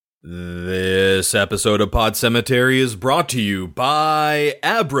This episode of Pod Cemetery is brought to you by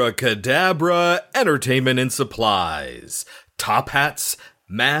Abracadabra Entertainment and Supplies. Top hats,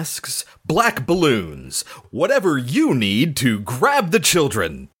 masks, black balloons, whatever you need to grab the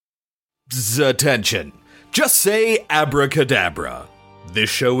children's attention. Just say abracadabra.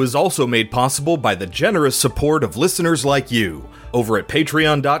 This show is also made possible by the generous support of listeners like you over at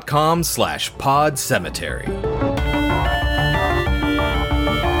patreon.com/podcemetery.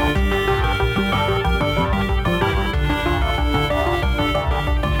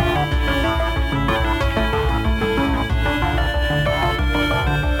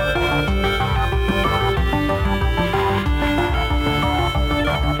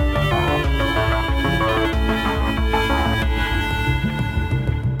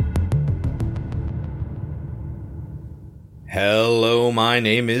 Hello, my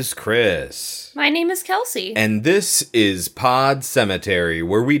name is Chris. My name is Kelsey. And this is Pod Cemetery,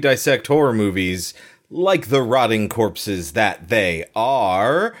 where we dissect horror movies like the rotting corpses that they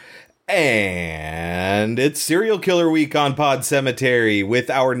are. And it's Serial Killer Week on Pod Cemetery with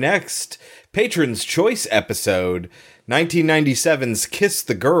our next Patron's Choice episode, 1997's Kiss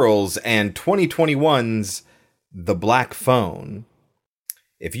the Girls and 2021's The Black Phone.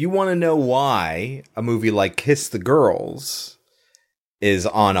 If you want to know why a movie like Kiss the Girls is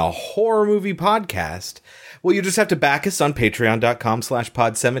on a horror movie podcast, well, you just have to back us on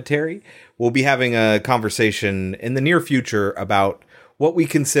patreon.com/podcemetery. We'll be having a conversation in the near future about what we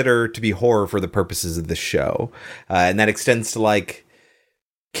consider to be horror for the purposes of this show. And that extends to like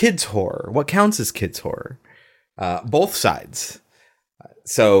kids horror. What counts as kids horror? Both sides.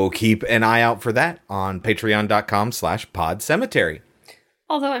 So keep an eye out for that on patreon.com/podcemetery.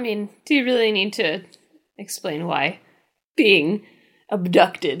 Although, I mean, do you really need to explain why being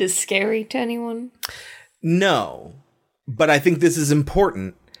abducted is scary to anyone? No, but I think this is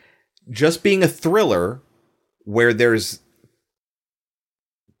important. Just being a thriller where there's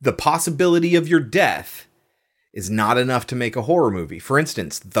the possibility of your death is not enough to make a horror movie. For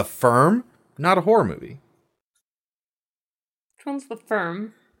instance, The Firm, not a horror movie. Which one's The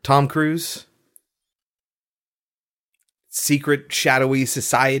Firm? Tom Cruise. Secret, shadowy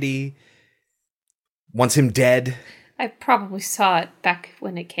society wants him dead. I probably saw it back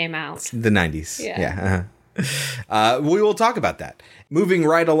when it came out. The 90s. Yeah. We will talk about that. Moving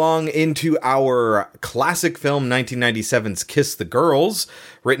right along into our classic film, 1997's Kiss the Girls,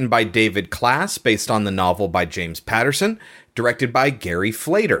 written by David Klass, based on the novel by James Patterson, directed by Gary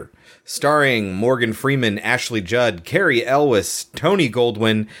Flater, starring Morgan Freeman, Ashley Judd, Carrie Elwes, Tony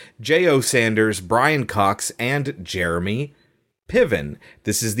Goldwyn, J.O. Sanders, Brian Cox, and Jeremy Piven.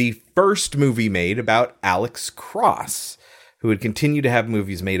 This is the first movie made about Alex Cross, who would continue to have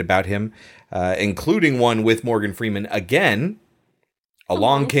movies made about him, including one with Morgan Freeman again,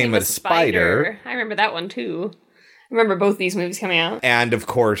 Along Came a Spider. I remember that one, too. I remember both these movies coming out. And, of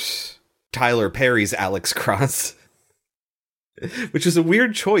course, Tyler Perry's Alex Cross, which is a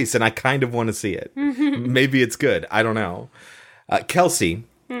weird choice, and I kind of want to see it. Maybe it's good. I don't know. Kelsey,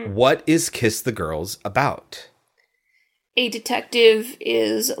 what is Kiss the Girls about? A detective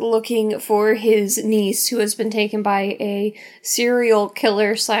is looking for his niece who has been taken by a serial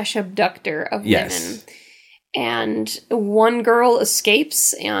killer / abductor of women. And one girl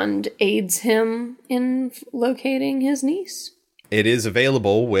escapes and aids him in locating his niece. It is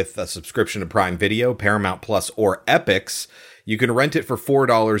available with a subscription to Prime Video, Paramount Plus, or Epix. You can rent it for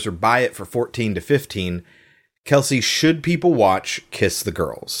 $4 or buy it for $14 to $15. Kelsey, should people watch Kiss the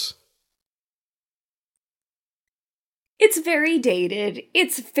Girls? It's very dated.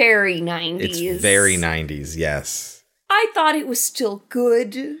 It's very 90s. It's very 90s, yes. I thought it was still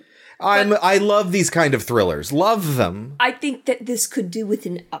good. I love these kind of thrillers. Love them. I think that this could do with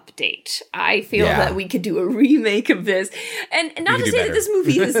an update. I feel that we could do a remake of this. And not to say that this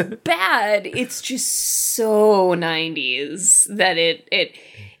movie is bad. It's just so 90s that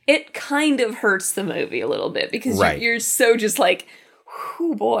it kind of hurts the movie a little bit because you're so just like,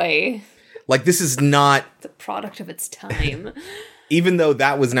 oh boy. Like, this is not the product of its time. Even though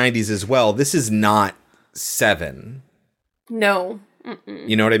that was 90s as well, this is not Seven. No.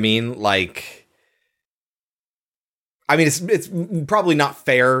 You know what I mean? Like, I mean, it's probably not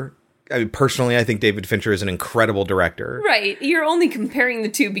fair. I mean, personally, I think David Fincher is an incredible director. Right. You're only comparing the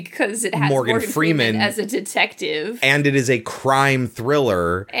two because it has Morgan Freeman as a detective. And it is a crime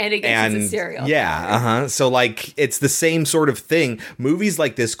thriller. And it gets a serial killer. So, like, it's the same sort of thing. Movies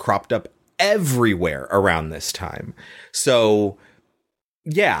like this cropped up everywhere around this time. So,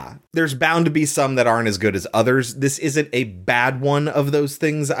 yeah, there's bound to be some that aren't as good as others. This isn't a bad one of those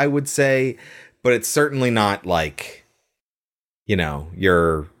things, I would say, but it's certainly not like, you know,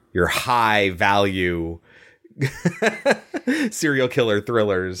 your high value serial killer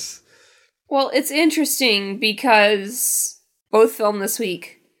thrillers. Well, it's interesting because both filmed this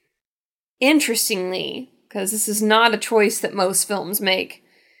week. Interestingly, because this is not a choice that most films make,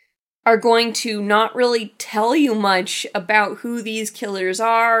 are going to not really tell you much about who these killers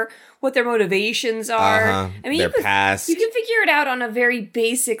are, what their motivations are. I mean, their past. You can figure it out on a very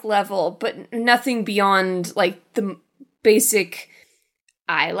basic level, but nothing beyond, like, the basic,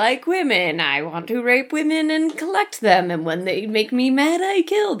 I like women, I want to rape women and collect them, and when they make me mad, I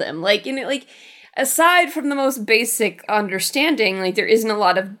kill them. Like, you know, like, aside from the most basic understanding, like, there isn't a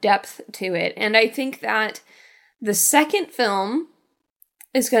lot of depth to it. And I think that the second film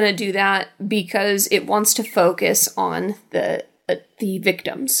is going to do that because it wants to focus on the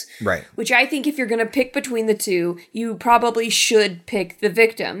victims. Right. Which I think if you're going to pick between the two, you probably should pick the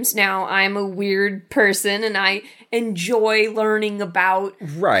victims. Now, I'm a weird person and I enjoy learning about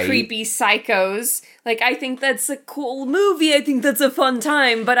creepy psychos. Like, I think that's a cool movie. I think that's a fun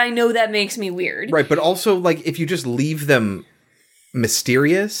time, but I know that makes me weird. Right, but also, like, if you just leave them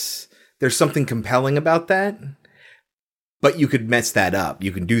mysterious, there's something compelling about that. But you could mess that up.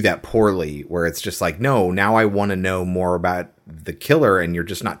 You can do that poorly, where it's just like, no, now I want to know more about the killer, and you're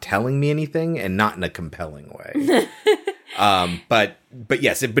just not telling me anything, and not in a compelling way. But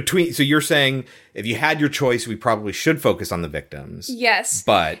yes, so you're saying if you had your choice, we probably should focus on the victims. Yes.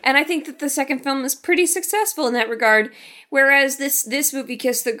 And I think that the second film is pretty successful in that regard. Whereas this movie,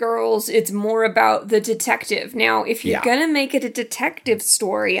 Kiss the Girls, it's more about the detective. Now, if you're gonna make it a detective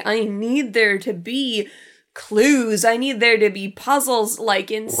story, I need there to be clues. I need there to be puzzles like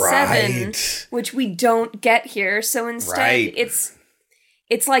in Seven, which we don't get here. So instead,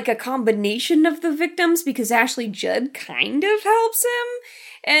 it's like a combination of the victims because Ashley Judd kind of helps him.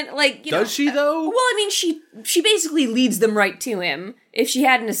 And like, you know, does she though? Well, I mean, she basically leads them right to him. If she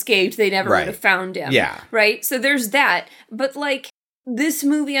hadn't escaped, they never would have found him. Yeah. Right? So there's that. But like, this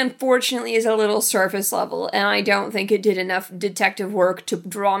movie, unfortunately, is a little surface level, and I don't think it did enough detective work to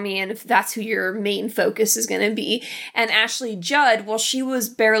draw me in if that's who your main focus is going to be. And Ashley Judd, well, she was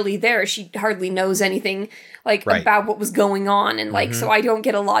barely there. She hardly knows anything, like, about what was going on, and, like, so I don't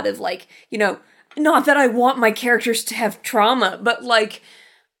get a lot of, like, you know, not that I want my characters to have trauma, but, like,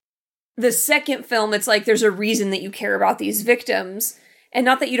 the second film, it's like there's a reason that you care about these victims, and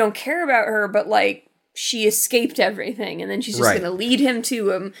not that you don't care about her, but, like, she escaped everything, and then she's just going to lead him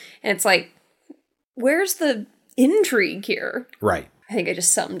to him. And it's like, where's the intrigue here? Right. I think I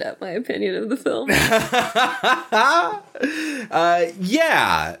just summed up my opinion of the film.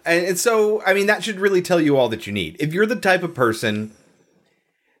 Yeah. And so, I mean, that should really tell you all that you need. If you're the type of person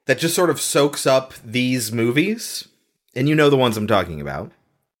that just sort of soaks up these movies, and you know the ones I'm talking about,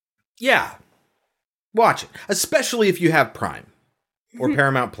 watch it. Especially if you have Prime. Or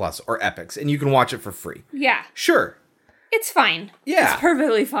Paramount Plus, or Epix, and you can watch it for free. Yeah. Sure. It's fine. Yeah. It's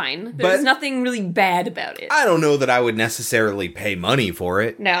perfectly fine. There's nothing really bad about it. I don't know that I would necessarily pay money for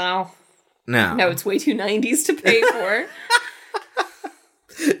it. No, it's way too 90s to pay for.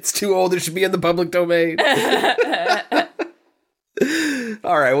 It's too old. It should be in the public domain.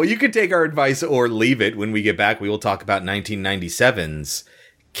 All right, well, you can take our advice or leave it. When we get back, we will talk about 1997's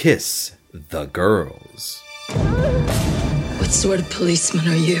Kiss the Girls. What sort of policeman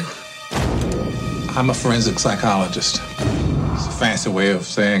are you? I'm a forensic psychologist. It's a fancy way of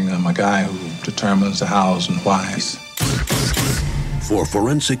saying I'm a guy who determines the hows and whys. For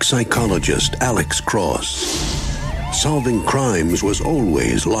forensic psychologist Alex Cross, solving crimes was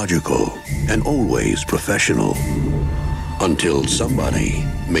always logical and always professional. Until somebody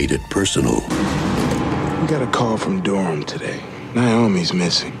made it personal. We got a call from Durham today. Naomi's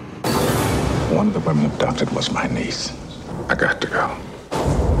missing. One of the women abducted was my niece. I got to go.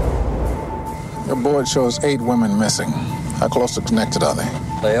 The board shows 8 women missing. How closely connected are they?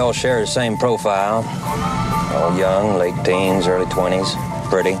 They all share the same profile. All young, late teens, early 20s.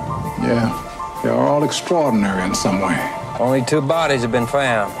 Pretty. Yeah, they're all extraordinary in some way. Only 2 bodies have been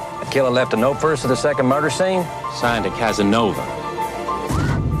found. The killer left a note first to the second murder scene. Signed to Casanova.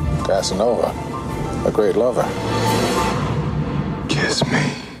 Casanova, a great lover. Kiss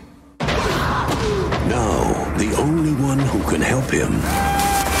me. Now, the only one who can help him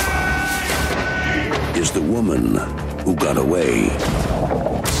is the woman who got away.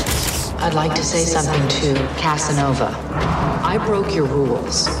 I'd like to say something to Casanova. I broke your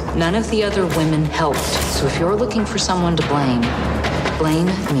rules. None of the other women helped. So if you're looking for someone to blame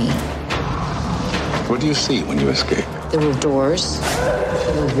me. What do you see when you escape? There were doors,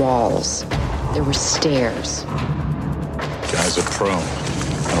 there were walls, there were stairs. Guy's a pro,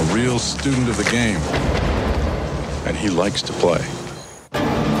 a real student of the game. And he likes to play.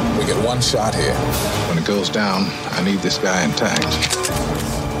 get one shot here. When it goes down, I need this guy intact.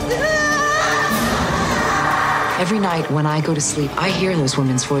 Every night when I go to sleep, I hear those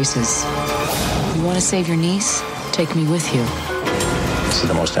women's voices. You want to save your niece? Take me with you. This is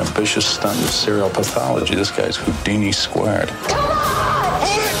the most ambitious stunt in serial pathology. This guy's Houdini squared. Come on!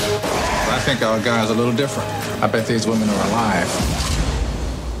 I think our guy's a little different. I bet these women are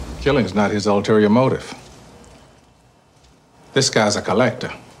alive. Killing's not his ulterior motive. This guy's a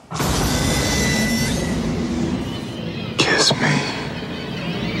collector. Kiss me.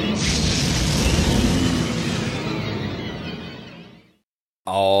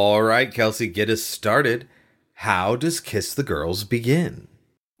 All right, Kelsey, get us started. How does Kiss the Girls begin?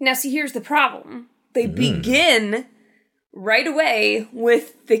 Now, see, here's the problem. They begin right away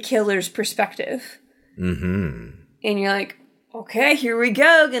with the killer's perspective. Mm-hmm. And you're like, okay, here we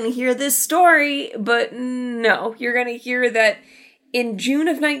go, gonna hear this story. But no, you're gonna hear that in June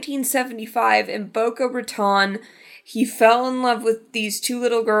of 1975 in Boca Raton, he fell in love with these two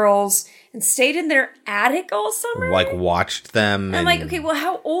little girls and stayed in their attic all summer. Like, watched them. And I'm like, okay, well,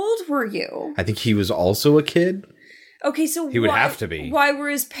 how old were you? I think he was also a kid. Okay, so he would have to be. Why were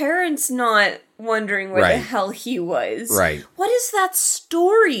his parents not wondering where the hell he was? Right. What is that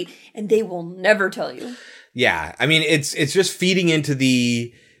story? And they will never tell you. Yeah, I mean, it's just feeding into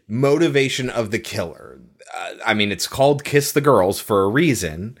the motivation of the killer. I mean, it's called Kiss the Girls for a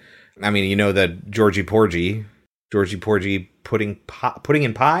reason. I mean, you know that Georgie Porgy pudding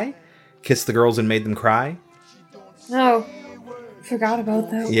in pie, kissed the girls and made them cry. Oh, forgot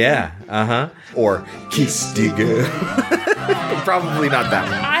about that. Yeah, or Kiss the Girl. Probably not that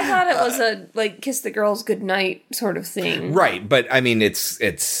one. I thought it was a kiss the girls goodnight sort of thing. Right, but I mean,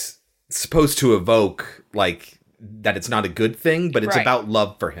 it's supposed to evoke that it's not a good thing, but it's about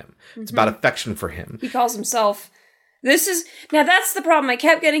love for him. It's about affection for him. He calls himself. Now that's the problem. I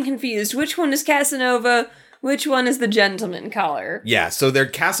kept getting confused. Which one is Casanova? Which one is the gentleman caller? Yeah, so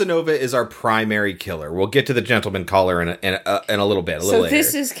Casanova is our primary killer. We'll get to the gentleman caller in a little bit, later.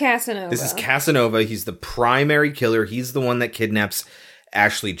 This is Casanova. This is Casanova. He's the primary killer. He's the one that kidnaps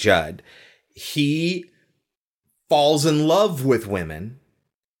Ashley Judd. He falls in love with women,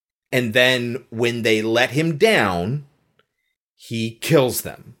 and then when they let him down, he kills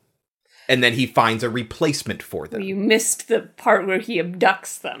them. And then he finds a replacement for them. Well, you missed the part where he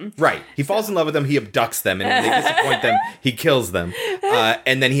abducts them. Right. He falls in love with them, he abducts them, and when they disappoint them, he kills them.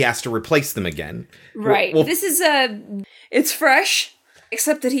 And then he has to replace them again. Right. Well, this is it's fresh,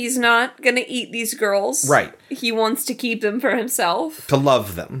 except that he's not going to eat these girls. Right. He wants to keep them for himself. To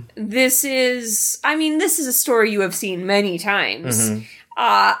love them. This is a story you have seen many times. Mm-hmm.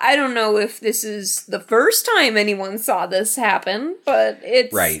 I don't know if this is the first time anyone saw this happen, but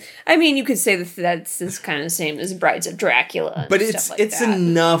it's... Right. I mean, you could say that's kind of the same as Brides of Dracula. But it's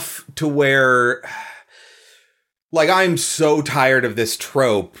enough to where... I'm so tired of this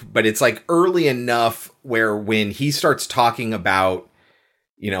trope, but it's early enough where when he starts talking about,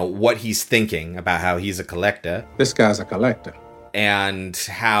 what he's thinking, about how he's a collector. This guy's a collector. And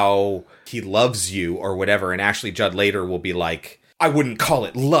how he loves you or whatever, and Ashley Judd later will be like, I wouldn't call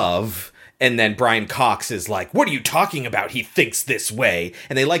it love. And then Brian Cox is like, what are you talking about? He thinks this way.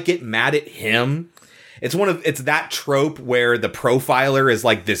 And they get mad at him. It's that trope where the profiler is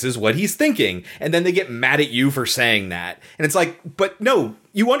like, this is what he's thinking. And then they get mad at you for saying that. And it's like, but no,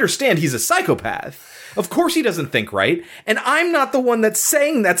 you understand he's a psychopath. Of course he doesn't think right. And I'm not the one that's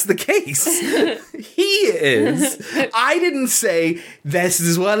saying that's the case. He is. I didn't say this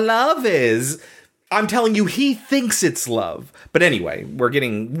is what love is. I'm telling you, he thinks it's love. But anyway, we're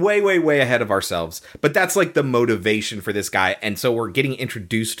getting way, way, way ahead of ourselves. But that's the motivation for this guy. And so we're getting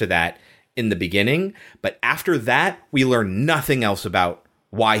introduced to that in the beginning. But after that, we learn nothing else about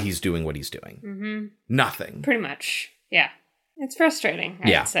why he's doing what he's doing. Mm-hmm. Nothing. Pretty much. Yeah. It's frustrating,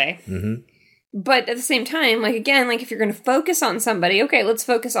 I would say. Mm-hmm. But at the same time, if you're going to focus on somebody, okay, let's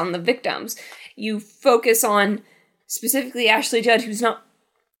focus on the victims. You focus on specifically Ashley Judd,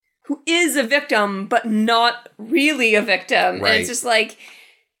 who is a victim, but not really a victim. Right. And it's just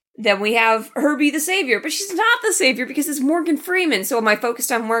then we have her be the savior, but she's not the savior because it's Morgan Freeman. So am I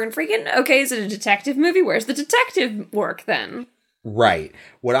focused on Morgan Freeman? Okay, is it a detective movie? Where's the detective work then? Right.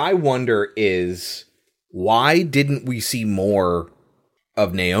 What I wonder is, why didn't we see more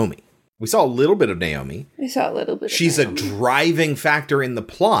of Naomi? We saw a little bit of Naomi. She's a driving factor in the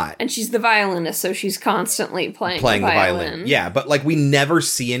plot. And she's the violinist, so she's constantly playing the violin. Yeah, but we never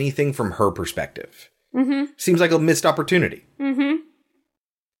see anything from her perspective. Mm-hmm. Seems like a missed opportunity.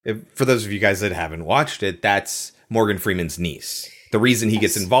 Mm-hmm. For those of you guys that haven't watched it, that's Morgan Freeman's niece. The reason he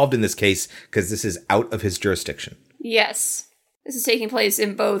gets involved in this case, because this is out of his jurisdiction. Yes. This is taking place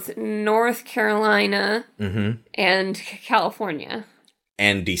in both North Carolina and California.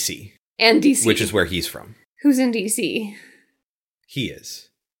 And DC. And DC. Which is where he's from. Who's in DC? He is.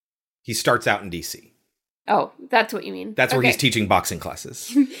 He starts out in DC. Oh, that's what you mean. That's where he's teaching boxing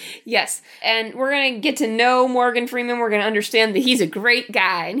classes. Yes. And we're going to get to know Morgan Freeman. We're going to understand that he's a great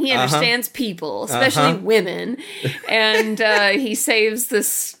guy and he understands people, especially women. And he saves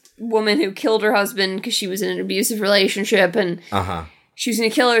this woman who killed her husband because she was in an abusive relationship. And she was going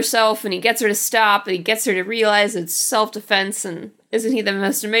to kill herself. And he gets her to stop. And he gets her to realize it's self-defense. And isn't he the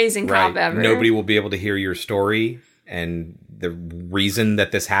most amazing cop ever? Nobody will be able to hear your story and the reason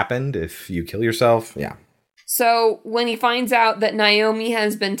that this happened if you kill yourself. Yeah. So when he finds out that Naomi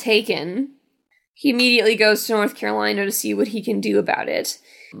has been taken, he immediately goes to North Carolina to see what he can do about it.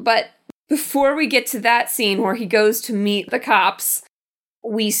 But before we get to that scene where he goes to meet the cops,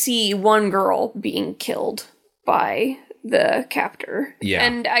 we see one girl being killed by the captor. Yeah.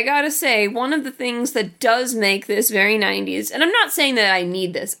 And I gotta say, one of the things that does make this very 90s, and I'm not saying that I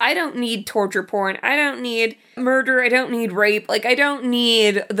need this. I don't need torture porn. I don't need murder. I don't need rape. Like, I don't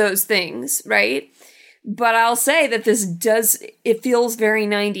need those things, right? But I'll say that it feels very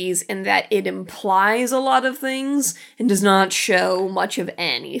 90s in that it implies a lot of things and does not show much of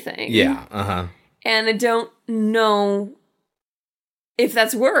anything. Yeah, And I don't know if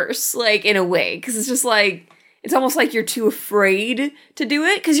that's worse, like, in a way, because it's just like, it's almost like you're too afraid to do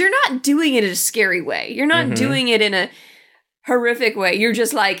it, because you're not doing it in a scary way. You're not doing it in a horrific way. You're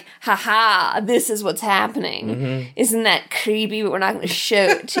just like, haha, this is what's happening. Isn't that creepy? But we're not going to show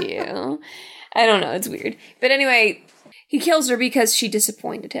it to you. I don't know, it's weird. But anyway, he kills her because she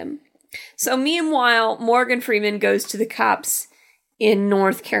disappointed him. So meanwhile, Morgan Freeman goes to the cops in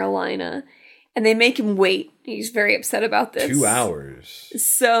North Carolina, and they make him wait. He's very upset about this. 2 hours.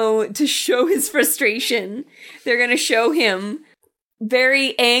 So to show his frustration, they're going to show him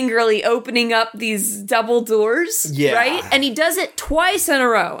very angrily opening up these double doors, right? And he does it twice in a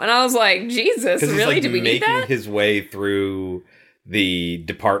row. And I was like, Jesus, really? Did we need that? Making his way through the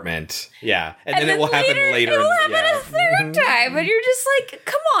department. Yeah. And then it will happen later. It will happen a third time. And you're just like,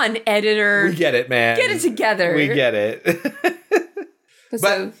 come on, editor. We get it, man. Get it together. We get it.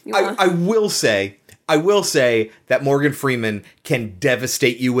 So, I will say that Morgan Freeman can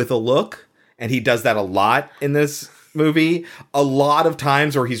devastate you with a look. And he does that a lot in this movie. A lot of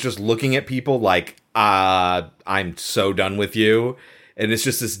times where he's just looking at people like, I'm so done with you. And it's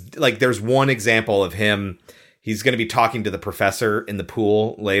just this, like, there's one example of him. He's going to be talking to the professor in the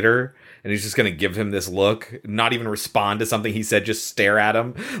pool later, and he's just going to give him this look, not even respond to something he said, just stare at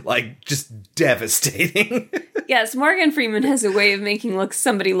him. Like, just devastating. Yes, Morgan Freeman has a way of making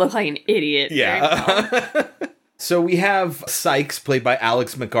somebody look like an idiot. Yeah. Well. So we have Sykes, played by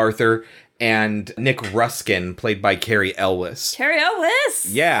Alex MacArthur, and Nick Ruskin, played by Cary Elwes. Cary Elwes?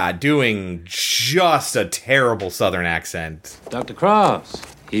 Yeah, doing just a terrible Southern accent. Dr. Cross,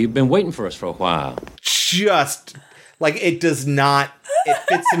 you've been waiting for us for a while. Just, like, it does not, it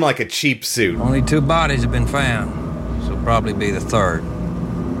fits him like a cheap suit. Only 2 bodies have been found, so probably be the third.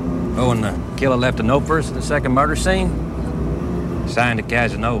 Oh, and the killer left a note for us at the second murder scene? Signed to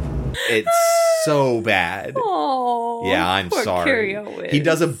Casanova. It's so bad. Oh, yeah, I'm sorry. He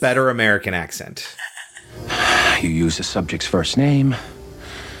does a better American accent. You use the subject's first name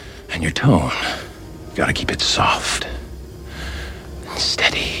and your tone. You gotta keep it soft and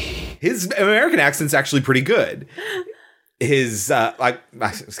steady. His American accent's actually pretty good. His,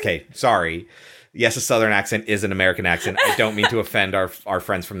 okay, sorry. Yes, a Southern accent is an American accent. I don't mean to offend our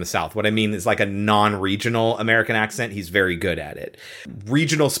friends from the South. What I mean is like a non-regional American accent. He's very good at it.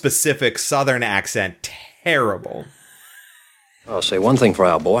 Regional specific Southern accent, terrible. I'll say one thing for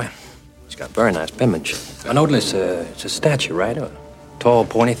our boy. He's got very nice penmanship. I noticed it's a statue, right? A tall,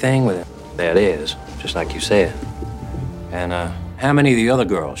 pointy thing with it. There it is, just like you said. And how many of the other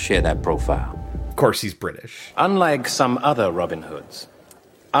girls share that profile? Of course, he's British. Unlike some other Robin Hoods,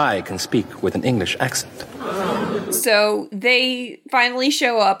 I can speak with an English accent. So they finally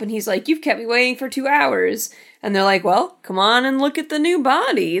show up, and he's like, you've kept me waiting for 2 hours. And they're like, well, come on and look at the new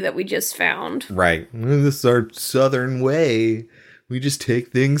body that we just found. Right. This is our Southern way. We just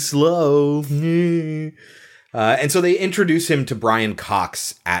take things slow. And so they introduce him to Brian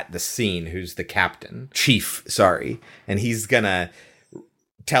Cox at the scene, who's the captain. Chief, sorry. And he's gonna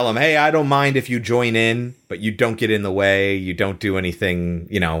tell him, hey, I don't mind if you join in, but you don't get in the way. You don't do anything,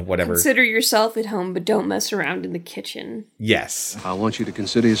 whatever. Consider yourself at home, but don't mess around in the kitchen. Yes. I want you to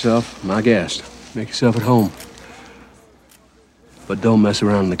consider yourself my guest. Make yourself at home. But don't mess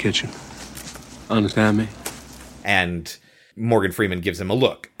around in the kitchen. Understand me? And Morgan Freeman gives him a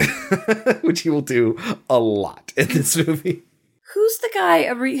look, which he will do a lot in this movie. Who's the guy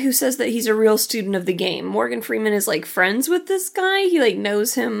who says that he's a real student of the game? Morgan Freeman is, like, friends with this guy? He, like,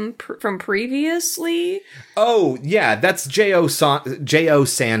 knows him from previously? Oh, yeah, that's J.O.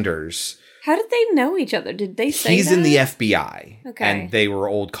 Sanders. How did they know each other? Did they say He's in the FBI. Okay. And they were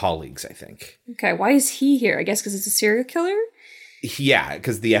old colleagues, I think. Okay, why is he here? I guess because it's a serial killer? Yeah,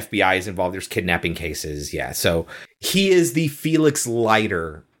 because the FBI is involved. There's kidnapping cases, yeah. So he is the Felix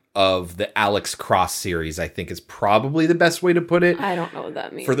Leiter of the Alex Cross series, I think is probably the best way to put it. I don't know what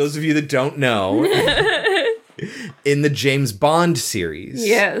that means. For those of you that don't know, in the James Bond series,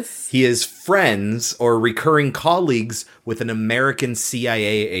 yes, he is friends or recurring colleagues with an American CIA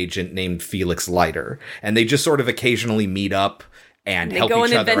agent named Felix Leiter. And they just sort of occasionally meet up and help each other out.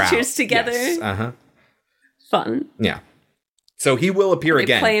 They go on adventures together. Yes, uh-huh. Fun. Yeah. So he will appear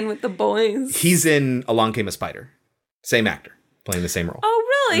again. Playing with the boys. He's in Along Came a Spider. Same actor. Playing the same role.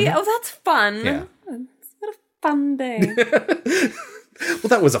 Oh, really? Mm-hmm. Oh, that's fun. Yeah. What a fun day. Well,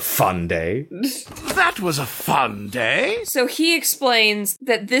 that was a fun day. That was a fun day. So he explains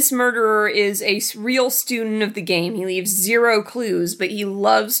that this murderer is a real student of the game. He leaves 0 clues, but he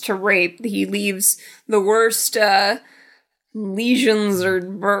loves to rape. He leaves the worst lesions or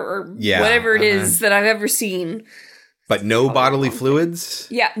whatever it is that I've ever seen. But no bodily fluids?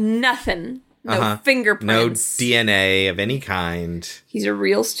 Yeah, nothing. No fingerprints. No DNA of any kind. He's a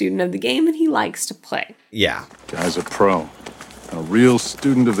real student of the game, and he likes to play. Yeah. Guy's a pro. A real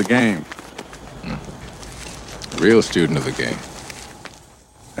student of the game. A real student of the game.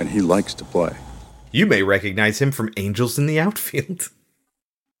 And he likes to play. You may recognize him from Angels in the Outfield.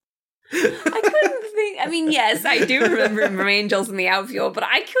 I couldn't think... I mean, yes, I do remember him from Angels in the Outfield, but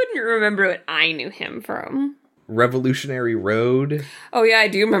I couldn't remember what I knew him from. Revolutionary Road. Oh, yeah, I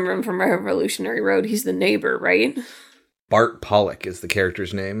do remember him from Revolutionary Road. He's the neighbor, right? Bart Pollock is the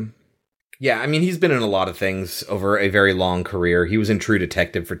character's name. Yeah, I mean, he's been in a lot of things over a very long career. He was in True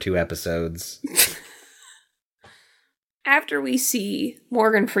Detective for 2 episodes. After we see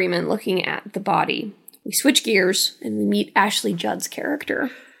Morgan Freeman looking at the body, we switch gears and we meet Ashley Judd's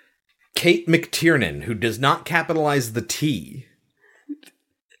character. Kate McTiernan, who does not capitalize the T.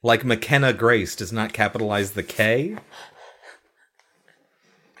 Like McKenna Grace does not capitalize the K.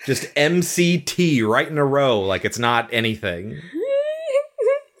 Just MCT right in a row like it's not anything.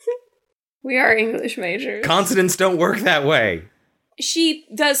 We are English majors. Consonants don't work that way. She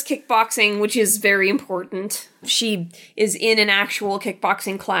does kickboxing, which is very important. She is in an actual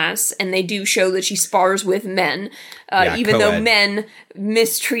kickboxing class, and they do show that she spars with men, even though men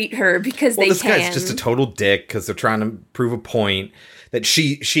mistreat her because they can. This guy's just a total dick because they're trying to prove a point that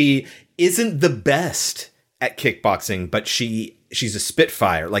she isn't the best at kickboxing, but she's a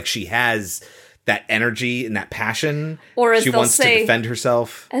spitfire. Like, she has that energy and that passion. Or as she wants to defend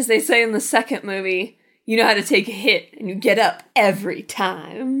herself. As they say in the second movie, you know how to take a hit and you get up every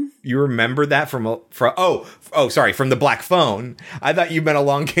time. You remember that from the Black Phone. I thought you meant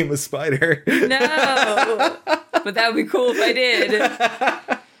Along Came a Spider. No, but that would be cool if I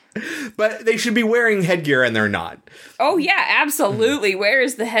did. But they should be wearing headgear and they're not. Oh yeah, absolutely. Where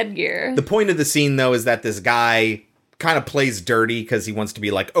is the headgear? The point of the scene, though, is that this guy kind of plays dirty because he wants to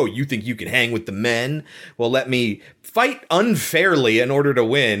be like, oh, you think you can hang with the men? Well, let me fight unfairly in order to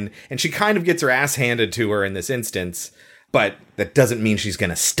win. And she kind of gets her ass handed to her in this instance, but that doesn't mean she's going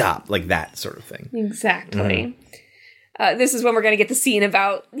to stop, like that sort of thing. Exactly. Mm-hmm. This is when we're going to get the scene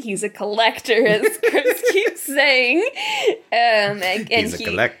about he's a collector, as Chris keeps saying. And he's a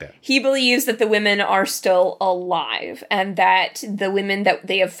collector. He believes that the women are still alive and that the women that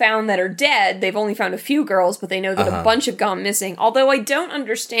they have found that are dead, they've only found a few girls, but they know that a bunch have gone missing. Although I don't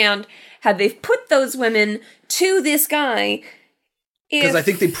understand how they've put those women to this guy. Because I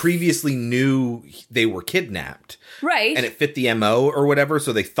think they previously knew they were kidnapped. Right. And it fit the MO or whatever,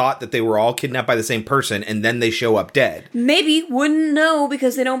 so they thought that they were all kidnapped by the same person, and then they show up dead. Maybe wouldn't know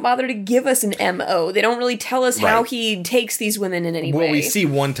because they don't bother to give us an MO. They don't really tell us how he takes these women in any way. Well, we see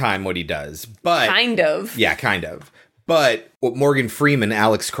one time what he does, but... Kind of. Yeah, kind of. But what Morgan Freeman,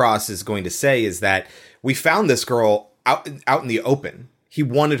 Alex Cross, is going to say is that we found this girl out in the open. He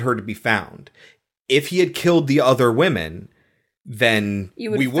wanted her to be found. If he had killed the other women, then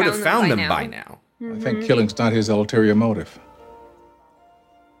we would have found them by now. I think killing's not his ulterior motive.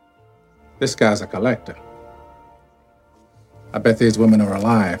 This guy's a collector. I bet these women are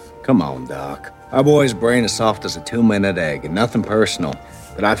alive. Come on, Doc. Our boy's brain is soft as a 2-minute egg, and nothing personal.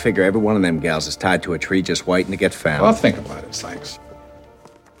 But I figure every one of them gals is tied to a tree just waiting to get found. Well, think about it, Sykes.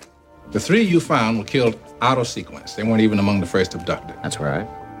 The 3 you found were killed out of sequence. They weren't even among the first abducted. That's right.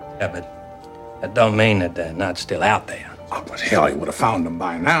 Yeah, but that don't mean that they're not still out there. Oh, but hell, he would have found them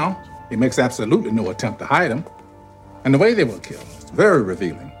by now. He makes absolutely no attempt to hide them. And the way they were killed, very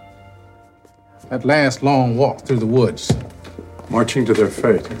revealing. That last long walk through the woods. Marching to their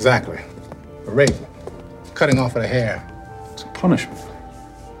fate. Exactly. A rape. Cutting off of the hair. It's a punishment.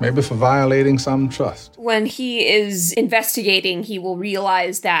 Maybe for violating some trust. When he is investigating, he will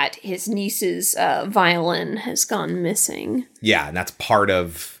realize that his niece's violin has gone missing. Yeah, and that's part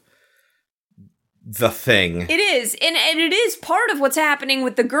of the thing. It is, and it is part of what's happening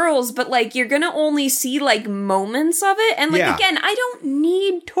with the girls, but, like, you're gonna only see, like, moments of it, and, like, again, I don't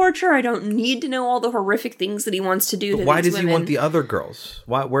need torture, I don't need to know all the horrific things that he wants to do to why these does women. he want the other girls?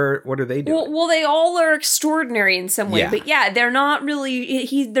 What are they doing? Well, they all are extraordinary in some way, but yeah, they're not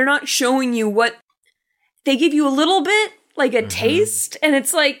really, they're not showing you what, they give you a little bit, like a taste, and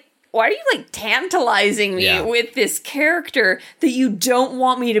it's like, why are you, like, tantalizing me with this character that you don't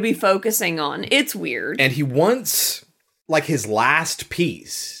want me to be focusing on? It's weird. And he wants, like, his last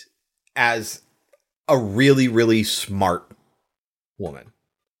piece as a really, really smart woman.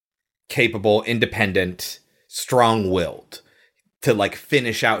 Capable, independent, strong-willed to, like,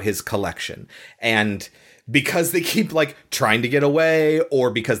 finish out his collection. And because they keep, like, trying to get away,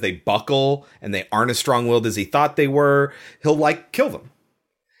 or because they buckle and they aren't as strong-willed as he thought they were, he'll, like, kill them.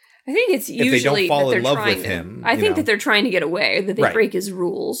 I think it's usually if they don't fall that in they're love trying with to, him. I think that they're trying to get away, that they break his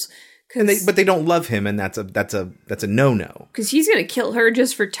rules. But they don't love him, and that's a no-no. Because he's going to kill her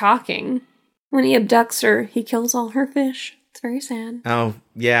just for talking. When he abducts her, he kills all her fish. It's very sad. Oh,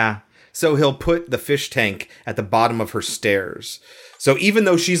 yeah. So he'll put the fish tank at the bottom of her stairs. So even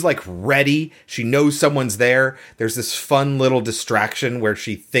though she's, like, ready, she knows someone's there, there's this fun little distraction where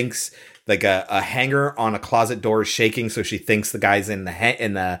she thinks, like, a hanger on a closet door is shaking, so she thinks the guy's in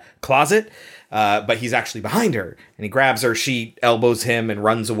the closet, but he's actually behind her. And he grabs her, she elbows him and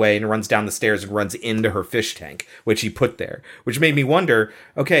runs away and runs down the stairs and runs into her fish tank, which he put there. Which made me wonder,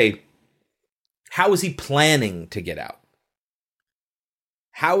 okay, how is he planning to get out?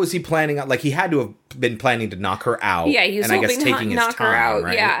 How is he planning out? Like, he had to have been planning to knock her out. Yeah, he was and I hoping guess taking to his knock time, her out.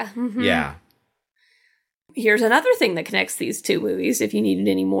 right? Yeah. Mm-hmm. Yeah. Here's another thing that connects these two movies, if you needed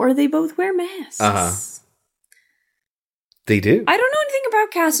any more. They both wear masks. Uh-huh. They do. I don't know anything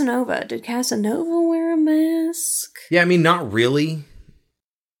about Casanova. Did Casanova wear a mask? Yeah, I mean, not really.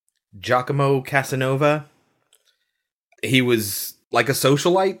 Giacomo Casanova. He was like a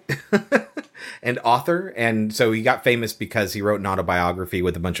socialite and author, and so he got famous because he wrote an autobiography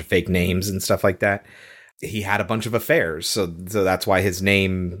with a bunch of fake names and stuff like that. He had a bunch of affairs, so that's why his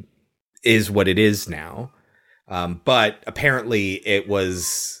name is what it is now. But apparently it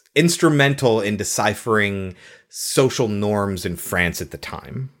was instrumental in deciphering social norms in France at the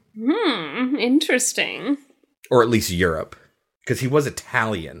time. Interesting. Or at least Europe, because he was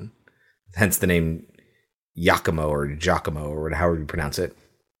Italian, hence the name Giacomo or however you pronounce it.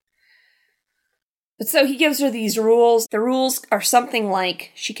 But so he gives her these rules. The rules are something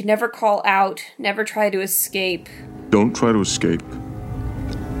like she can never call out, never try to escape. Don't try to escape.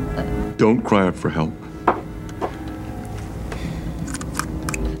 Don't cry out for help.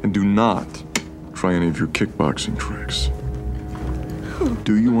 And do not try any of your kickboxing tricks.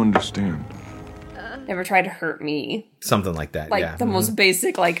 Do you understand? Never try to hurt me. Something like that, like the most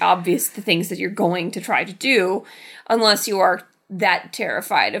basic, like obvious things that you're going to try to do, unless you are that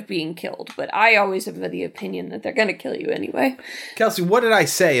terrified of being killed. But I always have the opinion that they're going to kill you anyway. Kelsey, what did I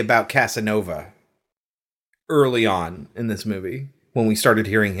say about Casanova early on in this movie when we started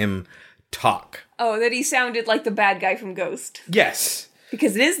hearing him talk? Oh, that he sounded like the bad guy from Ghost. Yes.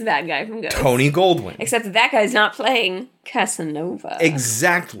 Because it is the bad guy from Ghost. Tony Goldwyn. Except that guy's not playing Casanova.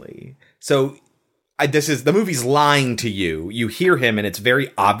 Exactly. So the movie's lying to you. You hear him and it's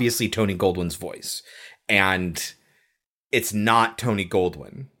very obviously Tony Goldwyn's voice. And it's not Tony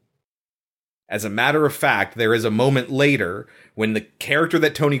Goldwyn. As a matter of fact, there is a moment later when the character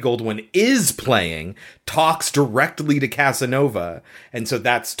that Tony Goldwyn is playing talks directly to Casanova. And so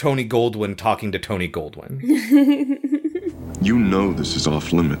that's Tony Goldwyn talking to Tony Goldwyn. You know this is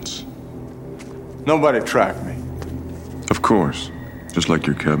off limits. Nobody tracked me. Of course. Just like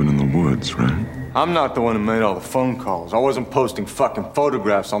your cabin in the woods, right? I'm not the one who made all the phone calls. I wasn't posting fucking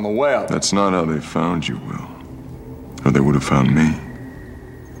photographs on the web. That's not how they found you, Will. Or they would have found me.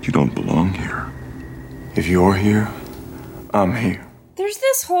 You don't belong here. If you're here, I'm here. There's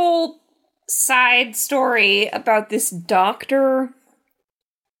this whole side story about this doctor.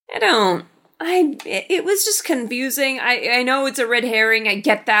 It was just confusing. I know it's a red herring, I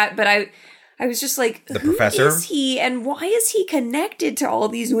get that, but I was just like, the professor? Who is he, and why is he connected to all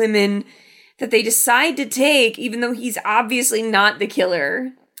these women that they decide to take, even though he's obviously not the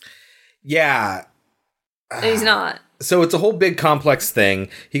killer? Yeah. And he's not. So it's a whole big complex thing.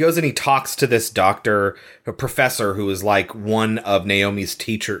 He goes and he talks to this doctor, a professor who is like one of Naomi's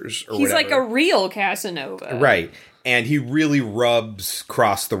teachers or He's whatever. like a real Casanova. Right. And he really rubs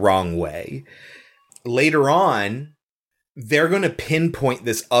Cross the wrong way. Later on, they're going to pinpoint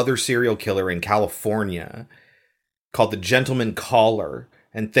this other serial killer in California called the Gentleman Caller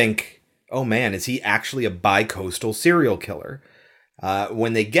and think, oh man, is he actually a bi-coastal serial killer?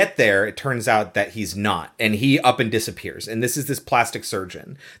 When they get there, it turns out that he's not, and he up and disappears. And this is this plastic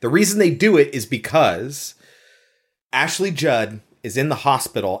surgeon. The reason they do it is because Ashley Judd is in the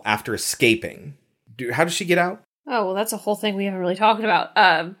hospital after escaping. How does she get out? Oh, well, that's a whole thing we haven't really talked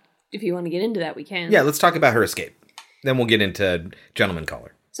about. If you want to get into that, we can. Yeah, let's talk about her escape. Then we'll get into Gentleman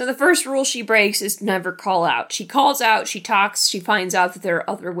Caller. So the first rule she breaks is never call out. She calls out, she talks, she finds out that there are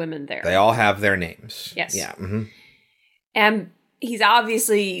other women there. They all have their names. Yes. Yeah. Mm-hmm. And he's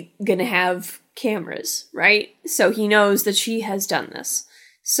obviously going to have cameras, right? So he knows that she has done this.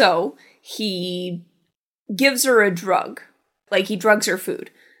 So he gives her a drug. Like, he drugs her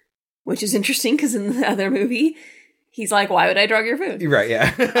food. Which is interesting, because in the other movie, he's like, why would I drug your food? Right,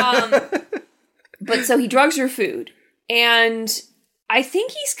 yeah. But so he drugs her food. And I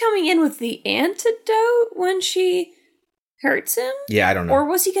think he's coming in with the antidote when she hurts him? Yeah, I don't know. Or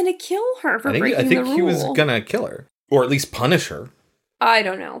was he going to kill her for breaking the rule? I think he was going to kill her. Or at least punish her. I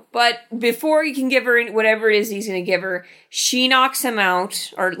don't know. But before he can give her whatever it is he's going to give her, she knocks him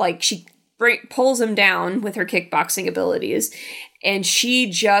out, or like she pulls him down with her kickboxing abilities, and she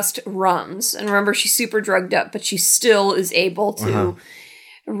just runs. And remember, she's super drugged up, but she still is able to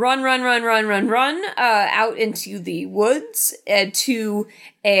run out into the woods to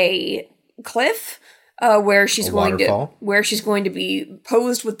a cliff where she's going to be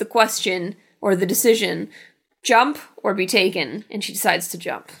posed with the question or the decision: jump or be taken, and she decides to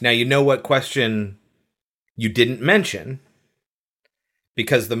jump. Now, you know what question you didn't mention,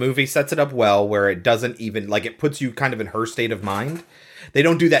 because the movie sets it up well where it doesn't even, like, it puts you kind of in her state of mind. They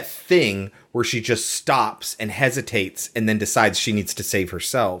don't do that thing where she just stops and hesitates and then decides she needs to save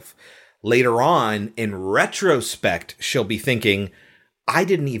herself. Later on, in retrospect, she'll be thinking, I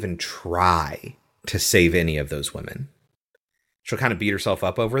didn't even try to save any of those women. She'll kind of beat herself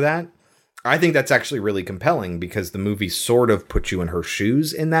up over that. I think that's actually really compelling because the movie sort of puts you in her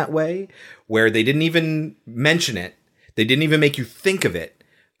shoes in that way, where they didn't even mention it. They didn't even make you think of it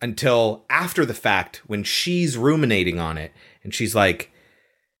until after the fact when she's ruminating on it. And she's like,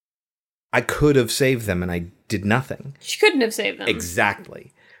 I could have saved them and I did nothing. She couldn't have saved them.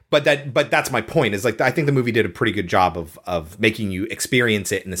 Exactly. But that's my point, is like, I think the movie did a pretty good job of making you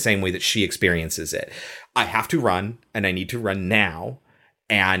experience it in the same way that she experiences it. I have to run, and I need to run now.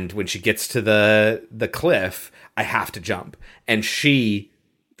 And when she gets to the cliff, I have to jump. And she,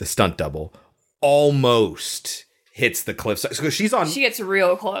 the stunt double, almost hits the cliff. So she gets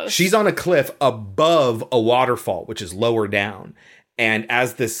real close. She's on a cliff above a waterfall, which is lower down. And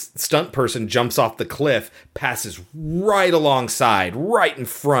as this stunt person jumps off the cliff, passes right alongside, right in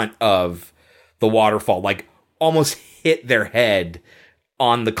front of the waterfall, like almost hit their head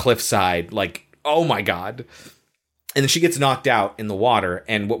on the cliffside. Like, oh my God. And then she gets knocked out in the water.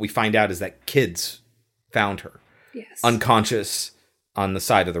 And what we find out is that kids found her. Yes. Unconscious on the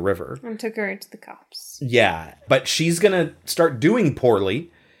side of the river. And took her into the cops. Yeah. But she's going to start doing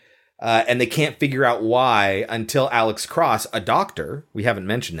poorly. And they can't figure out why until Alex Cross, a doctor, we haven't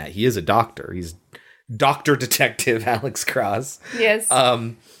mentioned that. He is a doctor. He's Dr. Detective Alex Cross. Yes.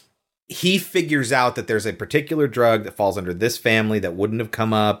 He figures out that there's a particular drug that falls under this family that wouldn't have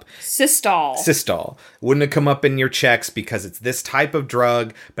come up. Systol. Wouldn't have come up in your checks because it's this type of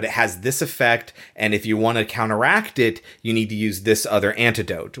drug, but it has this effect. And if you want to counteract it, you need to use this other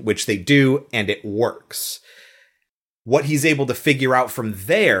antidote, which they do, and it works. What he's able to figure out from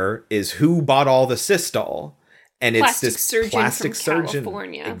there is who bought all the Systol. And it's this plastic surgeon.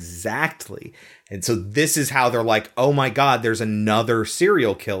 California. Exactly. And so this is how they're like, oh my God, there's another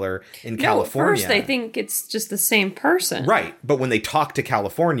serial killer in California. At first they think it's just the same person. Right. But when they talk to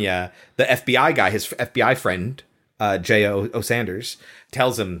California, the FBI guy, his FBI friend, J.O. Sanders,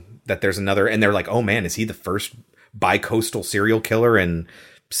 tells him that there's another. And they're like, oh man, is he the first bi-coastal serial killer in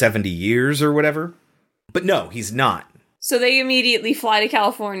 70 years or whatever? But no, he's not. So they immediately fly to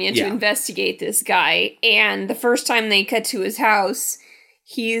California to investigate this guy. And the first time they cut to his house,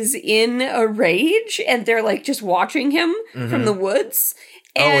 he's in a rage. And they're like just watching him from the woods.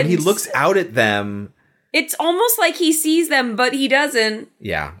 And he looks out at them. It's almost like he sees them, but he doesn't.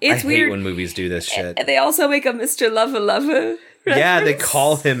 Yeah. It's I weird hate when movies do this shit. And they also make a Mr. Lover. Yeah, they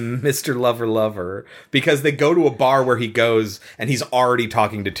call him Mr. Lover Lover because they go to a bar where he goes and he's already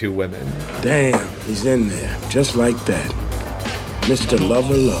talking to two women. Damn, he's in there, just like that. Mr.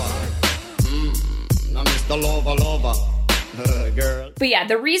 Lover Lover. Now Mr. Lover Lover, girl. But yeah,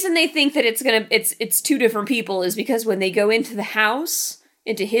 the reason they think that it's two different people is because when they go into the house,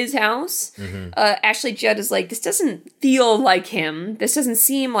 into his house, Ashley Judd is like, this doesn't feel like him. This doesn't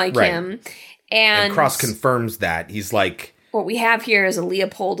seem like him. And Cross confirms that. He's like, what we have here is a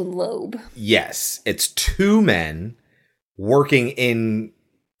Leopold and Loeb. Yes, it's two men working in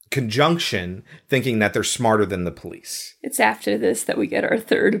conjunction, thinking that they're smarter than the police. It's after this that we get our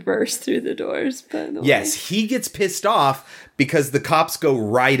third verse through the doors, by the way. Yes, he gets pissed off because the cops go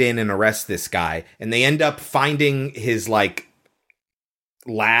right in and arrest this guy, and they end up finding his, like,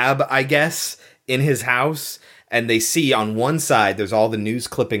 lab, I guess, in his house. And they see on one side, there's all the news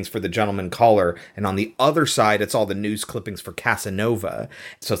clippings for the gentleman caller. And on the other side, it's all the news clippings for Casanova.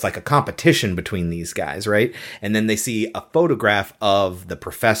 So it's like a competition between these guys, right? And then they see a photograph of the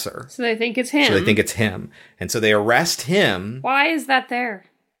professor. So they think it's him. And so they arrest him. Why is that there?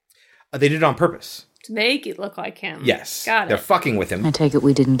 They did it on purpose. To make it look like him. Yes. Got it. They're fucking with him. I take it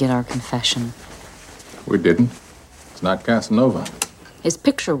we didn't get our confession. We didn't. It's not Casanova. His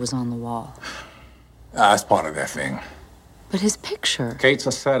picture was on the wall. That's part of that thing. But his picture... Kate's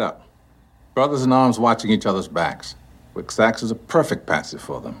a setup. Brothers in arms watching each other's backs. Rick Sachs is a perfect patsy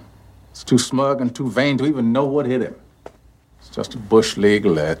for them. It's too smug and too vain to even know what hit him. It's just a Bush League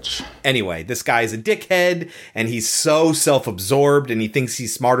ledge. Anyway, this guy's a dickhead, and he's so self-absorbed, and he thinks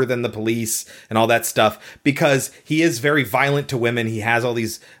he's smarter than the police and all that stuff, because he is very violent to women. He has all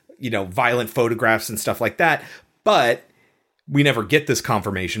these, violent photographs and stuff like that, but... we never get this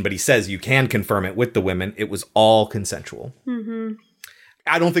confirmation, but he says you can confirm it with the women. It was all consensual. Mm-hmm.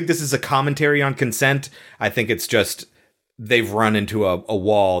 I don't think this is a commentary on consent. I think it's just they've run into a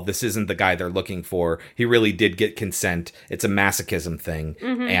wall. This isn't the guy they're looking for. He really did get consent. It's a masochism thing.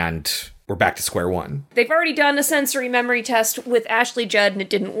 Mm-hmm. And we're back to square one. They've already done a sensory memory test with Ashley Judd and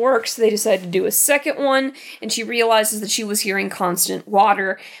it didn't work, so they decided to do a second one. And she realizes that she was hearing constant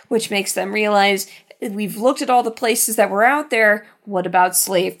water, which makes them realize... we've looked at all the places that were out there. What about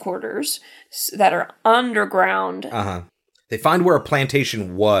slave quarters that are underground? They find where a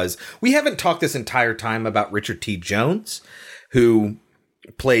plantation was. We haven't talked this entire time about Richard T. Jones, who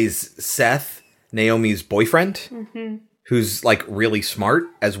plays Seth, Naomi's boyfriend, who's like really smart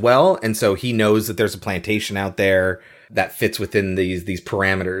as well. And so he knows that there's a plantation out there that fits within these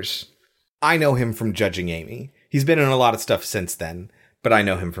parameters. I know him from Judging Amy. He's been in a lot of stuff since then, but I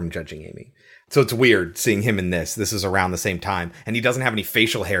know him from Judging Amy. So it's weird seeing him in this. This is around the same time. And he doesn't have any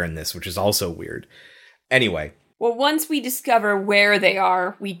facial hair in this, which is also weird. Anyway. Well, once we discover where they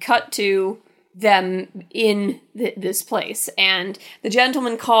are, we cut to them in this place. And the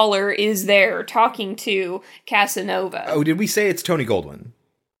gentleman caller is there talking to Casanova. Oh, did we say it's Tony Goldwyn?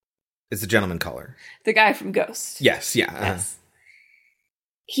 It's the gentleman caller. The guy from Ghost. Yes, yeah. Yes.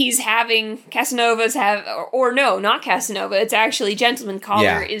 He's having... Casanova's or no, not Casanova. It's actually gentleman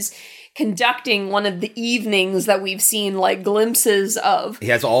caller is... conducting one of the evenings that we've seen like glimpses of. He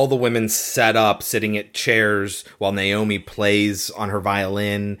has all the women set up, sitting at chairs while Naomi plays on her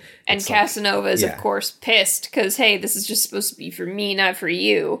violin. And Casanova is, of course, pissed because, hey, this is just supposed to be for me, not for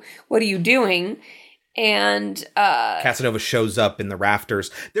you. What are you doing? And Casanova shows up in the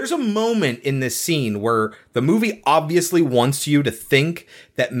rafters. There's a moment in this scene where the movie obviously wants you to think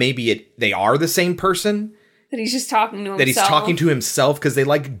that maybe they are the same person. That he's just talking to himself. That he's talking to himself because they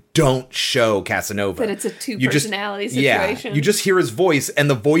don't show Casanova. That it's a two-personality situation. Yeah, you just hear his voice and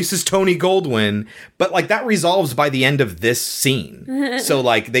the voice is Tony Goldwyn, but that resolves by the end of this scene. So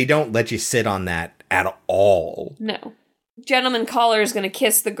they don't let you sit on that at all. No. Gentleman caller is going to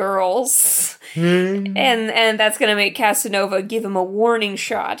kiss the girls and that's going to make Casanova give him a warning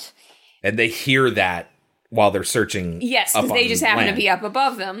shot. And they hear that while they're searching. Yes, because they just happen to be up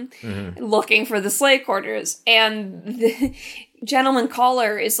above them, looking for the slave quarters. And the gentleman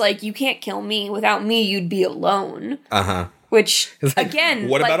caller is like, you can't kill me. Without me, you'd be alone. Which, again...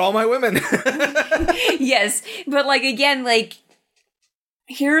 what about all my women? Yes, but again,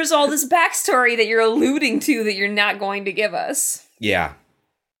 here's all this backstory that you're alluding to that you're not going to give us. Yeah.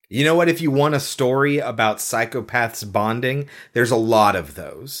 You know what? If you want a story about psychopaths bonding, there's a lot of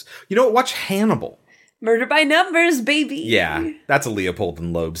those. You know what? Watch Hannibal. Murder by numbers, baby. Yeah, that's a Leopold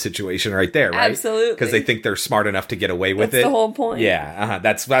and Loeb situation right there, right? Absolutely. Because they think they're smart enough to get away with it. That's the whole point. Yeah,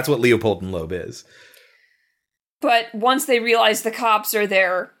 that's what Leopold and Loeb is. But once they realize the cops are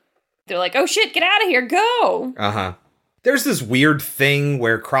there, they're like, oh shit, get out of here, go! There's this weird thing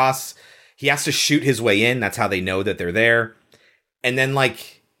where Cross, he has to shoot his way in. That's how they know that they're there. And then,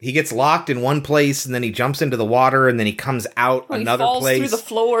 like, he gets locked in one place, and then he jumps into the water, and then he comes out another place. He falls through the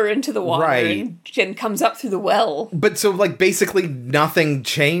floor into the water, right, and comes up through the well. But so, like, basically nothing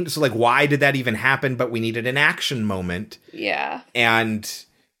changed. So, like, why did that even happen? But we needed an action moment. Yeah. And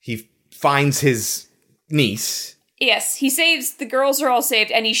he finds his niece. Yes, he saves, the girls are all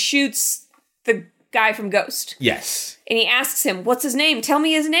saved, and he shoots the guy from Ghost. Yes. And he asks him, what's his name? Tell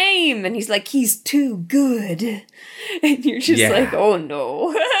me his name. And he's like, he's too good. And you're just like, oh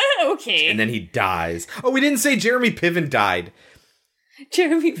no. Okay. And then he dies. Oh, we didn't say Jeremy Piven died.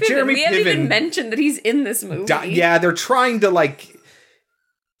 Jeremy Piven. We haven't even mentioned that he's in this movie. Yeah, they're trying to, like...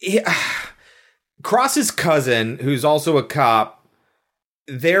 Cross's cousin, who's also a cop,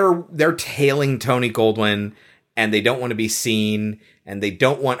 they're tailing Tony Goldwyn, and they don't want to be seen, and they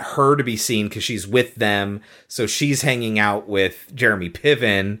don't want her to be seen because she's with them, so she's hanging out with Jeremy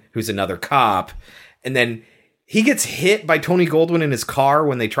Piven, who's another cop, and then he gets hit by Tony Goldwyn in his car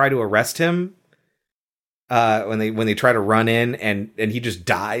when they try to arrest him, when they try to run in, and he just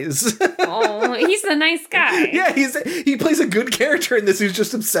dies. Oh, he's a nice guy. Yeah, he plays a good character in this who's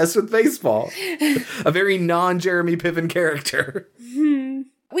just obsessed with baseball. A very non-Jeremy Piven character.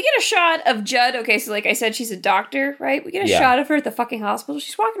 We get a shot of Judd. Okay, so like I said, she's a doctor, right? We get a shot of her at the fucking hospital.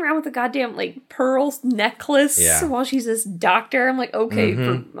 She's walking around with a goddamn, like, pearl necklace while she's this doctor. I'm like, okay,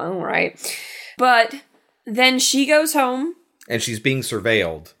 all right. But then she goes home. And she's being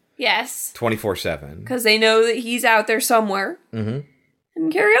surveilled. Yes. 24/7. Because they know that he's out there somewhere. Mm-hmm.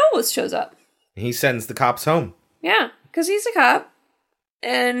 And Cary Elwes shows up. He sends the cops home. Yeah, because he's a cop.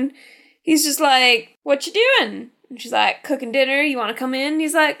 And he's just like, what you doing? And she's like, cooking dinner, you want to come in? And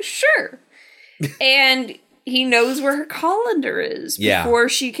he's like, sure. And he knows where her colander is before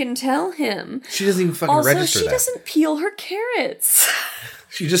she can tell him. She doesn't even fucking register that. Also, she doesn't peel her carrots.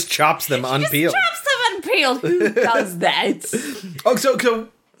 She just chops them unpeeled. Chops them unpeeled. Who does that? Oh, so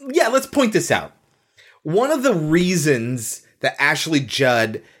yeah, let's point this out. One of the reasons that Ashley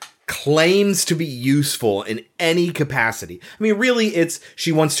Judd claims to be useful in any capacity. I mean, really, it's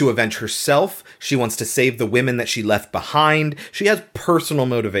she wants to avenge herself. She wants to save the women that she left behind. She has personal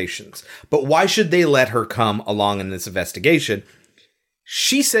motivations. But why should they let her come along in this investigation?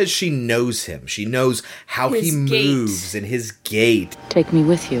 She says she knows him. She knows how he moves and his gait. Take me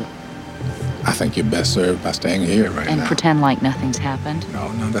with you. I think you're best served by staying here right now. And pretend like nothing's happened.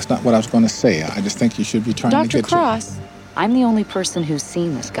 No, that's not what I was going to say. I just think you should be trying to get Dr. Cross, I'm the only person who's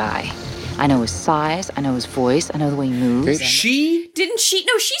seen this guy. I know his size, I know his voice, I know the way he moves. Didn't she?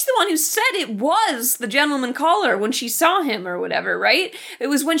 No, she's the one who said it was the gentleman caller when she saw him or whatever, right? It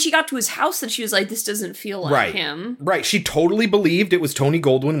was when she got to his house that she was like, this doesn't feel like him. Right. She totally believed it was Tony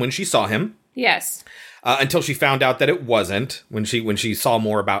Goldwyn when she saw him. Yes. Until she found out that it wasn't when she saw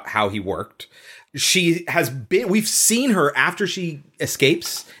more about how he worked. We've seen her after she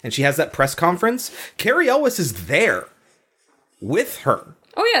escapes and she has that press conference. Cary Elwes is there with her.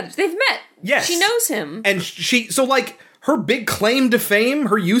 Oh yeah, they've met. Yes. She knows him. And so like her big claim to fame,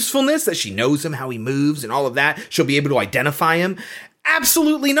 her usefulness, that she knows him, how he moves and all of that, she'll be able to identify him.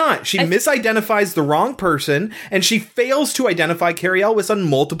 Absolutely not. She misidentifies the wrong person, and she fails to identify Cary Elwes on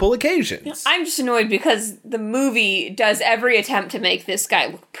multiple occasions. I'm just annoyed because the movie does every attempt to make this guy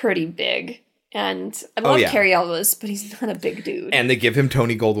look pretty big. And I love Cary Elwes, but he's not a big dude. And they give him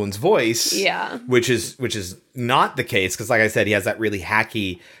Tony Goldwyn's voice. Yeah. Which is not the case, because like I said, he has that really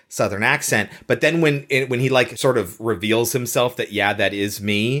hacky Southern accent. But then when he like sort of reveals himself that, that is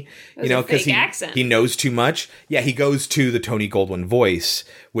me, because he knows too much. Yeah, he goes to the Tony Goldwyn voice,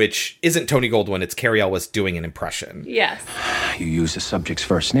 which isn't Tony Goldwyn, it's Cary Elwes doing an impression. Yes. You use the subject's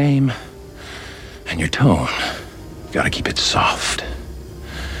first name and your tone. You gotta keep it soft.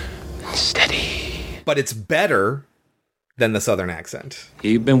 Steady. But it's better than the Southern accent.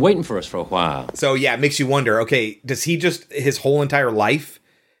 You've been waiting for us for a while. So yeah, it makes you wonder, okay, does he just, his whole entire life,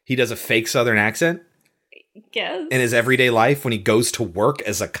 he does a fake Southern accent? Yes. In his everyday life when he goes to work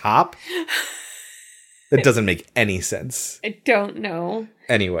as a cop? That doesn't make any sense. I don't know.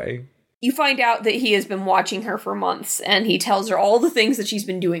 Anyway. You find out that he has been watching her for months, and he tells her all the things that she's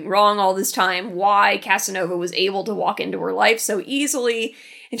been doing wrong all this time, why Casanova was able to walk into her life so easily,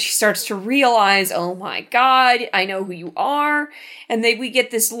 and she starts to realize, oh my god, I know who you are, and we get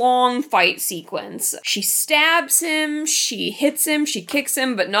this long fight sequence. She stabs him, she hits him, she kicks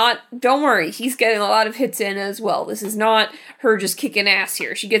him, but don't worry, he's getting a lot of hits in as well. This is not her just kicking ass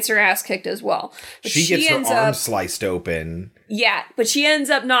here. She gets her ass kicked as well. But she gets her arm sliced open. Yeah, but she ends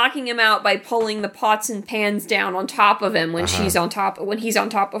up knocking him out by pulling the pots and pans down on top of him when he's on top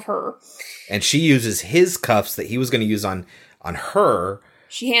of her. And she uses his cuffs that he was going to use on her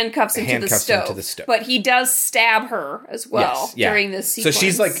She handcuffs him to the stove. But he does stab her as well during this sequence. So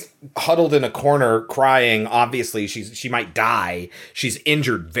she's like huddled in a corner crying. Obviously, she might die. She's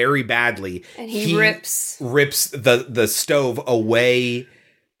injured very badly. And he rips the stove away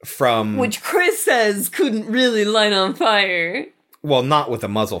from... Which Chris says couldn't really light on fire. Well, not with a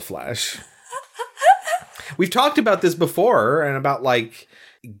muzzle flash. We've talked about this before and about like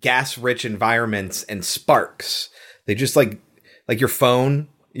gas-rich environments and sparks. They just like your phone.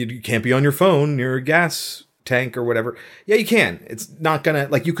 You can't be on your phone near a gas tank or whatever. Yeah, you can. It's not gonna,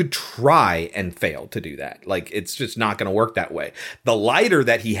 like, you could try and fail to do that. Like, it's just not gonna work that way. The lighter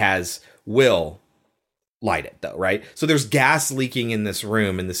that he has will light it though, right? So there's gas leaking in this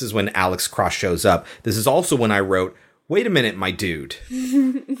room, and this is when Alex Cross shows up. This is also when I wrote, wait a minute, my dude.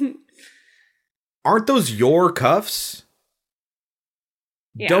 Aren't those your cuffs?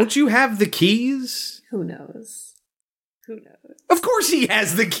 Yeah. Don't you have the keys? Who knows? Of course he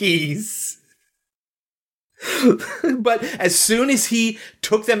has the keys. But as soon as he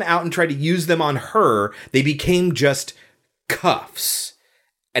took them out and tried to use them on her, they became just cuffs.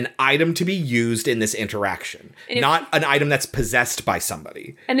 An item to be used in this interaction. Not an item that's possessed by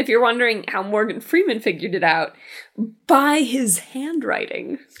somebody. And if you're wondering how Morgan Freeman figured it out, by his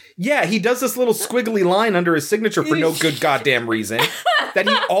handwriting. Yeah, he does this little squiggly line under his signature for no good goddamn reason. That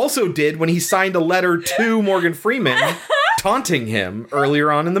he also did when he signed a letter to Morgan Freeman taunting him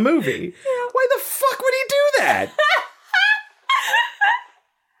earlier on in the movie. Why the fuck would he do that?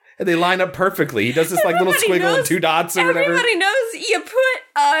 And they line up perfectly. He does this like little squiggle and 2 dots or whatever. Everybody knows you put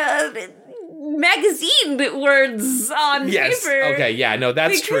magazine words on paper. Okay, yeah, no,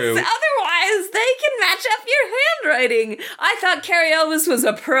 that's true. Otherwise, they can match up your handwriting. I thought Cary Elwes was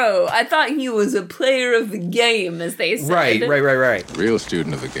a pro. I thought he was a player of the game, as they said. Right. Real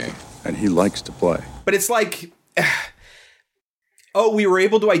student of the game. And he likes to play. But it's like... oh, we were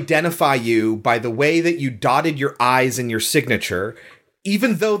able to identify you by the way that you dotted your I's in your signature,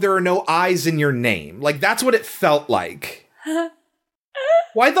 even though there are no I's in your name. Like, that's what it felt like.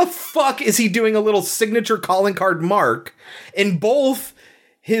 Why the fuck is he doing a little signature calling card mark in both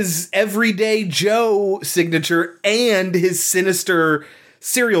his everyday Joe signature and his sinister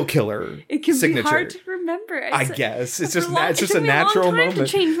serial killer It can signature? Be hard to remember. I guess. It's just a natural moment. It took me a long time to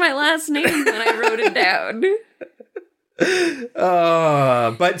change my last name when I wrote it down.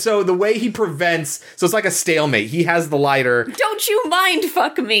 But so the way he prevents, so it's like a stalemate. He has the lighter. Don't you mind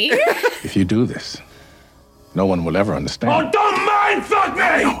fuck me. If you do this, no one will ever understand. Oh, don't mind fuck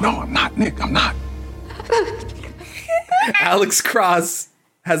me! No, I'm not, Nick. I'm not. Alex Cross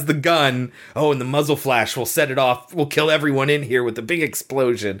has the gun. Oh, and the muzzle flash will set it off. We'll kill everyone in here with a big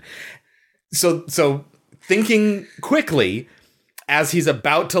explosion. So thinking quickly, as he's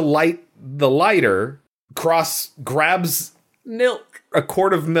about to light the lighter, Cross grabs a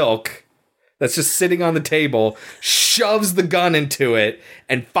quart of milk that's just sitting on the table, shoves the gun into it,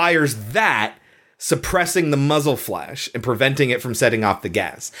 and fires that, suppressing the muzzle flash and preventing it from setting off the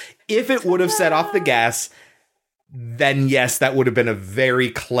gas. If it would have set off the gas, then yes, that would have been a very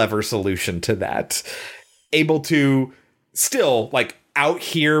clever solution to that. Able to still, like, out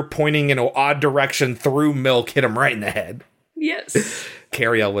here pointing in an odd direction through milk, hit him right in the head. Yes.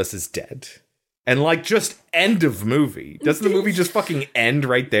 Cary Elwes is dead. And, like, just end of movie. Doesn't the movie just fucking end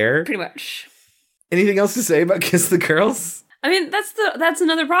right there? Pretty much. Anything else to say about Kiss the Girls? I mean, that's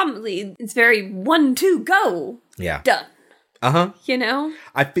another problem. It's very 1, 2, go. Yeah. Done. Uh-huh. You know?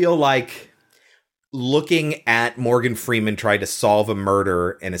 I feel like looking at Morgan Freeman try to solve a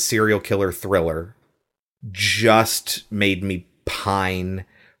murder in a serial killer thriller just made me pine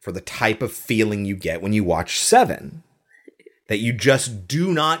for the type of feeling you get when you watch Seven. That you just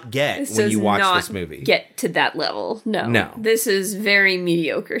do not get when you watch this movie. Get to that level. No. This is very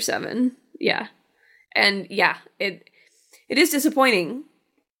mediocre Seven. Yeah. And yeah, it is disappointing.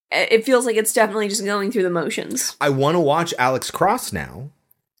 It feels like it's definitely just going through the motions. I want to watch Alex Cross now.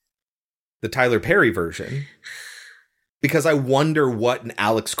 The Tyler Perry version. Because I wonder what an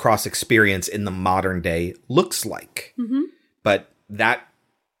Alex Cross experience in the modern day looks like. Mm-hmm. But that...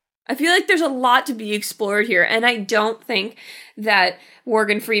 I feel like there's a lot to be explored here, and I don't think that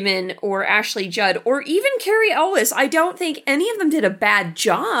Morgan Freeman or Ashley Judd or even Cary Elwes, I don't think any of them did a bad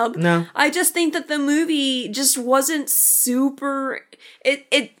job. No. I just think that the movie just wasn't super...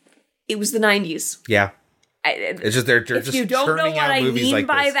 It was the 90s. Yeah. It's just they're just if you don't know what I mean like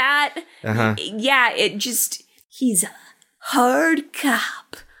by that, yeah, it just... He's a hard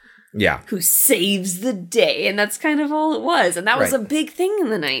cop. Yeah. Who saves the day. And that's kind of all it was. And that was a big thing in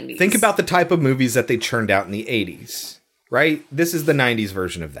the 90s. Think about the type of movies that they churned out in the 80s, right? This is the 90s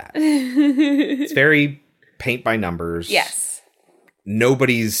version of that. It's very paint by numbers. Yes.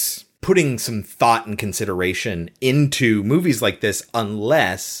 nobody's putting some thought and consideration into movies like this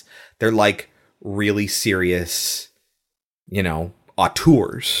unless they're like really serious,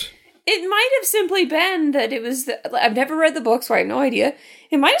 auteurs. It might have simply been that it was... I've never read the book, so I have no idea.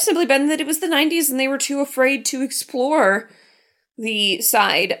 It might have simply been that it was the 90s and they were too afraid to explore the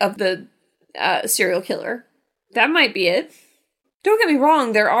side of the serial killer. That might be it. Don't get me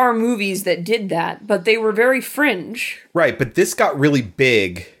wrong, there are movies that did that, but they were very fringe. Right, but this got really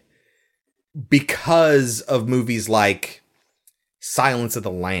big because of movies like Silence of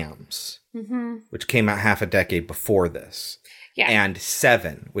the Lambs, which came out half a decade before this. Yeah. And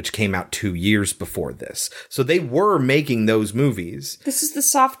Seven, which came out 2 years before this. So they were making those movies. This is the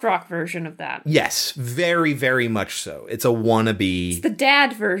soft rock version of that. Yes, very, very much so. It's a wannabe. It's the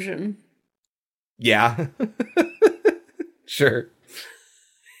dad version. Yeah. Sure.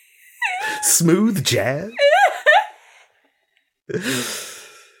 Smooth jazz.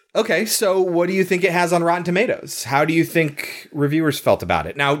 Okay, so what do you think it has on Rotten Tomatoes? How do you think reviewers felt about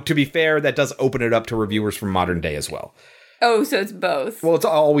it? Now, to be fair, that does open it up to reviewers from modern day as well. Oh, so it's both. Well, it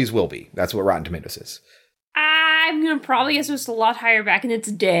always will be. That's what Rotten Tomatoes is. I'm going to probably guess it was a lot higher back in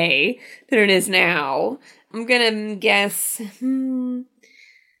its day than it is now. I'm going to guess,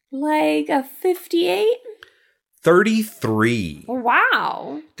 like a 58? 33.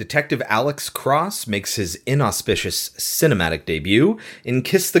 Wow. Detective Alex Cross makes his inauspicious cinematic debut in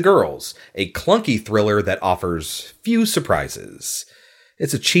Kiss the Girls, a clunky thriller that offers few surprises.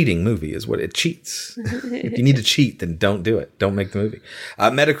 It's a cheating movie, is what it cheats. If you need to cheat, then don't do it. Don't make the movie.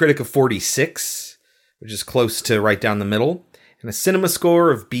 Metacritic of 46, which is close to right down the middle, and a cinema score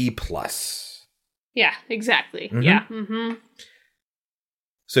of B+. Yeah, exactly. Mm-hmm. Yeah. Mm-hmm.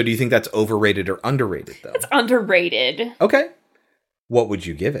 So do you think that's overrated or underrated, though? It's underrated. Okay. What would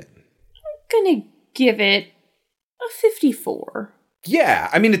you give it? I'm going to give it a 54. Yeah,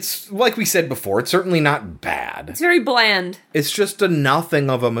 I mean, it's like we said before, it's certainly not bad. It's very bland. It's just a nothing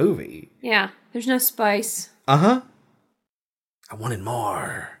of a movie. Yeah, there's no spice. Uh-huh. I wanted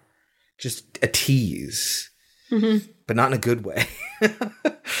more. Just a tease. Mm-hmm. But not in a good way.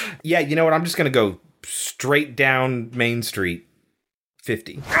 Yeah, you know what? I'm just going to go straight down Main Street.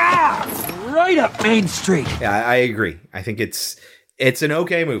 50. Right up Main Street. Yeah, I agree. I think it's an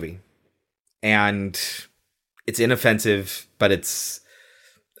okay movie. And it's inoffensive, but it's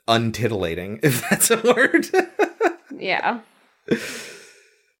untitillating, if that's a word. Yeah.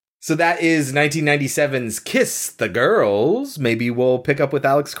 So that is 1997's Kiss the Girls. Maybe we'll pick up with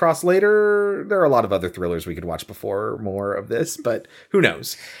Alex Cross later. There are a lot of other thrillers we could watch before more of this, but who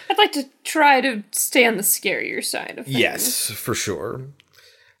knows? I'd like to try to stay on the scarier side of things. Yes, for sure.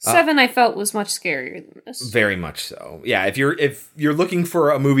 Seven, I felt, was much scarier than this. Very much so. Yeah, if you're looking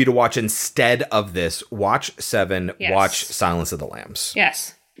for a movie to watch instead of this, watch Seven, Yes. watch Silence of the Lambs.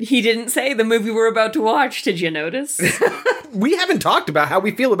 Yes. He didn't say the movie we're about to watch, did you notice? We haven't talked about how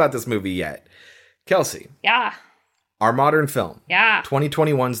we feel about this movie yet. Kelsey. Yeah. Our modern film. Yeah.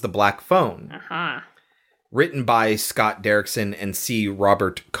 2021's The Black Phone. Uh-huh. Written by Scott Derrickson and C.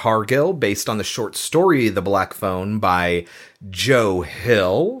 Robert Cargill, based on the short story The Black Phone by Joe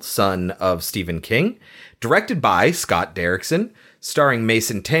Hill, son of Stephen King. Directed by Scott Derrickson, starring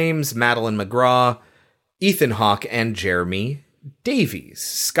Mason Thames, Madeline McGraw, Ethan Hawke, and Jeremy Davies.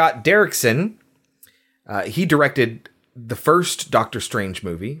 Scott Derrickson, he directed the first Doctor Strange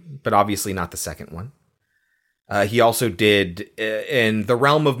movie, but obviously not the second one. He also did, in the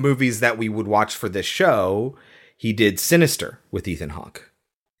realm of movies that we would watch for this show, he did Sinister with Ethan Hawke.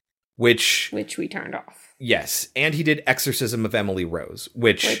 Which we turned off. Yes, and he did Exorcism of Emily Rose,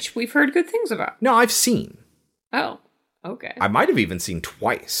 which we've heard good things about. No, I've seen. Oh, okay. I might have even seen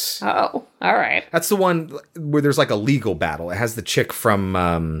twice. Oh, all right. That's the one where there's like a legal battle. It has the chick from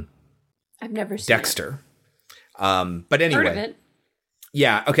I've never seen Dexter. But anyway. Heard of it.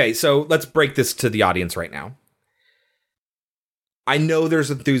 Yeah, okay, so let's break this to the audience right now. I know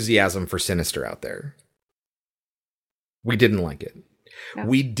there's enthusiasm for Sinister out there. We didn't like it. No.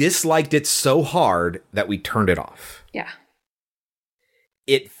 We disliked it so hard that we turned it off. Yeah.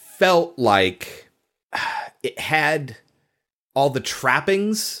 It felt like it had all the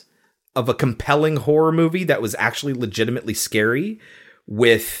trappings of a compelling horror movie that was actually legitimately scary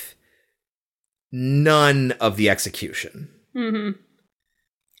with none of the execution. Mm-hmm.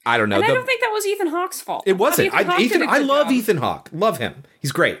 I don't know. And I don't think that was Ethan Hawke's fault. It wasn't. I love job. Ethan Hawke. Love him.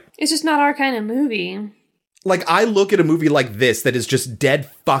 He's great. It's just not our kind of movie. Like, I look at a movie like this that is just dead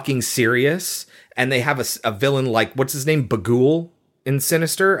fucking serious, and they have a villain like, what's his name? Bagul? in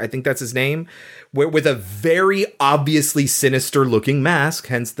Sinister. I think that's his name. With a very obviously sinister looking mask,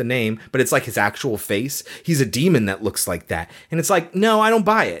 hence the name, but it's like his actual face. He's a demon that looks like that. And it's like, no, I don't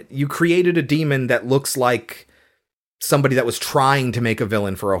buy it. You created a demon that looks like somebody that was trying to make a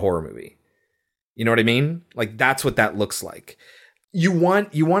villain for a horror movie. You know what I mean? Like, that's what that looks like. You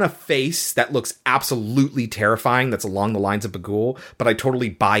want a face that looks absolutely terrifying, that's along the lines of Bughuul, but I totally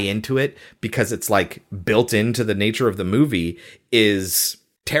buy into it because it's like built into the nature of the movie is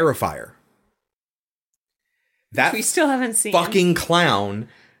Terrifier. That we still haven't seen fucking clown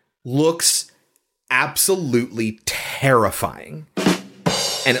looks absolutely terrifying.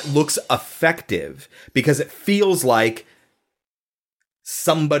 And it looks effective because it feels like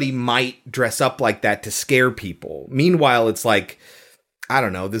somebody might dress up like that to scare people. Meanwhile, it's like, I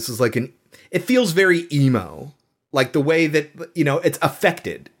don't know, this is like it feels very emo. Like the way that, you know, it's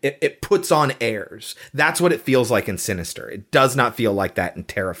affected. It puts on airs. That's what it feels like in Sinister. It does not feel like that in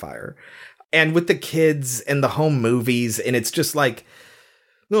Terrifier. And with the kids and the home movies, and it's just like,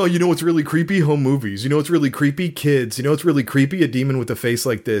 no, you know what's really creepy? Home movies. You know what's really creepy? Kids. You know what's really creepy? A demon with a face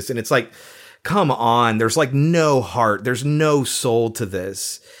like this. And it's like, come on. There's like no heart. There's no soul to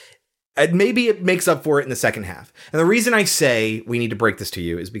this. And maybe it makes up for it in the second half. And the reason I say we need to break this to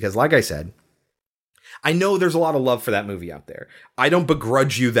you is because, like I said, I know there's a lot of love for that movie out there. I don't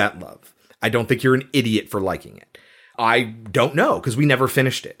begrudge you that love. I don't think you're an idiot for liking it. I don't know, because we never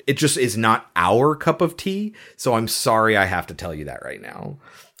finished it. It just is not our cup of tea, so I'm sorry I have to tell you that right now,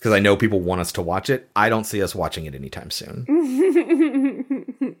 because I know people want us to watch it. I don't see us watching it anytime soon.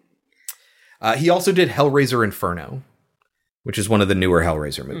 He also did Hellraiser Inferno, which is one of the newer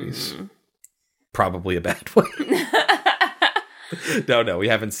Hellraiser movies. Probably a bad one. No, we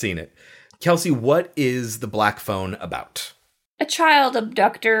haven't seen it. Kelsey, what is The Black Phone about? A child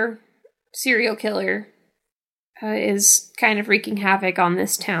abductor, serial killer, is kind of wreaking havoc on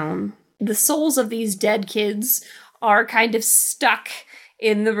this town. The souls of these dead kids are kind of stuck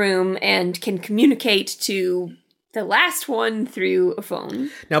in the room and can communicate to the last one through a phone.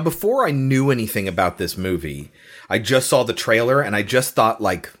 Now, before I knew anything about this movie, I just saw the trailer and I just thought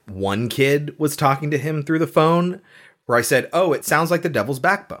like one kid was talking to him through the phone, where I said, oh, it sounds like The Devil's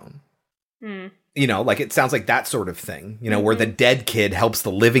Backbone. You know, like it sounds like that sort of thing, you know, where the dead kid helps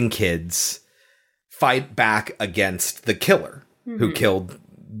the living kids fight back against the killer who killed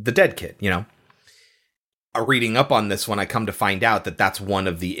the dead kid, you know. Reading up on this one, I come to find out that that's one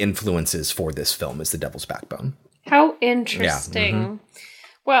of the influences for this film is The Devil's Backbone. How interesting. Yeah.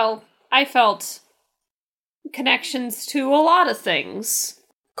 Well, I felt connections to a lot of things.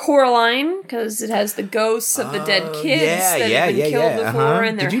 Coraline, because it has the ghosts of the dead kids that have been killed before,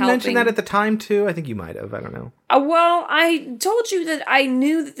 and they're Did you helping. mention that at the time, too? I think you might have. I don't know. Well, I told you that I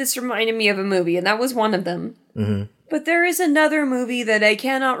knew that this reminded me of a movie, and that was one of them. But there is another movie that I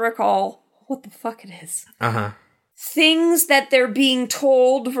cannot recall what the fuck it is. Things that they're being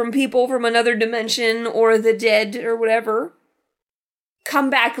told from people from another dimension or the dead or whatever come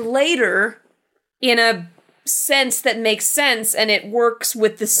back later in a sense that makes sense, and it works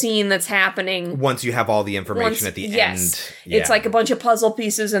with the scene that's happening. Once you have all the information at the end. Yeah. It's like a bunch of puzzle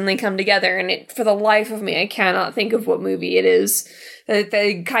pieces and they come together, and it, for the life of me, I cannot think of what movie it is.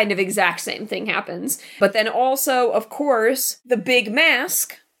 The kind of exact same thing happens. But then also, of course, The Big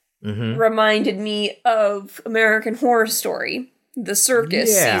Mask reminded me of American Horror Story, the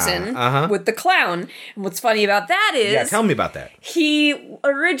circus season with the clown. And what's funny about that is... Yeah, tell me about that. He,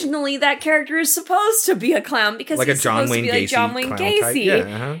 originally, that character is supposed to be a clown because like he's supposed to be like John Wayne Gacy.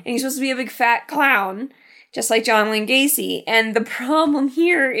 And he's supposed to be a big fat clown, just like John Wayne Gacy. And the problem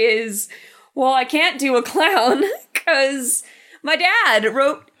here is, well, I can't do a clown because my dad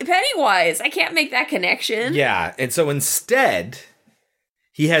wrote Pennywise. I can't make that connection. Yeah, and so instead,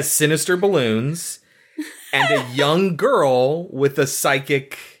 he has sinister balloons and a young girl with a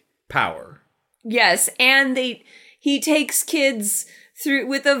psychic power. Yes, and he takes kids through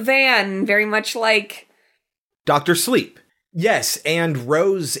with a van, very much like Dr. Sleep. Yes, and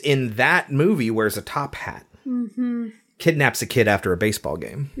Rose in that movie wears a top hat. Kidnaps a kid after a baseball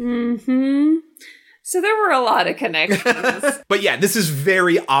game. So there were a lot of connections. But yeah, this is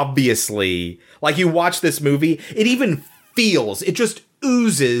very obviously, like you watch this movie, it even feels, it just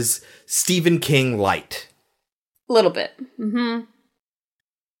oozes Stephen King light. A little bit.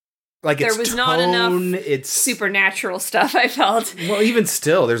 Like there was not enough it's supernatural stuff, I felt. Well, even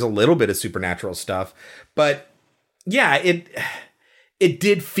still, there's a little bit of supernatural stuff. But yeah, it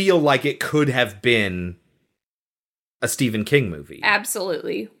did feel like it could have been a Stephen King movie.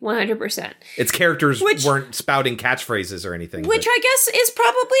 Absolutely. 100%. Its characters weren't spouting catchphrases or anything. Which I guess is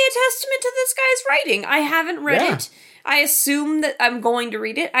probably a testament to this guy's writing. I haven't read it, I assume that I'm going to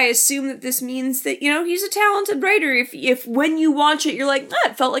read it. I assume that this means that, he's a talented writer. If when you watch it, you're like,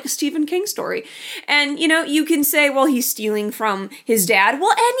 it felt like a Stephen King story. And, you can say, well, he's stealing from his dad.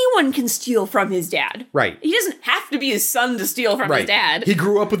 Well, anyone can steal from his dad. Right. He doesn't have to be his son to steal from his dad. He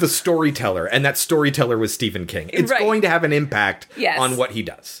grew up with a storyteller, and that storyteller was Stephen King. It's going to have an impact on what he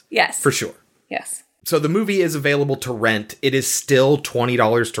does. Yes. For sure. Yes. So the movie is available to rent. It is still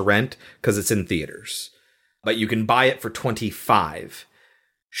 $20 to rent because it's in theaters. But you can buy it for $25.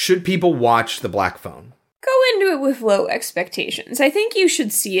 Should people watch The Black Phone? Go into it with low expectations. I think you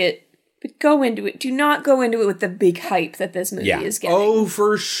should see it, but go into it. Do not go into it with the big hype that this movie is getting. Oh,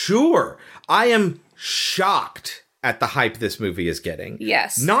 for sure. I am shocked at the hype this movie is getting.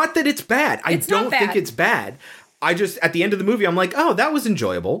 Yes. Not that it's bad. I don't think it's bad. I just, at the end of the movie, I'm like, oh, that was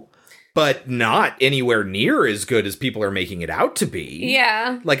enjoyable. But not anywhere near as good as people are making it out to be.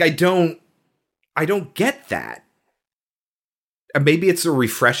 Yeah. Like, I don't get that. Maybe it's a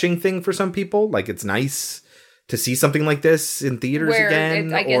refreshing thing for some people. Like, it's nice to see something like this in theaters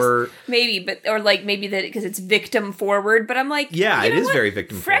again. I guess maybe that because it's victim forward. But I'm like, yeah, it is very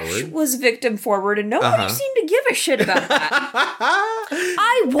victim forward. Fresh was victim forward, and nobody seemed to give a shit about that.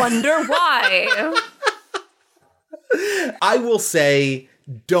 I wonder why. I will say,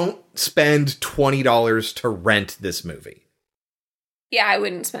 don't spend $20 to rent this movie. Yeah, I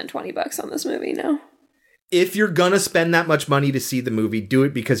wouldn't spend $20 on this movie, no. If you're gonna spend that much money to see the movie, do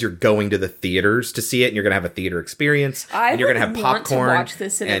it because you're going to the theaters to see it, and you're gonna have a theater experience, and you're gonna have popcorn. I want to watch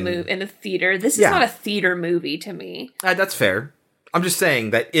this in a theater. This is not a theater movie to me. That's fair. I'm just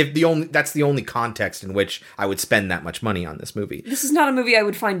saying that that's the only context in which I would spend that much money on this movie. This is not a movie I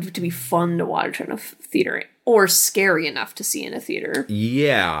would find to be fun to watch in a theater or scary enough to see in a theater.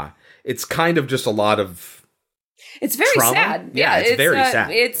 Yeah, it's kind of just a lot of. It's very trauma. sad. Yeah, it's very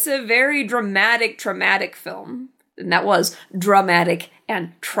sad. It's a very traumatic film. And that was dramatic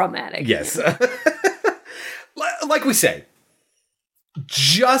and traumatic. Yes. Like we say,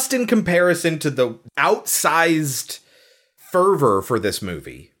 just in comparison to the outsized fervor for this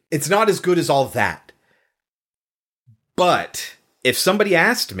movie, it's not as good as all that. But if somebody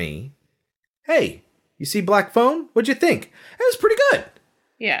asked me, hey, you see Black Phone? What'd you think? It was pretty good.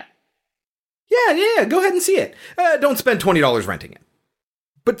 Yeah. Yeah, go ahead and see it. Don't spend $20 renting it.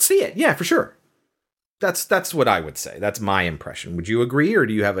 But see it, yeah, for sure. That's what I would say. That's my impression. Would you agree, or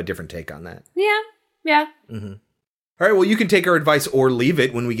do you have a different take on that? Yeah. Mm-hmm. All right, well, you can take our advice or leave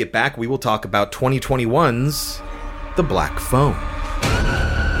it. When we get back, we will talk about 2021's The Black Phone.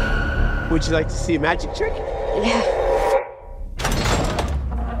 Would you like to see a magic trick? Yeah.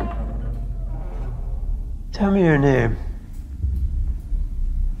 Tell me your name.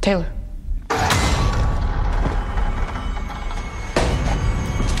 Taylor.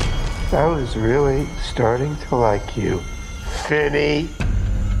 I was really starting to like you, Finny.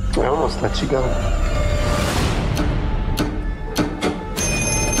 I almost let you go.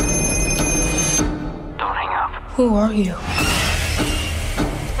 Don't hang up. Who are you?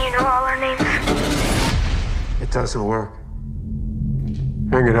 You know all our names? It doesn't work.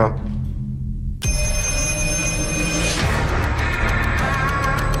 Hang it up.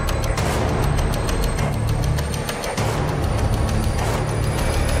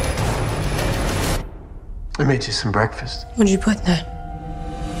 I made you some breakfast. What'd you put in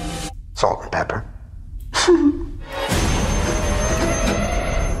that? Salt and pepper.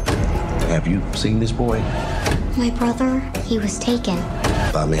 Have you seen this boy? My brother, he was taken.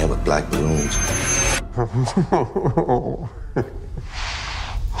 By a man with black balloons.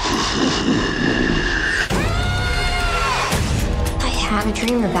 I had a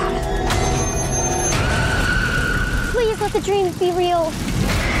dream about it. Please let the dreams be real.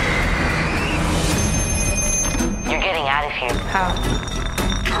 You're getting out of here. How?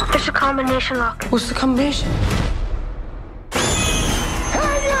 There's a combination lock. What's the combination?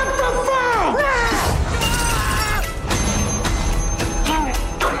 Hang up the phone! You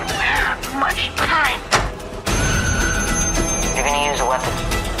don't have much time. You're gonna use a weapon.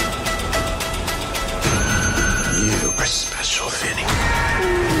 You are special, Vinny.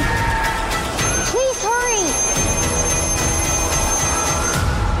 Please hurry!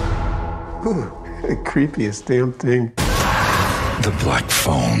 Ooh, the creepiest damn thing. The Black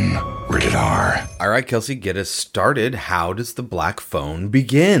Phone. Rated R. All right, Kelsey, get us started. How does The Black Phone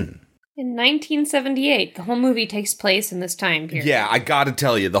begin? In 1978. The whole movie takes place in this time period. Yeah, I gotta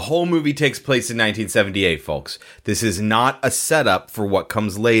tell you, the whole movie takes place in 1978, folks. This is not a setup for what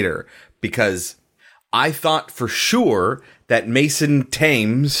comes later, because I thought for sure that Mason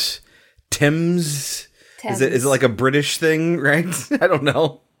Thames, is it like a British thing, right? I don't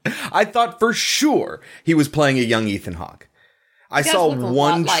know. I thought for sure he was playing a young Ethan Hawke. I saw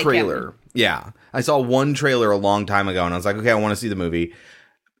one trailer. Yeah. I saw one trailer a long time ago, and I was like, okay, I want to see the movie.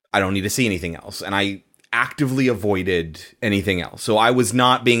 I don't need to see anything else. And I actively avoided anything else. So I was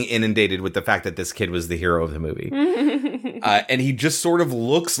not being inundated with the fact that this kid was the hero of the movie. And he just sort of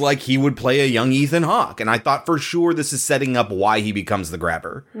looks like he would play a young Ethan Hawke. And I thought for sure this is setting up why he becomes the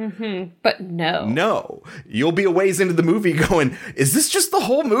grabber. Mm-hmm. But no. No. You'll be a ways into the movie going, is this just the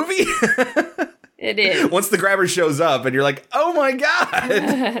whole movie? It is. Once the grabber shows up and you're like, oh my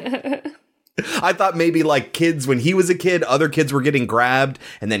God. I thought maybe like kids, when he was a kid, other kids were getting grabbed.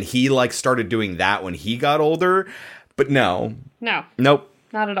 And then he like started doing that when he got older. But no. No. Nope.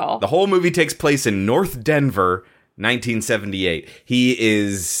 Not at all. The whole movie takes place in North Denver, 1978. He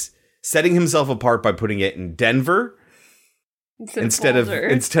is setting himself apart by putting it in Denver instead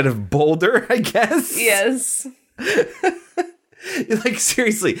of Boulder, I guess. Yes. Like,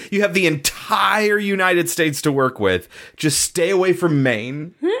 seriously, you have the entire United States to work with. Just stay away from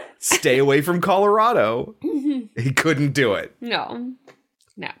Maine. Stay away from Colorado. He couldn't do it. No.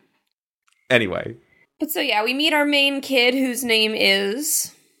 Anyway. But so, yeah, we meet our main kid whose name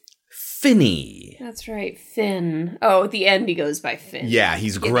is... Finney. That's right, Finn. Oh, at the end he goes by Finn. Yeah,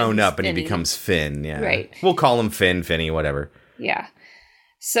 he's grown up and he becomes Finn. Yeah. Right. We'll call him Finn, Finney, whatever. Yeah.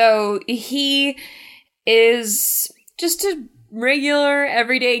 So he is just a regular,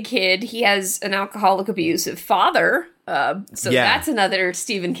 everyday kid. He has an alcoholic, abusive father. That's another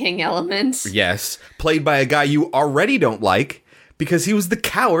Stephen King element. Yes. Played by a guy you already don't like because he was the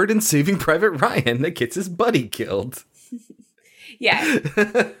coward in Saving Private Ryan that gets his buddy killed. Yeah.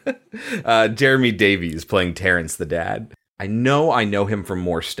 Jeremy Davies playing Terrence the dad. I know him from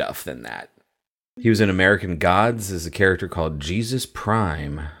more stuff than that. He was in American Gods as a character called Jesus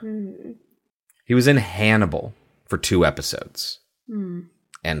Prime. Mm. He was in Hannibal for 2 episodes. Mm.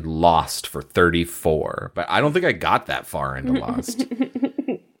 And Lost for 34. But I don't think I got that far into Lost.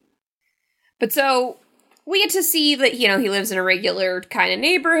 But so we get to see that, he lives in a regular kind of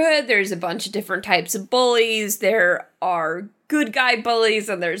neighborhood. There's a bunch of different types of bullies. There are good guy bullies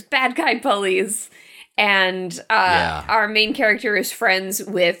and there's bad guy bullies. And our main character is friends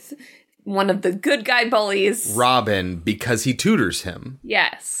with one of the good guy bullies. Robin, because he tutors him.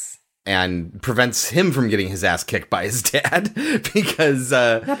 Yes. And prevents him from getting his ass kicked by his dad because...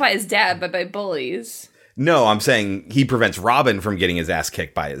 Not by his dad, but by bullies. No, I'm saying he prevents Robin from getting his ass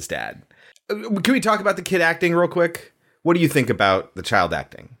kicked by his dad. Can we talk about the kid acting real quick? What do you think about the child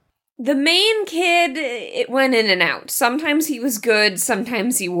acting? The main kid, it went in and out. Sometimes he was good,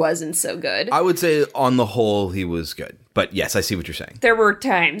 sometimes he wasn't so good. I would say on the whole he was good. But yes, I see what you're saying. There were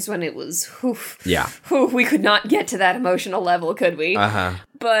times when it was, we could not get to that emotional level, could we? Uh-huh.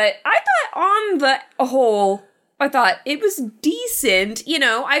 But I thought on the whole, it was decent.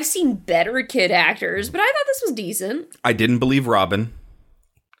 I've seen better kid actors, but I thought this was decent. I didn't believe Robin.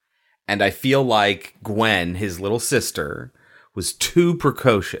 And I feel like Gwen, his little sister, was too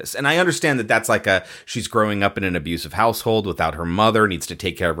precocious. And I understand that that's like she's growing up in an abusive household without her mother, needs to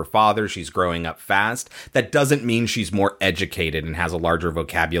take care of her father. She's growing up fast. That doesn't mean she's more educated and has a larger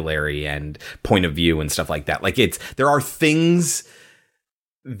vocabulary and point of view and stuff like that. Like there are things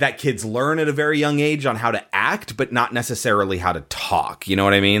that kids learn at a very young age on how to act, but not necessarily how to talk. You know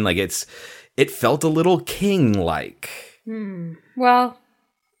what I mean? Like it felt a little King-like. Well,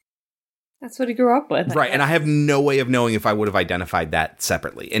 that's what he grew up with. Right, and I have no way of knowing if I would have identified that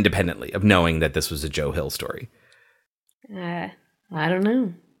separately, independently, of knowing that this was a Joe Hill story. I don't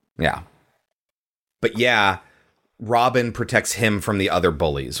know. Yeah. But yeah, Robin protects him from the other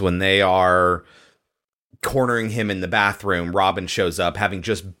bullies. When they are cornering him in the bathroom, Robin shows up having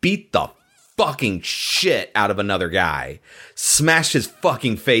just beat the fucking shit out of another guy, smashed his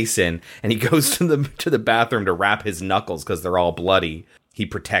fucking face in, and he goes to the bathroom to wrap his knuckles because they're all bloody. He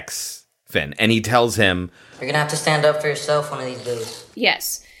protects Finn, and he tells him, "You're gonna have to stand up for yourself one of these days."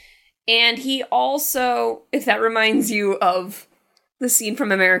 Yes. And he also, if that reminds you of the scene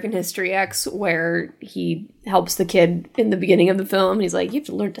from American History X where he helps the kid in the beginning of the film, he's like, you have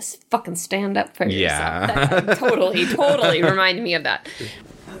to learn to fucking stand up for yourself. That totally reminded me of that.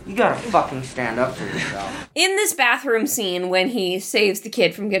 You gotta fucking stand up for yourself. In this bathroom scene, when he saves the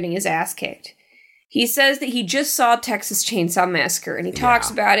kid from getting his ass kicked, he says that he just saw Texas Chainsaw Massacre, and he talks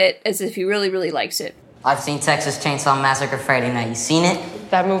about it as if he really, really likes it. I've seen Texas Chainsaw Massacre Friday night. You seen it?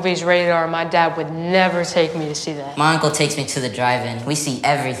 That movie's rated R. My dad would never take me to see that. My uncle takes me to the drive-in. We see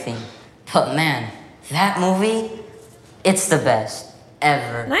everything. But man, that movie, it's the best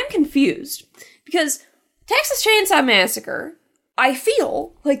ever. And I'm confused, because Texas Chainsaw Massacre I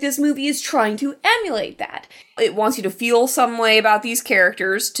feel like this movie is trying to emulate that. It wants you to feel some way about these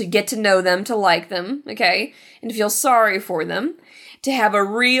characters, to get to know them, to like them, okay? And to feel sorry for them. To have a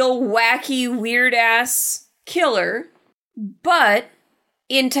real wacky, weird-ass killer. But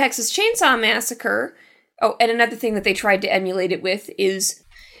in Texas Chainsaw Massacre... Oh, and another thing that they tried to emulate it with is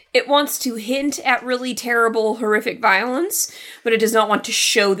it wants to hint at really terrible, horrific violence, but it does not want to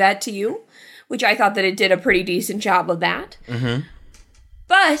show that to you, which I thought that it did a pretty decent job of that. Mm-hmm.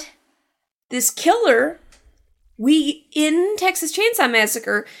 But this killer, in Texas Chainsaw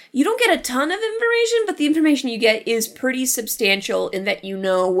Massacre, you don't get a ton of information, but the information you get is pretty substantial in that you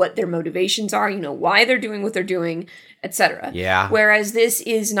know what their motivations are, you know why they're doing what they're doing, etc. Yeah. Whereas this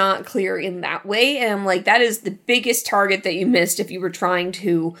is not clear in that way, and I'm like, that is the biggest target that you missed if you were trying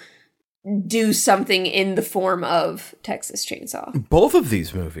to do something in the form of Texas Chainsaw. Both of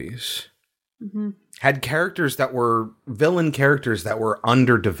these movies had characters that were villain characters that were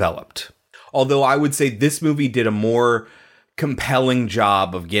underdeveloped. Although I would say this movie did a more compelling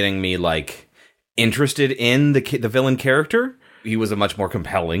job of getting me like interested in the villain character. He was a much more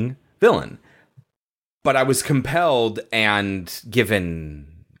compelling villain. But I was compelled and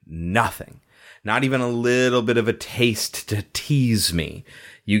given nothing. Not even a little bit of a taste to tease me.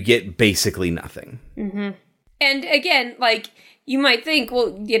 You get basically nothing. Mm-hmm. And again, like, you might think,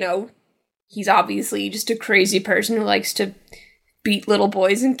 well, you know, he's obviously just a crazy person who likes to beat little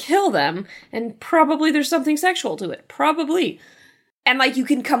boys and kill them. And probably there's something sexual to it. Probably. And, like, you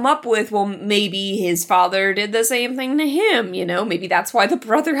can come up with, well, maybe his father did the same thing to him, you know? Maybe that's why the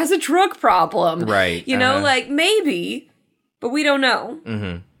brother has a drug problem. Right. You know, like, maybe. But we don't know.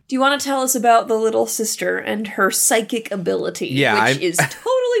 Mm-hmm. Do you want to tell us about the little sister and her psychic ability? Yeah, which is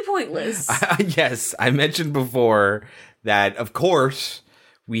totally pointless. Yes, I mentioned before that, of course,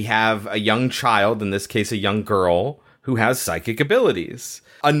 we have a young child, in this case a young girl, who has psychic abilities.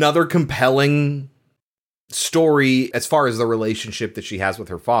 Another compelling story as far as the relationship that she has with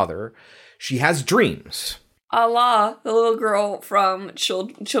her father. She has dreams. A la the little girl from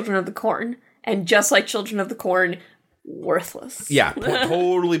Children of the Corn. And just like Children of the Corn, worthless. Yeah,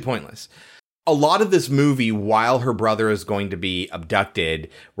 totally pointless. A lot of this movie, while her brother is going to be abducted,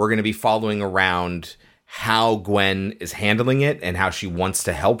 we're going to be following around how Gwen is handling it and how she wants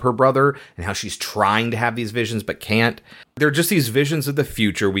to help her brother and how she's trying to have these visions but can't. They're just these visions of the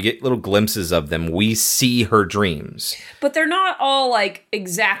future. We get little glimpses of them. We see her dreams. But they're not all, like,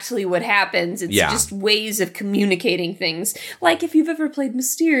 exactly what happens. It's just ways of communicating things. Like, if you've ever played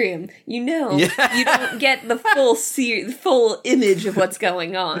Mysterium, you know, you don't get the full image of what's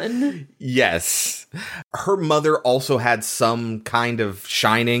going on. Yes. Her mother also had some kind of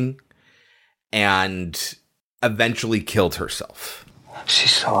shining and eventually killed herself. She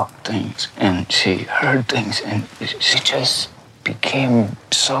saw things and she heard things and she just became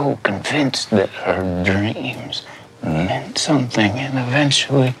so convinced that her dreams meant something, and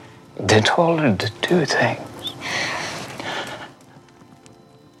eventually they told her to do things.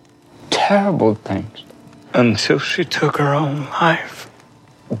 Terrible things. Until she took her own life.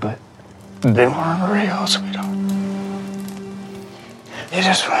 But they weren't real, sweetheart. They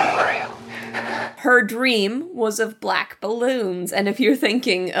just weren't real. Her dream was of black balloons, and if you're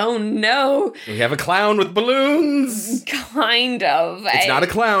thinking, oh no... We have a clown with balloons! Kind of. It's not a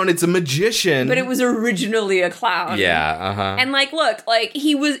clown, it's a magician. But it was originally a clown. Yeah, uh-huh. And, like, look, like,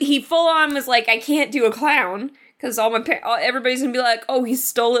 he full on was like, I can't do a clown, because everybody's gonna be like, oh, he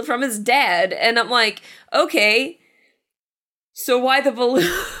stole it from his dad. And I'm like, okay, so why the balloons?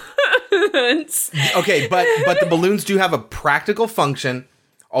 Okay, but the balloons do have a practical function.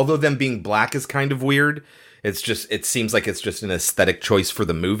 Although them being black is kind of weird, it seems like it's just an aesthetic choice for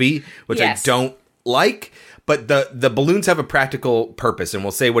the movie, which I don't like. But the balloons have a practical purpose, and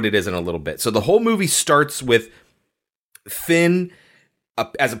we'll say what it is in a little bit. So the whole movie starts with Finn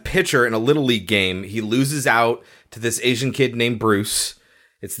as a pitcher in a Little League game. He loses out to this Asian kid named Bruce.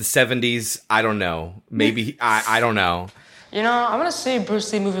 It's the 70s. I don't know. Maybe, I don't know. You know, I'm going to see a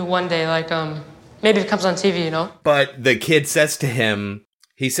Bruce Lee movie one day. Like, maybe it comes on TV, you know? But the kid says to him...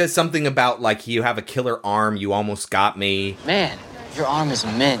 He says something about, like, you have a killer arm, you almost got me. Man, your arm is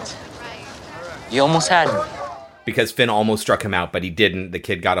mint. You almost had me. Because Finn almost struck him out, but he didn't. The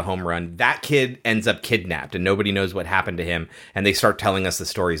kid got a home run. That kid ends up kidnapped, and nobody knows what happened to him. And they start telling us the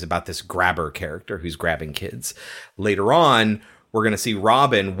stories about this grabber character who's grabbing kids. Later on, we're going to see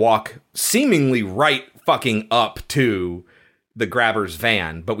Robin walk seemingly right fucking up to the grabber's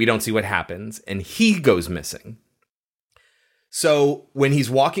van, but we don't see what happens, and he goes missing. So when he's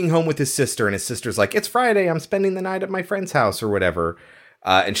walking home with his sister, and his sister's like, it's Friday, I'm spending the night at my friend's house or whatever,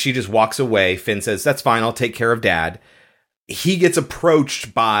 and she just walks away, Finn says, that's fine, I'll take care of Dad. he gets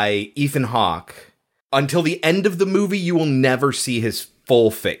approached by Ethan Hawke. Until the end of the movie, you will never see his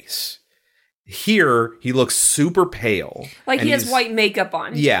full face. Here, he looks super pale. Like he has white makeup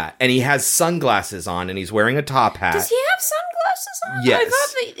on. Yeah, and he has sunglasses on, and he's wearing a top hat. Does he have sunglasses on? Yes. I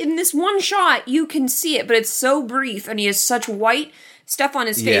thought that in this one shot, you can see it, but it's so brief, and he has such white stuff on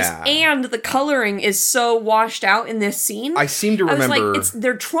his face, and the coloring is so washed out in this scene. I seem to remember... I was like,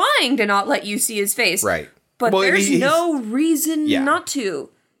 they're trying to not let you see his face. Right. But there's no reason not to.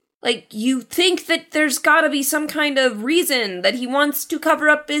 Like, you think that there's gotta be some kind of reason that he wants to cover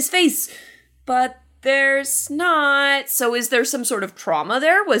up his face, but there's not. So is there some sort of trauma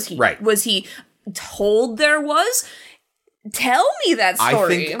there? Was he told there was? Tell me that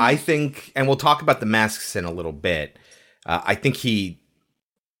story. I think, and we'll talk about the masks in a little bit. I think he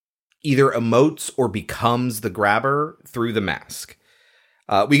either emotes or becomes the grabber through the mask.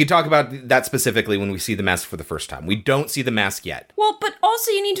 We can talk about that specifically when we see the mask for the first time. We don't see the mask yet. Well, but also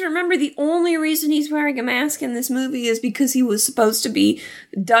you need to remember the only reason he's wearing a mask in this movie is because he was supposed to be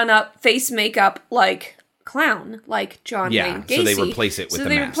done up, face makeup like clown, like John Wayne Gacy. So they replace it with the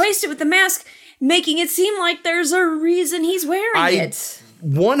mask. So they replaced it with the mask, making it seem like there's a reason he's wearing it.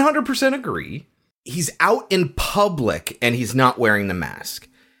 100% agree. He's out in public and he's not wearing the mask.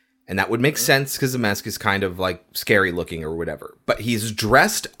 And that would make sense because the mask is kind of like scary looking or whatever. But he's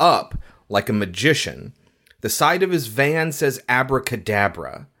dressed up like a magician. The side of his van says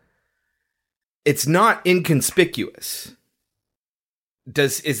abracadabra. It's not inconspicuous.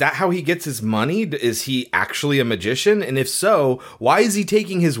 Is that how he gets his money? Is he actually a magician? And if so, why is he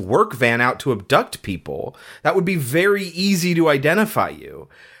taking his work van out to abduct people? That would be very easy to identify you.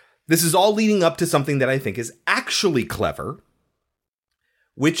 This is all leading up to something that I think is actually clever,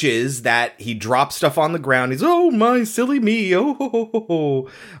 which is that he drops stuff on the ground. He's, oh, my silly me. Oh,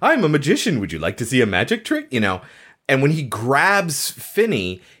 I'm a magician. Would you like to see a magic trick? You know, and when he grabs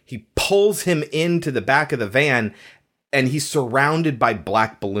Finney, he pulls him into the back of the van and he's surrounded by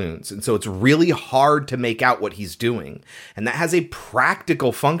black balloons. And so it's really hard to make out what he's doing. And that has a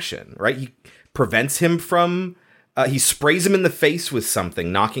practical function, right? He prevents him from, he sprays him in the face with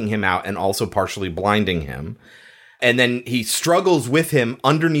something, knocking him out and also partially blinding him. And then he struggles with him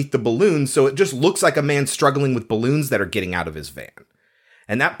underneath the balloons, so it just looks like a man struggling with balloons that are getting out of his van.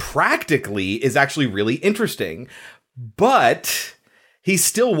 And that practically is actually really interesting. But he's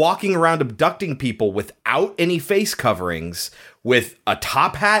still walking around abducting people without any face coverings, with a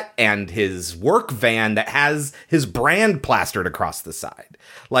top hat and his work van that has his brand plastered across the side.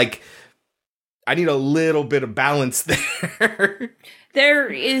 Like, I need a little bit of balance there. There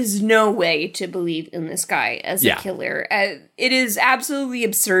is no way to believe in this guy as a killer. It is absolutely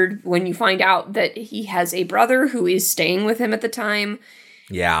absurd when you find out that he has a brother who is staying with him at the time.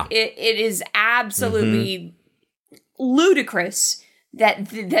 Yeah. It is absolutely ludicrous that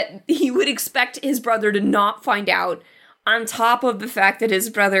he would expect his brother to not find out, on top of the fact that his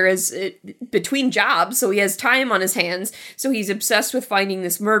brother is between jobs, so he has time on his hands, so he's obsessed with finding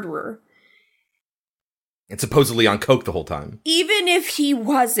this murderer. And supposedly on coke the whole time. Even if he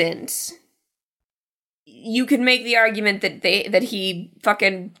wasn't, you could make the argument that he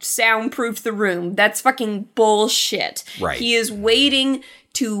fucking soundproofed the room. That's fucking bullshit. Right. He is waiting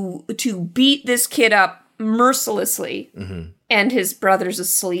to beat this kid up mercilessly, and his brother's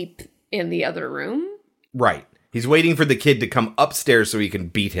asleep in the other room. Right. He's waiting for the kid to come upstairs so he can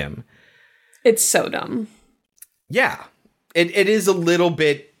beat him. It's so dumb. Yeah. It is a little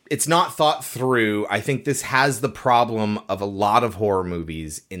bit... It's not thought through. I think this has the problem of a lot of horror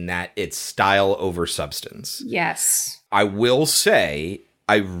movies in that it's style over substance. Yes. I will say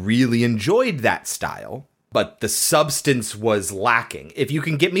I really enjoyed that style, but the substance was lacking. If you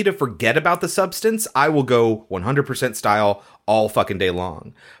can get me to forget about the substance, I will go 100% style all fucking day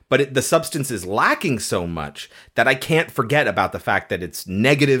long. But the substance is lacking so much that I can't forget about the fact that it's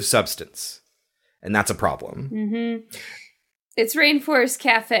negative substance. And that's a problem. Mm-hmm. It's Rainforest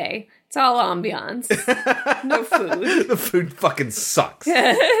Cafe. It's all ambiance. No food. The food fucking sucks.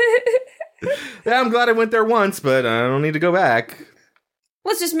 Yeah, I'm glad I went there once, but I don't need to go back.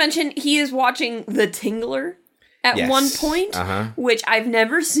 Let's just mention he is watching The Tingler at one point, which I've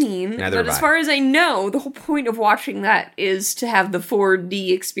never seen. Neither but as far as I know, the whole point of watching that is to have the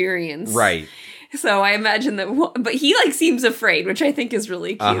 4D experience. Right. So I imagine that, but he seems afraid, which I think is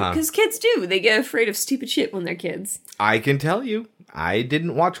really cute, because kids do. They get afraid of stupid shit when they're kids. I can tell you, I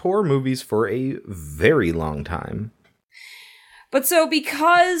didn't watch horror movies for a very long time. But so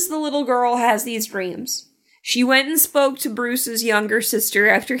because the little girl has these dreams, she went and spoke to Bruce's younger sister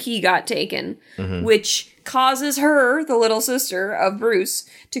after he got taken, which causes her, the little sister of Bruce,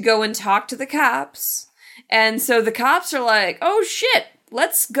 to go and talk to the cops. And so the cops are like, oh shit,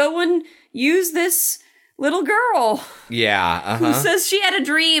 let's go and use this little girl. Yeah, who says she had a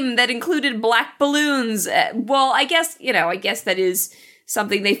dream that included black balloons. Well, I guess that is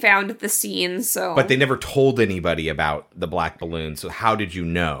something they found at the scene, so... But they never told anybody about the black balloons, so how did you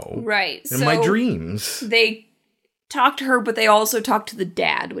know? Right. In my dreams. They talk to her, but they also talk to the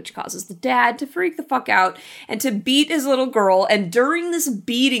dad, which causes the dad to freak the fuck out and to beat his little girl. And during this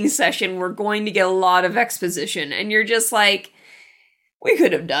beating session, we're going to get a lot of exposition. And you're just like, we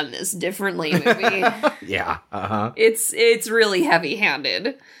could have done this differently, maybe. Yeah, It's really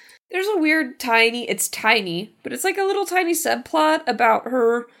heavy-handed. There's a weird it's tiny, but it's like a little tiny subplot about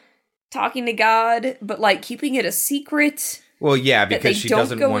her talking to God, but like keeping it a secret. Well, yeah, because she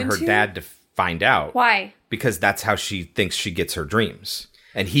doesn't want her dad to find out. Why? Because that's how she thinks she gets her dreams.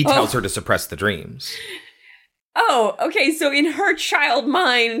 And he tells her to suppress the dreams. Oh, okay, so in her child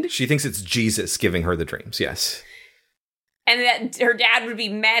mind... She thinks it's Jesus giving her the dreams, yes. And that her dad would be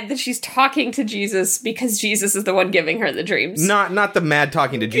mad that she's talking to Jesus because Jesus is the one giving her the dreams. Not the mad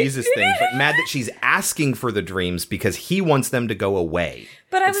talking to Jesus thing, but mad that she's asking for the dreams because he wants them to go away.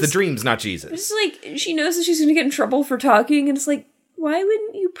 But it's the dreams, not Jesus. It's like, she knows that she's going to get in trouble for talking, and it's like, why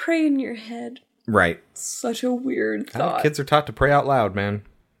wouldn't you pray in your head? Right. Such a weird thought. Kids are taught to pray out loud, man.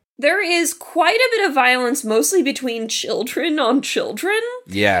 There is quite a bit of violence, mostly between children on children.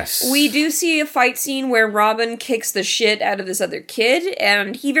 Yes. We do see a fight scene where Robin kicks the shit out of this other kid,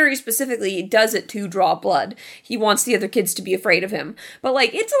 and he very specifically does it to draw blood. He wants the other kids to be afraid of him. But,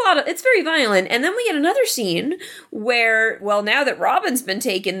 like, it's very violent. And then we get another scene where, well, now that Robin's been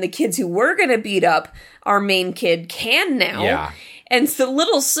taken, the kids who were gonna beat up our main kid can now. Yeah. And the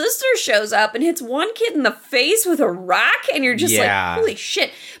little sister shows up and hits one kid in the face with a rock, and you're just like, holy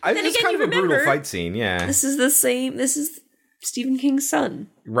shit. But then it's again, kind of a brutal fight scene, yeah. This is Stephen King's son.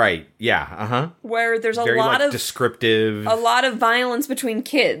 Right, yeah, Where there's a very, lot of... descriptive... A lot of violence between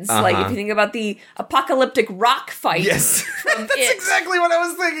kids. Like, if you think about the apocalyptic rock fight. Yes, that's exactly what I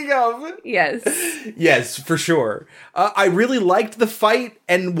was thinking of. Yes. Yes, for sure. I really liked the fight,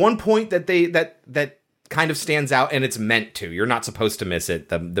 and one point that kind of stands out, and it's meant to. You're not supposed to miss it.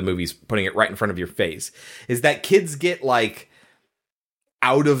 The movie's putting it right in front of your face. Is that kids get, like,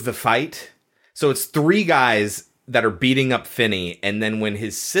 out of the fight. So it's 3 guys that are beating up Finney, and then when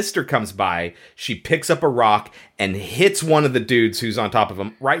his sister comes by, she picks up a rock and hits one of the dudes who's on top of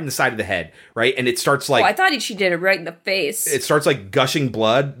him right in the side of the head, right? And it starts like... Oh, I thought she did it right in the face. It starts like gushing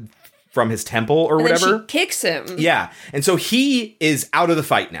blood from his temple or whatever. Then she kicks him. Yeah. And so he is out of the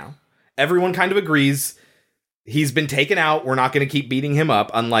fight now. Everyone kind of agrees he's been taken out. We're not going to keep beating him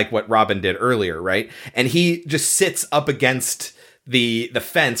up, unlike what Robin did earlier, right? And he just sits up against the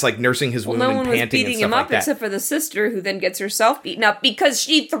fence, like nursing his wound and panting and stuff like that. No one was beating him up except for the sister, who then gets herself beaten up because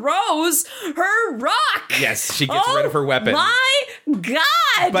she throws her rock. Yes, she gets rid of her weapon. My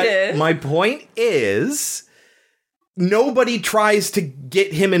God! But my point is, nobody tries to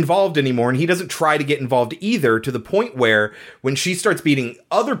get him involved anymore, and he doesn't try to get involved either, to the point where when she starts beating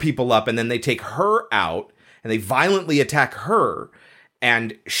other people up and then they take her out and they violently attack her,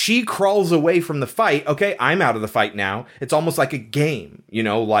 and she crawls away from the fight. Okay, I'm out of the fight now. It's almost like a game, you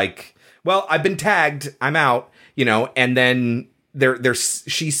know, like, well, I've been tagged, I'm out, you know, and then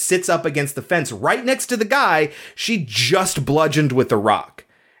she sits up against the fence right next to the guy she just bludgeoned with the rock.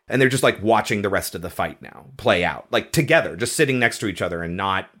 And they're just like watching the rest of the fight now play out, like together, just sitting next to each other and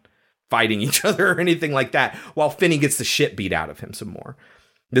not fighting each other or anything like that, while Finney gets the shit beat out of him some more.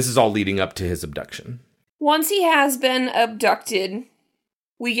 This is all leading up to his abduction. Once he has been abducted,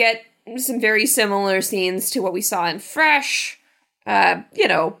 we get some very similar scenes to what we saw in Fresh. You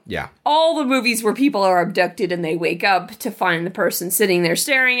know, yeah, all the movies where people are abducted and they wake up to find the person sitting there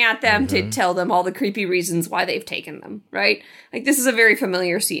staring at them to tell them all the creepy reasons why they've taken them, right? Like, this is a very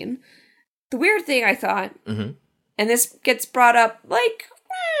familiar scene. The weird thing, I thought, and this gets brought up like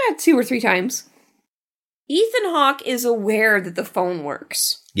 2 or 3 times, Ethan Hawke is aware that the phone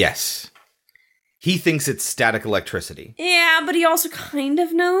works. Yes. He thinks it's static electricity. Yeah, but he also kind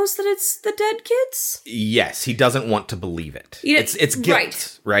of knows that it's the dead kids. Yes, he doesn't want to believe it. It's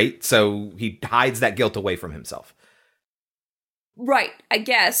guilt, right? So he hides that guilt away from himself. Right, I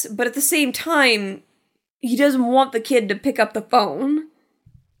guess. But at the same time, he doesn't want the kid to pick up the phone.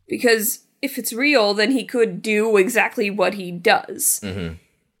 Because if it's real, then he could do exactly what he does.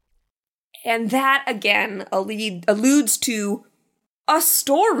 And that, again, alludes to a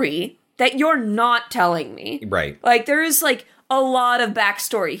story that you're not telling me. Right. Like, there is, like, a lot of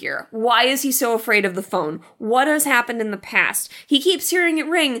backstory here. Why is he so afraid of the phone? What has happened in the past? He keeps hearing it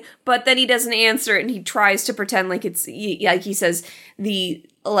ring, but then he doesn't answer it, and he tries to pretend like it's, like he says, the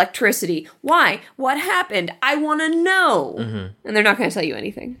electricity. Why? What happened? I want to know. Mm-hmm. And they're not going to tell you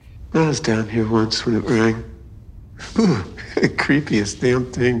anything. I was down here once when it rang. Ooh, creepiest damn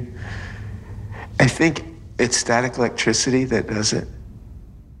thing. I think it's static electricity that does it.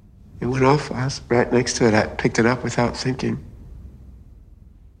 It went off. I was right next to it. I picked it up without thinking.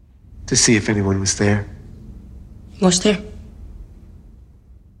 To see if anyone was there. Was there?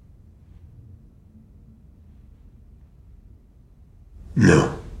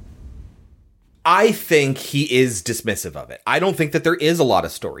 No. I think he is dismissive of it. I don't think that there is a lot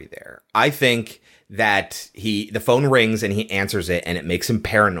of story there. I think that the phone rings and he answers it and it makes him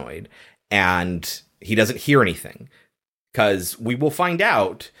paranoid and he doesn't hear anything. Because we will find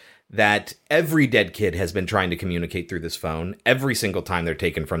out that every dead kid has been trying to communicate through this phone every single time they're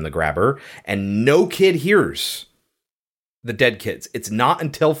taken from the grabber, and no kid hears the dead kids. It's not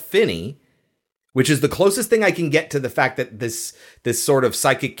until Finney, which is the closest thing I can get to the fact that this sort of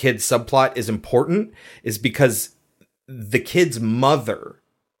psychic kid subplot is important, is because the kid's mother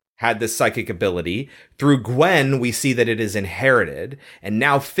had this psychic ability. Through Gwen, we see that it is inherited. And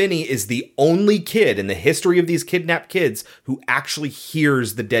now Finney is the only kid in the history of these kidnapped kids who actually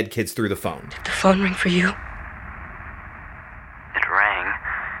hears the dead kids through the phone. Did the phone ring for you? It rang,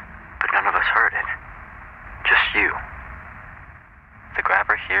 but none of us heard it. Just you. The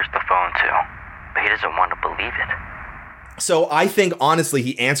grabber hears the phone too, but he doesn't want to believe it. So I think, honestly,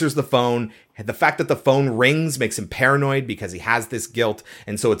 he answers the phone. The fact that the phone rings makes him paranoid because he has this guilt.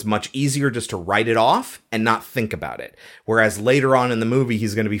 And so it's much easier just to write it off and not think about it. Whereas later on in the movie,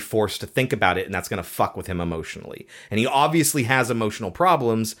 he's going to be forced to think about it, and that's going to fuck with him emotionally. And he obviously has emotional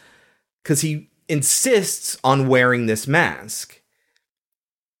problems because he insists on wearing this mask.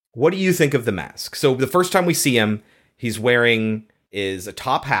 What do you think of the mask? So the first time we see him, he's wearing is a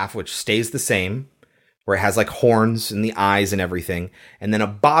top half, which stays the same, where it has like horns and the eyes and everything, and then a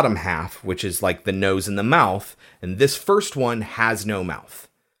bottom half, which is like the nose and the mouth, and this first one has no mouth.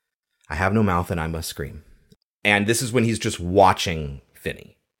 I have no mouth and I must scream. And this is when he's just watching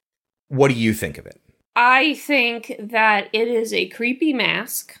Finney. What do you think of it? I think that it is a creepy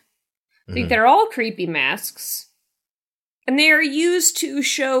mask. I think they're all creepy masks. And they are used to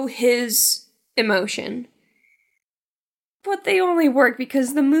show his emotion. But they only work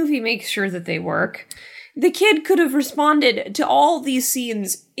because the movie makes sure that they work. The kid could have responded to all these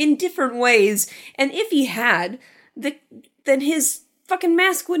scenes in different ways, and if he had, then his fucking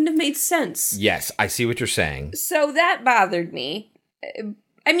mask wouldn't have made sense. Yes, I see what you're saying. So that bothered me.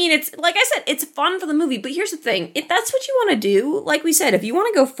 I mean, it's like I said, it's fun for the movie, but here's the thing. If that's what you want to do, like we said, if you want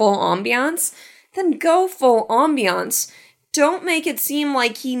to go full ambiance, then go full ambiance. Don't make it seem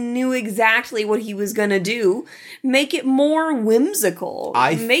like he knew exactly what he was gonna do. Make it more whimsical.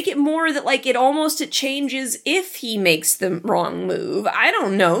 Make it more that, like, it changes if he makes the wrong move. I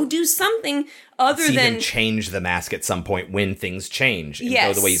don't know. Do something other than... See him change the mask at some point when things change and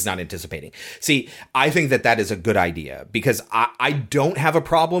go the way he's not anticipating. See, I think that is a good idea, because I don't have a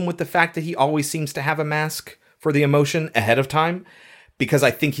problem with the fact that he always seems to have a mask for the emotion ahead of time, because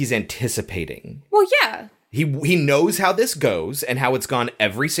I think he's anticipating. Well, yeah. He knows how this goes and how it's gone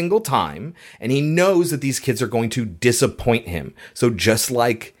every single time, and he knows that these kids are going to disappoint him. So just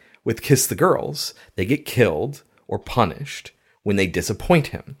like with Kiss the Girls, they get killed or punished when they disappoint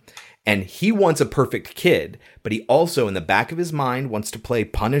him. And he wants a perfect kid, but he also, in the back of his mind, wants to play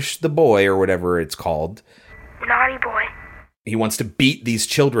Punish the Boy, or whatever it's called. Naughty boy. He wants to beat these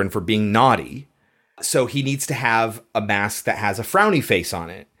children for being naughty. So he needs to have a mask that has a frowny face on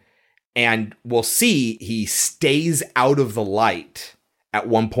it. And we'll see he stays out of the light at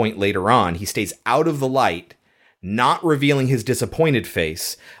one point later on. He stays out of the light, not revealing his disappointed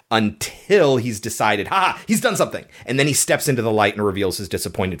face until he's decided, he's done something. And then he steps into the light and reveals his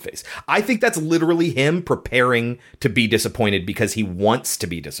disappointed face. I think that's literally him preparing to be disappointed because he wants to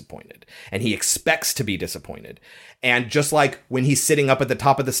be disappointed and he expects to be disappointed. And just like when he's sitting up at the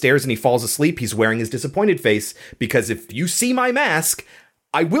top of the stairs and he falls asleep, he's wearing his disappointed face because if you see my mask,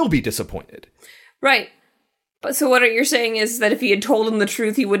 I will be disappointed. Right. But so what you're saying is that if he had told him the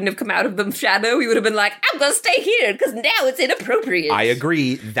truth, he wouldn't have come out of the shadow? He would have been like, I'm going to stay here because now it's inappropriate. I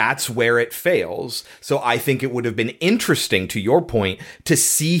agree. That's where it fails. So I think it would have been interesting, to your point, to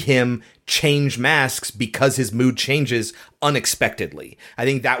see him change masks because his mood changes unexpectedly. I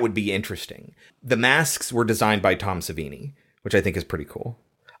think that would be interesting. The masks were designed by Tom Savini, which I think is pretty cool.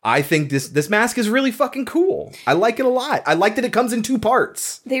 I think this mask is really fucking cool. I like it a lot. I like that it comes in 2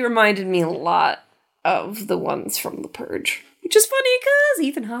 parts. They reminded me a lot of the ones from The Purge. Which is funny because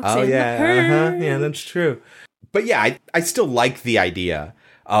Ethan Hawke's in her. Yeah, that's true. But yeah, I still like the idea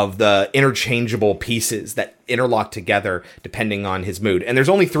of the interchangeable pieces that interlock together depending on his mood. And there's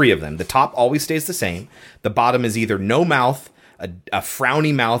only 3 of them. The top always stays the same. The bottom is either no mouth, a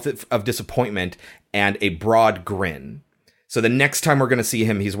frowny mouth of disappointment, and a broad grin. So the next time we're going to see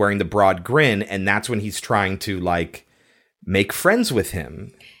him, he's wearing the broad grin, and that's when he's trying to, like, make friends with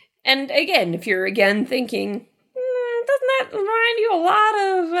him. And again, if you're again thinking, doesn't that remind you a lot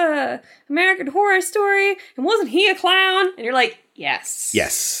of American Horror Story? And wasn't he a clown? And you're like, yes.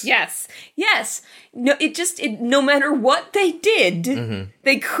 Yes. Yes. Yes. No, no matter what they did,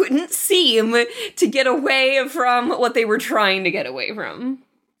 they couldn't seem to get away from what they were trying to get away from.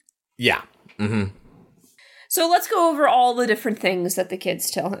 Yeah. Mm-hmm. So let's go over all the different things that the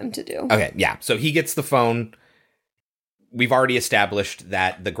kids tell him to do. Okay, yeah. So he gets the phone. We've already established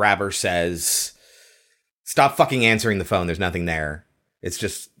that the grabber says, stop fucking answering the phone. There's nothing there. It's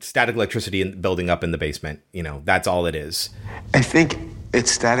just static electricity building up in the basement. You know, that's all it is. I think it's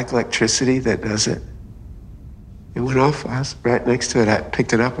static electricity that does it. It went off. I was right next to it. I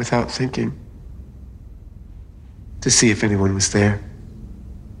picked it up without thinking. To see if anyone was there.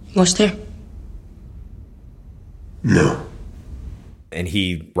 Was there? No. And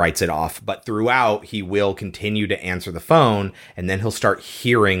he writes it off. But throughout, he will continue to answer the phone, and then he'll start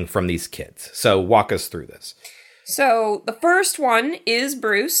hearing from these kids. So walk us through this. So the first one is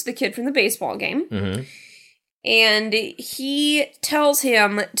Bruce, the kid from the baseball game. Mm-hmm. And he tells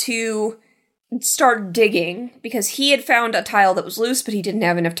him to start digging because he had found a tile that was loose, but he didn't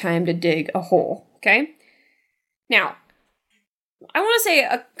have enough time to dig a hole. Okay? Now, I want to say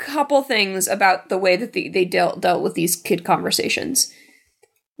a couple things about the way that they dealt with these kid conversations.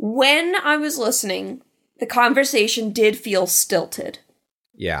 When I was listening, the conversation did feel stilted.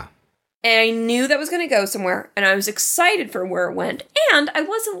 Yeah. And I knew that was going to go somewhere, and I was excited for where it went, and I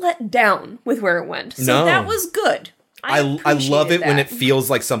wasn't let down with where it went. So that was good. I love it when it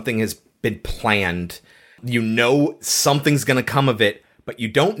feels like something has been planned. You know something's going to come of it, but you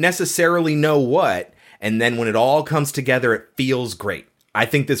don't necessarily know what. And then when it all comes together, it feels great. I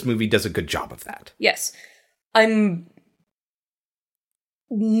think this movie does a good job of that. Yes. I'm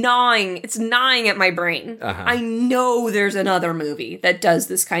gnawing. It's gnawing at my brain. I know there's another movie that does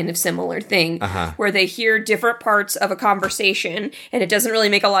this kind of similar thing where they hear different parts of a conversation and it doesn't really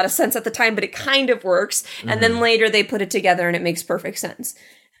make a lot of sense at the time, but it kind of works. And then later they put it together and it makes perfect sense.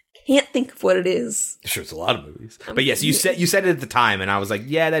 Can't think of what it is. Sure, it's a lot of movies. But yes, you said it at the time, and I was like,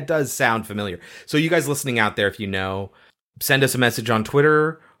 yeah, that does sound familiar. So you guys listening out there, if you know, send us a message on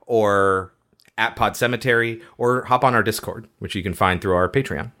Twitter or at Pod Cemetery, or hop on our Discord, which you can find through our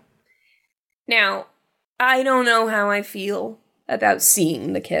Patreon. Now, I don't know how I feel about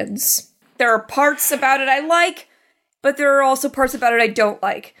seeing the kids. There are parts about it I like, but there are also parts about it I don't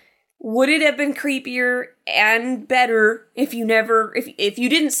like. Would it have been creepier and better if you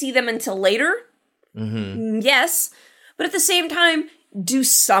didn't see them until later? Mm-hmm. Yes. But at the same time, do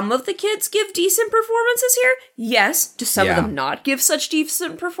some of the kids give decent performances here? Yes. Do some of them not give such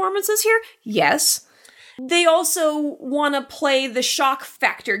decent performances here? Yes. They also want to play the shock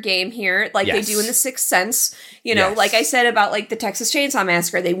factor game here, like they do in The Sixth Sense. You know, like I said about like the Texas Chainsaw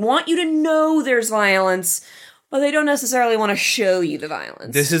Massacre, they want you to know there's violence, but they don't necessarily want to show you the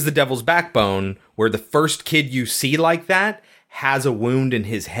violence. This is The Devil's Backbone, where the first kid you see like that has a wound in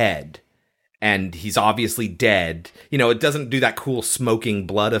his head, and he's obviously dead. You know, it doesn't do that cool smoking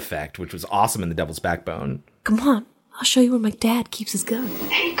blood effect, which was awesome in The Devil's Backbone. Come on, I'll show you where my dad keeps his gun.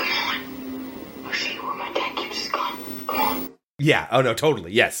 Hey, come on. I'll show you where my dad keeps his gun. Come on. Yeah, oh no,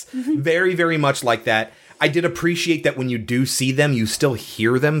 totally, yes. Very, very much like that. I did appreciate that when you do see them, you still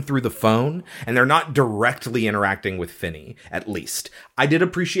hear them through the phone, and they're not directly interacting with Finney, at least. I did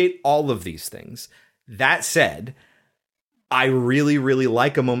appreciate all of these things. That said, I really, really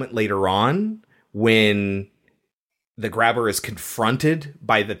like a moment later on when the grabber is confronted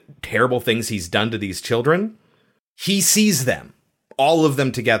by the terrible things he's done to these children. He sees them, all of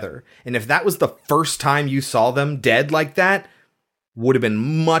them together. And if that was the first time you saw them dead like that, would have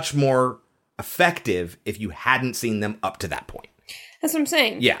been much more effective if you hadn't seen them up to that point. That's what I'm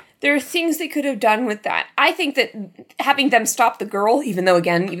saying. Yeah. There are things they could have done with that. I think that having them stop the girl, even though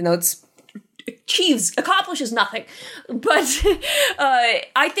it's accomplishes nothing. But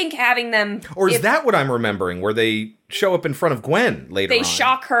I think having them... Or is that what I'm remembering, where they show up in front of Gwen later on? They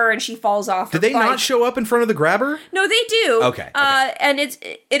shock her and she falls off. Did they not show up in front of the grabber? No, they do. Okay. And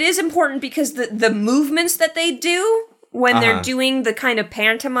it is important because the movements that they do when they're doing the kind of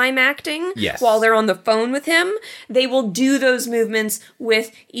pantomime acting while they're on the phone with him, they will do those movements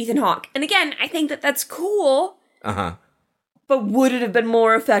with Ethan Hawke. And again, I think that that's cool. But would it have been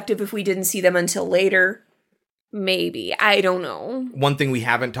more effective if we didn't see them until later? Maybe. I don't know. One thing we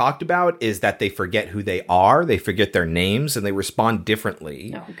haven't talked about is that they forget who they are, they forget their names, and they respond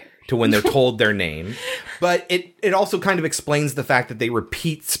differently to when they're told their name. But it also kind of explains the fact that they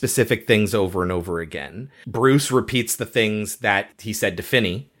repeat specific things over and over again. Bruce repeats the things that he said to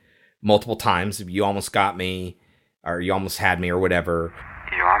Finney multiple times. You almost got me, or you almost had me, or whatever.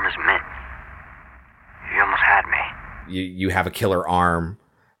 Your arm is mint. You almost had me. You have a killer arm.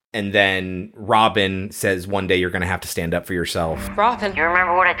 And then Robin says one day you're going to have to stand up for yourself. Robin. You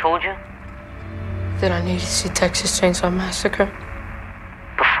remember what I told you? That I needed to see Texas Chainsaw Massacre.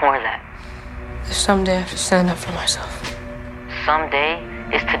 Before that. That someday I have to stand up for myself. Someday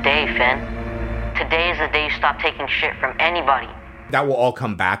is today, Finn. Today is the day you stop taking shit from anybody. That will all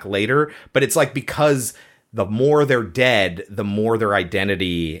come back later, but it's like because the more they're dead, the more their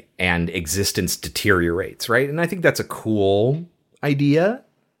identity and existence deteriorates, right? And I think that's a cool idea.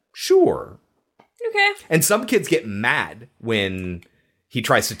 Sure. Okay. And some kids get mad when he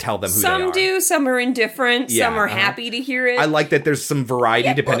tries to tell them who they are. Some do, some are indifferent, some are happy to hear it. I like that there's some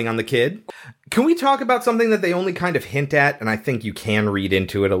variety depending on the kid. Can we talk about something that they only kind of hint at, and I think you can read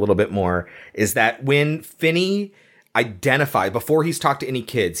into it a little bit more, is that when Finney before he's talked to any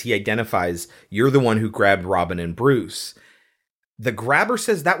kids, he identifies, you're the one who grabbed Robin and Bruce. The grabber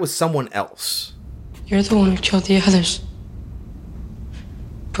says that was someone else. You're the one who killed the others.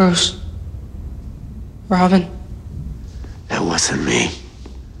 Bruce. Robin. That wasn't me.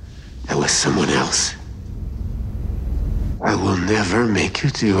 That was someone else. I will never make you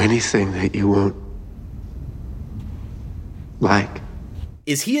do anything that you won't like.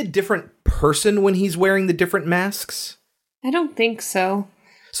 Is he a different person when he's wearing the different masks? I don't think so.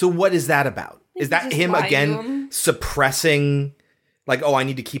 So what is that about? Is that him again suppressing, like, oh, I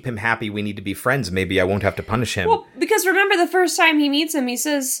need to keep him happy, we need to be friends, maybe I won't have to punish him? Well, because remember the first time he meets him, he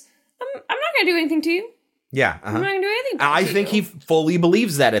says, I'm not going to do anything to you. Yeah. I'm not going to do anything to you. I think he fully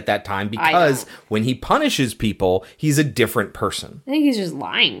believes that at that time, because when he punishes people, he's a different person. I think he's just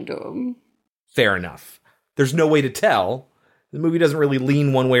lying to him. Fair enough. There's no way to tell. The movie doesn't really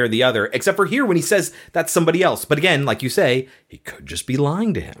lean one way or the other, except for here when he says that's somebody else. But again, like you say, he could just be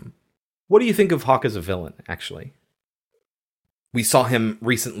lying to him. What do you think of Hawk as a villain, actually? We saw him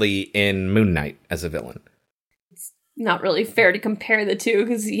recently in Moon Knight as a villain. It's not really fair to compare the two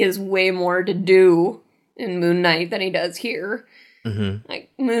because he has way more to do in Moon Knight than he does here. Mm-hmm. Like,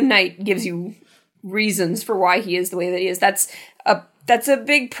 Moon Knight gives you reasons for why he is the way that he is. That's a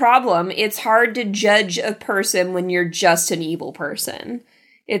big problem. It's hard to judge a person when you're just an evil person.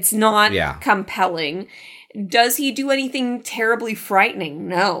 It's not compelling. Does he do anything terribly frightening?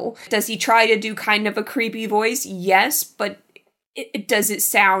 No. Does he try to do kind of a creepy voice? Yes, but does it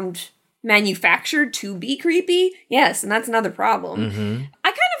sound manufactured to be creepy? Yes, and that's another problem. Mm-hmm. I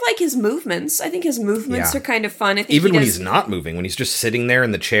kind of like his movements. I think his movements are kind of fun. I think even when he's not moving, when he's just sitting there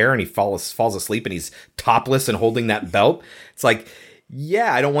in the chair and he falls asleep and he's topless and holding that belt, it's like,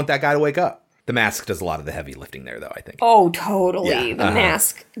 yeah, I don't want that guy to wake up. The mask does a lot of the heavy lifting there, though, I think. Oh, totally. Yeah, the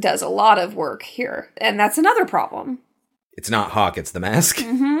mask does a lot of work here. And that's another problem. It's not Hawk, it's the mask.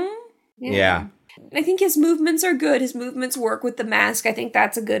 Mm-hmm. Yeah. I think his movements are good. His movements work with the mask. I think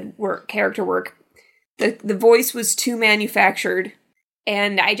that's a good character work. The voice was too manufactured.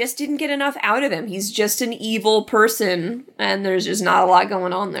 And I just didn't get enough out of him. He's just an evil person. And there's just not a lot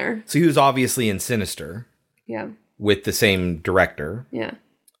going on there. So he was obviously in Sinister. Yeah. With the same director. Yeah.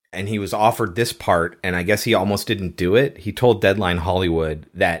 And he was offered this part, and I guess he almost didn't do it. He told Deadline Hollywood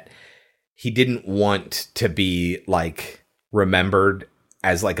that he didn't want to be, like, remembered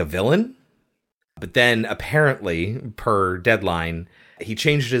as, like, a villain. But then, apparently, per Deadline, he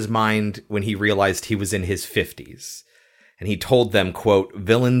changed his mind when he realized he was in his 50s. And he told them, quote,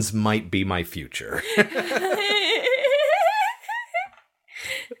 "Villains might be my future."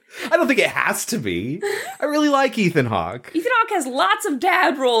 I don't think it has to be. I really like Ethan Hawke. Ethan Hawke has lots of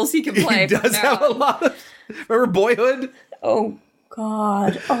dad roles he can play. He does have a lot of... Remember Boyhood? Oh,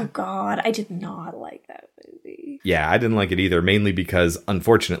 God. Oh, God. I did not like that movie. Yeah, I didn't like it either, mainly because,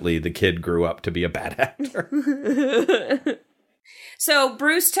 unfortunately, the kid grew up to be a bad actor. So,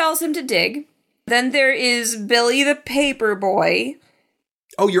 Bruce tells him to dig. Then there is Billy the paper boy.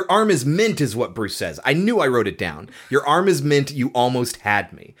 Oh, your arm is mint is what Bruce says. I knew I wrote it down. Your arm is mint, you almost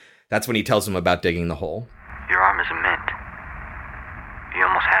had me. That's when he tells him about digging the hole. Your arm is mint. You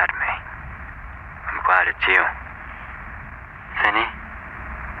almost had me. I'm glad it's you. Finney?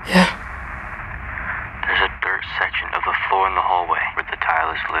 Yeah? There's a dirt section of the floor in the hallway where the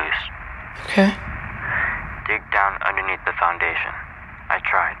tile is loose. Okay. Dig down underneath the foundation. I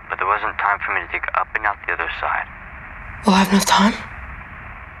tried, but there wasn't time for me to dig up and out the other side. We'll have enough time.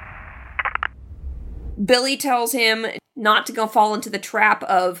 Billy tells him not to go fall into the trap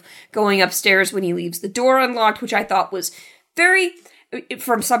of going upstairs when he leaves the door unlocked, which I thought was very,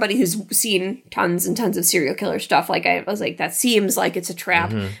 from somebody who's seen tons and tons of serial killer stuff, like I was like, that seems like it's a trap.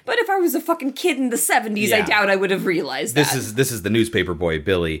 Mm-hmm. But if I was a fucking kid in the 70s, I doubt I would have realized that. This is the newspaper boy,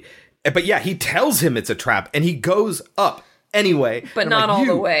 Billy. But yeah, he tells him it's a trap, and he goes up anyway. But not all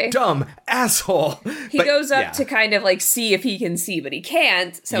the way. Dumb asshole. He goes up to kind of like see if he can see, but he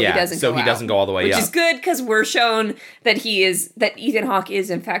can't, so he doesn't go he doesn't go all the way up. Which is good, because we're shown that Ethan Hawke is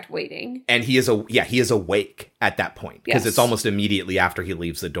in fact waiting. And he is awake at that point, because it's almost immediately after he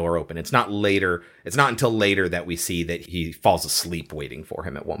leaves the door open. It's not until later that we see that he falls asleep waiting for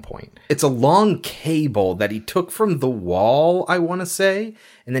him at one point. It's a long cable that he took from the wall, I want to say,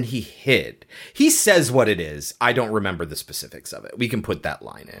 and then he hid. He says what it is. I don't remember the specifics of it. We can put that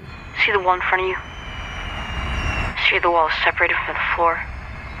line in. See the wall in front of you? See the wall is separated from the floor?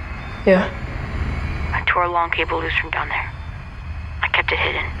 Yeah. I tore a long cable loose from down there. I kept it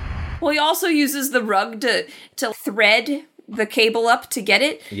hidden. Well, he also uses the rug to thread the cable up to get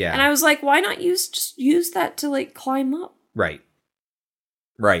it. Yeah. And I was like, why not just use that to like climb up? Right.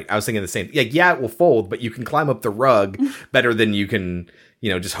 I was thinking the same. Yeah, it will fold, but you can climb up the rug better than you can,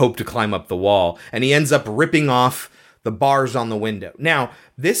 just hope to climb up the wall. And he ends up ripping off the bars on the window. Now,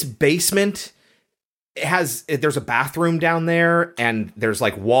 this basement there's a bathroom down there, and there's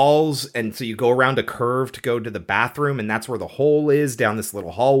like walls, and so you go around a curve to go to the bathroom, and that's where the hole is down this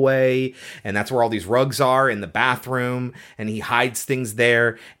little hallway, and that's where all these rugs are in the bathroom, and he hides things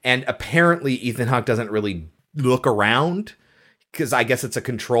there. And apparently Ethan Hawke doesn't really look around, because I guess it's a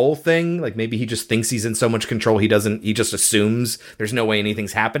control thing. Like maybe he just thinks he's in so much control he just assumes there's no way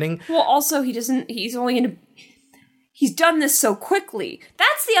anything's happening. Well, also he's done this so quickly.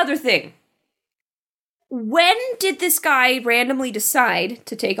 That's the other thing. When did this guy randomly decide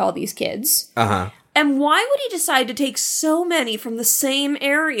to take all these kids? Uh-huh. And why would he decide to take so many from the same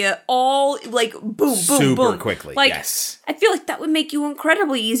area all, like, boom, boom, super boom? Quickly, like, yes. I feel like that would make you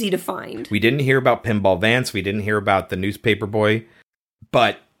incredibly easy to find. We didn't hear about Pinball Vance. We didn't hear about the newspaper boy.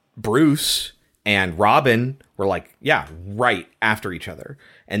 But Bruce and Robin were like, right after each other.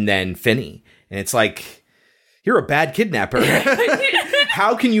 And then Finney. And it's like, you're a bad kidnapper.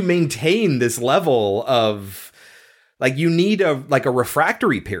 How can you maintain this level of, like, you need a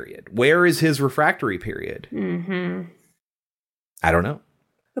refractory period. Where is his refractory period? Mm-hmm. I don't know.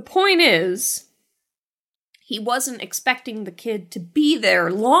 The point is, he wasn't expecting the kid to be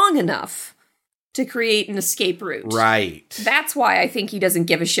there long enough to create an escape route. Right. That's why I think he doesn't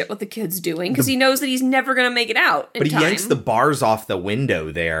give a shit what the kid's doing, because he knows that he's never going to make it out in time. He yanks the bars off the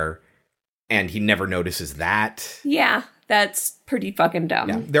window there, and he never notices that. Yeah, that's pretty fucking dumb.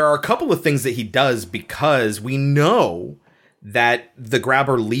 Yeah. There are a couple of things that he does because we know that the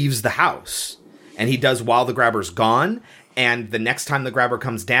grabber leaves the house, and he does while the grabber's gone, and the next time the grabber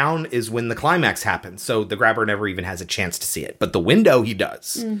comes down is when the climax happens, so the grabber never even has a chance to see it. But the window he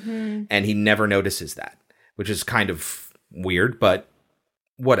does, and he never notices that, which is kind of weird, but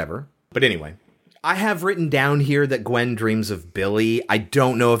whatever. But anyway, I have written down here that Gwen dreams of Billy. I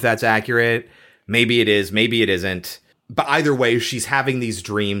don't know if that's accurate. Maybe it is, maybe it isn't. But either way, she's having these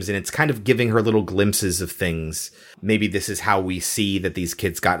dreams, and it's kind of giving her little glimpses of things. Maybe this is how we see that these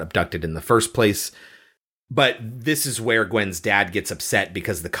kids got abducted in the first place. But this is where Gwen's dad gets upset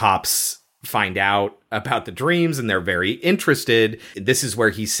because the cops find out about the dreams, and they're very interested. This is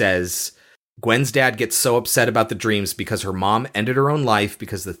where he says, Gwen's dad gets so upset about the dreams because her mom ended her own life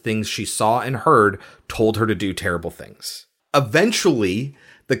because the things she saw and heard told her to do terrible things. Eventually,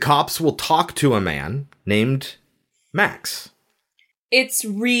 the cops will talk to a man named Max. It's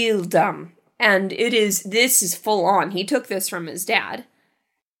real dumb. And this is full on. He took this from his dad.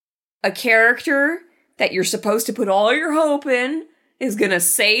 A character that you're supposed to put all your hope in is gonna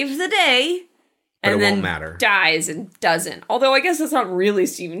save the day, but and it then won't matter. Dies and doesn't. Although I guess that's not really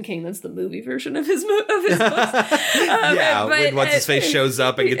Stephen King. That's the movie version of his books. When what's-his-face shows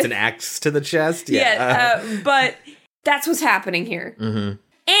up and gets an axe to the chest. But that's what's happening here. Mm-hmm.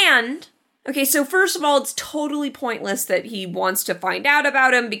 And, okay, so first of all, it's totally pointless that he wants to find out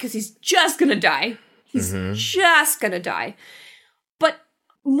about him because he's just gonna die. He's just gonna die. But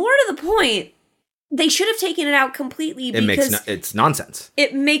more to the point, they should have taken it out completely because it's nonsense.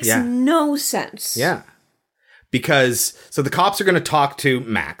 It makes no sense. Yeah. Because, so the cops are going to talk to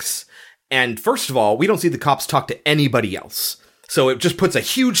Max. And first of all, we don't see the cops talk to anybody else. So it just puts a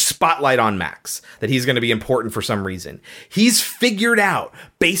huge spotlight on Max, that he's going to be important for some reason. He's figured out,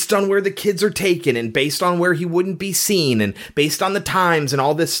 based on where the kids are taken and based on where he wouldn't be seen and based on the times and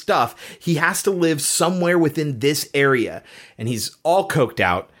all this stuff, he has to live somewhere within this area. And he's all coked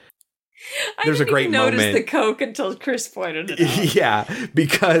out. There's a great moment. I didn't notice the coke until Chris pointed it out. Yeah,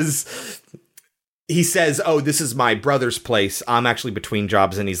 because he says, oh, this is my brother's place. I'm actually between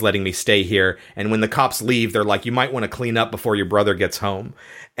jobs and he's letting me stay here. And when the cops leave, they're like, you might want to clean up before your brother gets home.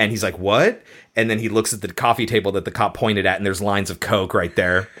 And he's like, what? And then he looks at the coffee table that the cop pointed at and there's lines of coke right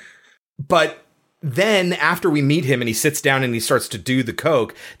there. But then after we meet him and he sits down and he starts to do the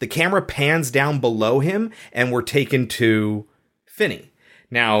coke, the camera pans down below him and we're taken to Finney.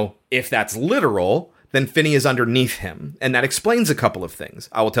 Now, if that's literal, then Finney is underneath him. And that explains a couple of things.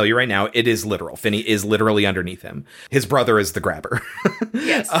 I will tell you right now, it is literal. Finney is literally underneath him. His brother is the grabber.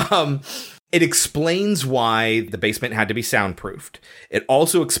 Yes. It explains why the basement had to be soundproofed. It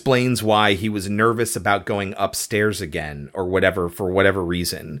also explains why he was nervous about going upstairs again or whatever, for whatever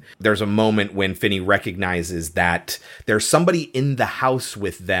reason. There's a moment when Finney recognizes that there's somebody in the house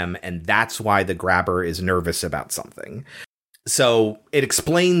with them, and that's why the grabber is nervous about something. So it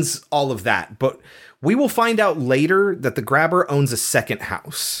explains all of that, but we will find out later that the grabber owns a second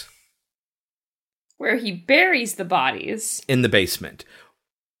house. Where he buries the bodies. In the basement.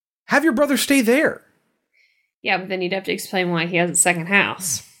 Have your brother stay there. Yeah, but then you'd have to explain why he has a second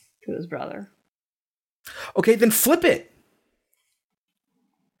house to his brother. Okay, then flip it.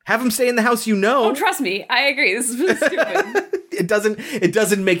 Have him stay in the house you know. Oh, trust me, I agree. This is really stupid. It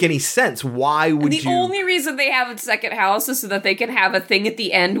doesn't make any sense. Why would you? The only reason they have a second house is so that they can have a thing at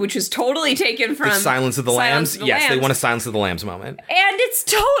the end, which is totally taken from the Silence of the Lambs. Yes, they want a Silence of the Lambs moment. And it's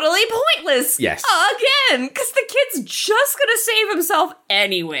totally pointless. Yes. Again, because the kid's just going to save himself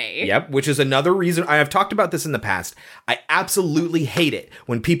anyway. Yep, which is another reason. I have talked about this in the past. I absolutely hate it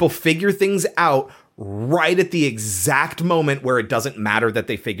when people figure things out right at the exact moment where it doesn't matter that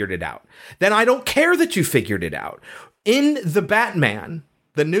they figured it out. Then I don't care that you figured it out. In The Batman,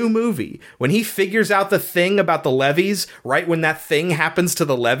 the new movie, when he figures out the thing about the levees, right when that thing happens to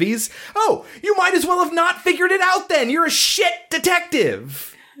the levees, oh, you might as well have not figured it out then. You're a shit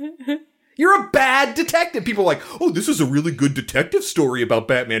detective. You're a bad detective. People are like, oh, this is a really good detective story about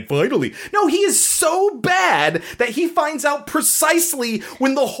Batman, finally. No, he is so bad that he finds out precisely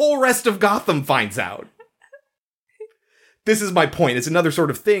when the whole rest of Gotham finds out. This is my point. It's another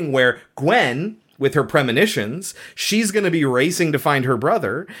sort of thing where Gwen, with her premonitions, she's going to be racing to find her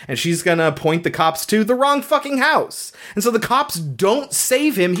brother, and she's going to point the cops to the wrong fucking house. And so the cops don't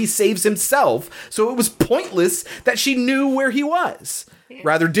save him, he saves himself. So it was pointless that she knew where he was.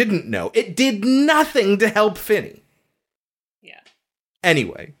 Rather, didn't know. It did nothing to help Finney. Yeah.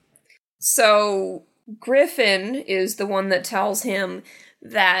 Anyway. So Griffin is the one that tells him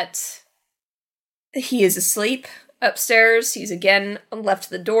that he is asleep upstairs. He's again left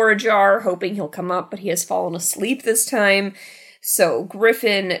the door ajar, hoping he'll come up, but he has fallen asleep this time. So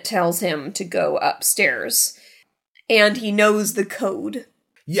Griffin tells him to go upstairs. And he knows the code.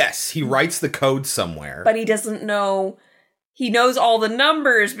 Yes, he writes the code somewhere. But he doesn't know... He knows all the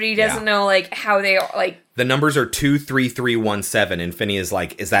numbers, but he doesn't know, like, how they are, like... The numbers are 23317, and Finney is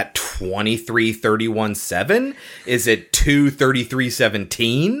like, is that 23317? Is it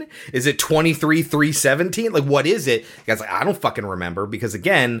 23317? Is it 23317? Like, what is it? The guy's like, I don't fucking remember, because,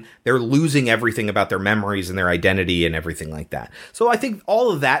 again, they're losing everything about their memories and their identity and everything like that. So I think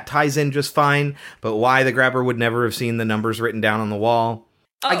all of that ties in just fine, but why the grabber would never have seen the numbers written down on the wall...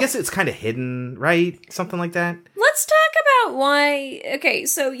 Oh. I guess it's kind of hidden, right? Something like that. Let's talk about why... Okay,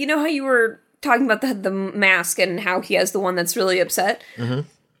 so you know how you were talking about the mask and how he has the one that's really upset? Mm-hmm.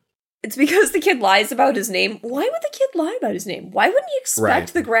 It's because the kid lies about his name. Why would the kid lie about his name? Why wouldn't he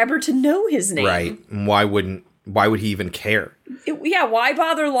expect the grabber to know his name? Right. And why would he even care? Why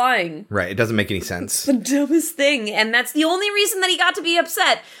bother lying? Right, it doesn't make any sense. It's the dumbest thing, and that's the only reason that he got to be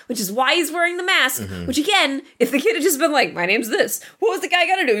upset, which is why he's wearing the mask, which again, if the kid had just been like, my name's this, what was the guy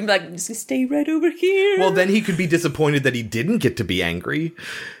gonna do? He'd be like, I'm just gonna stay right over here. Well, then he could be disappointed that he didn't get to be angry,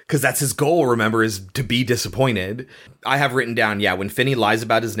 because that's his goal, remember, is to be disappointed. I have written down, when Finney lies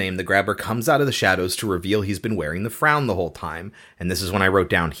about his name, the grabber comes out of the shadows to reveal he's been wearing the frown the whole time, and this is when I wrote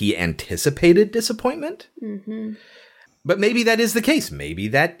down, he anticipated disappointment? Mm-hmm. But maybe that is the case. Maybe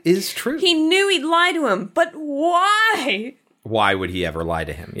that is true. He knew he'd lie to him, but why? Why would he ever lie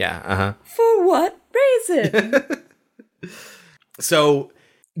to him? Yeah, uh-huh. For what reason? So,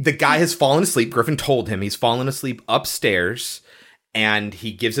 the guy has fallen asleep. Griffin told him he's fallen asleep upstairs, and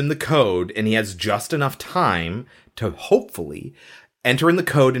he gives him the code, and he has just enough time to hopefully enter in the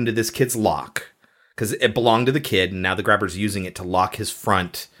code into this kid's lock. because it belonged to the kid, and now the grabber's using it to lock his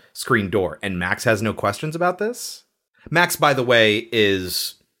front screen door. And Max has no questions about this. Max, by the way,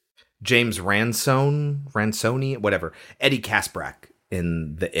 is James Ransoni, whatever, Eddie Kaspbrak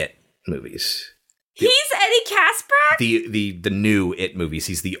in the It movies. He's Eddie Kaspbrak? The new It movies.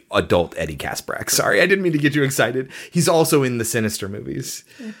 He's the adult Eddie Kaspbrak. Sorry, I didn't mean to get you excited. He's also in the Sinister movies.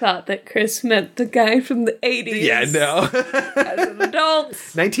 I thought that Chris meant the guy from the 80s. Yeah, no. As an adult.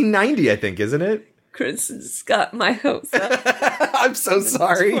 1990, I think, isn't it? Chris has got my hopes up. I'm so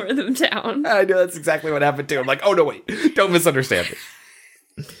sorry. Tore them down. I know that's exactly what happened too. I'm like, oh no, wait, don't misunderstand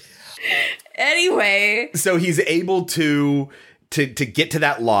me. Anyway. So he's able to get to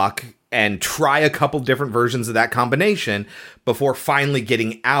that lock and try a couple different versions of that combination before finally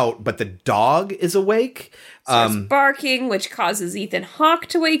getting out, but the dog is awake. Starts barking, which causes Ethan Hawke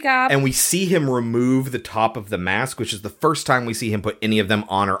to wake up. And we see him remove the top of the mask, which is the first time we see him put any of them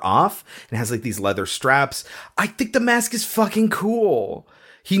on or off. And it has like these leather straps. I think the mask is fucking cool.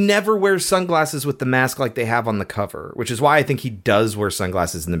 He never wears sunglasses with the mask like they have on the cover, which is why I think he does wear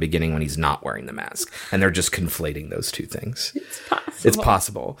sunglasses in the beginning when he's not wearing the mask. And they're just conflating those two things. It's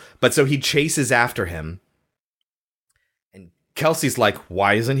possible. But so he chases after him. And Kelsey's like,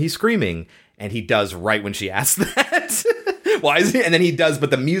 why isn't he screaming? And he does right when she asks that. Why is he? And then he does,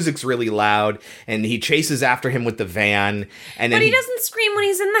 but the music's really loud, and he chases after him with the van. And then but he doesn't scream when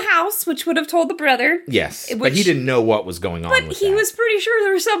he's in the house, which would have told the brother. Yes, but he didn't know what was going on. But he was pretty sure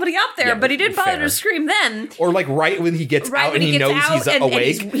there was somebody up there, but he didn't bother to scream then. Or like right when he gets out and he knows he's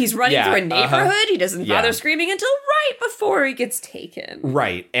awake. And he's running through a neighborhood. He doesn't bother screaming until right before he gets taken.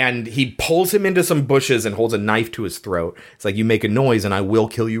 Right, and he pulls him into some bushes and holds a knife to his throat. It's like, you make a noise and I will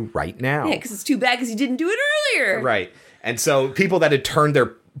kill you right now. Yeah, because it's too bad because he didn't do it earlier. Right. And so people that had turned their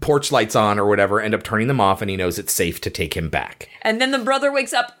porch lights on or whatever end up turning them off, and he knows it's safe to take him back. And then the brother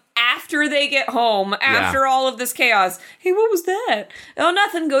wakes up after they get home, after all of this chaos. Hey, what was that? Oh,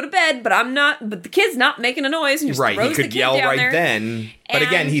 nothing. Go to bed. But the kid's not making a noise. And just right. Throws He could the kid yell down right there. then. But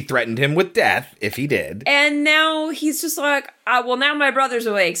again, he threatened him with death if he did. And now he's just like, well, now my brother's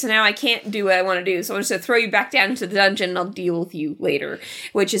awake, so now I can't do what I want to do. So I'm just going to throw you back down into the dungeon and I'll deal with you later.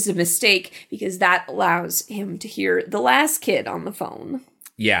 Which is a mistake because that allows him to hear the last kid on the phone.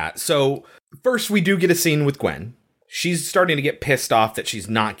 Yeah. So first we do get a scene with Gwen. She's starting to get pissed off that she's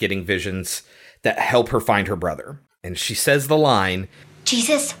not getting visions that help her find her brother. And she says the line,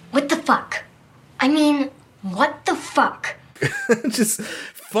 Jesus, what the fuck? I mean, what the fuck? Just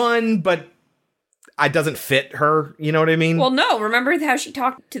fun, but it doesn't fit her. You know what I mean? Well, no. Remember how she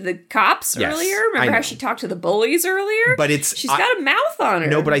talked to the cops earlier? Remember how she talked to the bullies earlier? But she's got a mouth on her.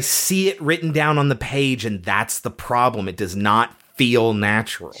 No, but I see it written down on the page, and that's the problem. It does not feel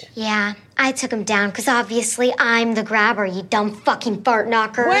natural. Yeah, I took him down because obviously I'm the grabber, you dumb fucking fart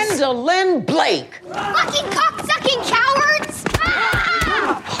knockers. Gwendolyn Blake! Fucking cocksucking cowards!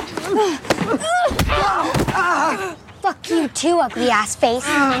 Fuck you too, ugly ass face.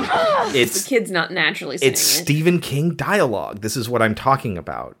 The kid's not naturally saying It's Stephen King dialogue. This is what I'm talking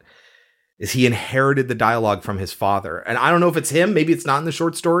about. Is he inherited the dialogue from his father. And I don't know if it's him. Maybe it's not in the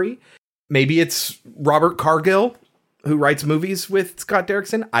short story. Maybe it's Robert Cargill, who writes movies with Scott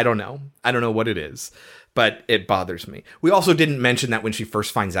Derrickson. I don't know. I don't know what it is, but it bothers me. We also didn't mention that when she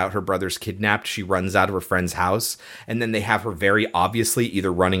first finds out her brother's kidnapped, she runs out of her friend's house, and then they have her very obviously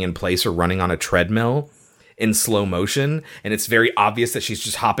either running in place or running on a treadmill in slow motion, and it's very obvious that she's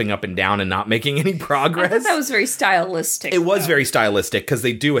just hopping up and down and not making any progress. I thought that was very stylistic. It was very stylistic because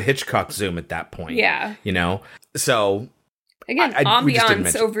they do a Hitchcock zoom at that point. Yeah. You know? So again,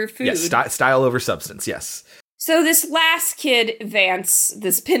 ambiance over food. Yes, style over substance, yes. So this last kid, Vance,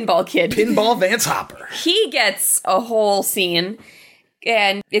 this pinball kid. Pinball Vance Hopper. He gets a whole scene,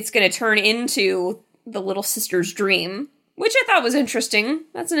 and it's going to turn into the little sister's dream, which I thought was interesting.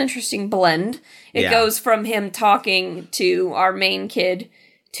 That's an interesting blend. It goes from him talking to our main kid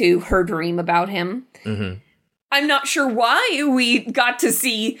to her dream about him. Mm-hmm. I'm not sure why we got to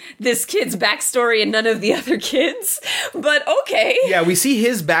see this kid's backstory and none of the other kids, but okay. Yeah, we see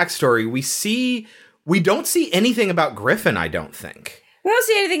his backstory. We don't see anything about Griffin, I don't think. We don't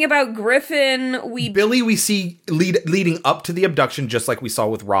see anything about Griffin. Billy we see leading up to the abduction, just like we saw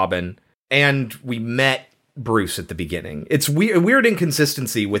with Robin. And we met Bruce at the beginning. It's weird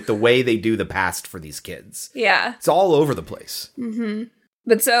inconsistency with the way they do the past for these kids. Yeah. It's all over the place. Mm-hmm.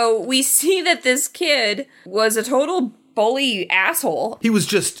 But so we see that this kid was a total bully asshole. He was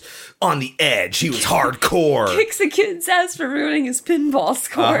just on the edge. He was hardcore. Kicks the kid's ass for ruining his pinball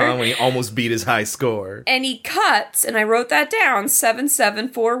score. When he almost beat his high score. And he cuts, and I wrote that down,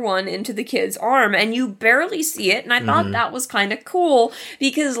 7741 into the kid's arm, and you barely see it, and I thought that was kind of cool,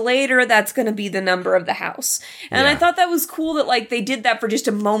 because later that's going to be the number of the house. And I thought that was cool that, like, they did that for just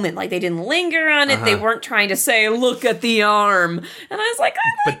a moment. Like, they didn't linger on it. They weren't trying to say, look at the arm. And I was like,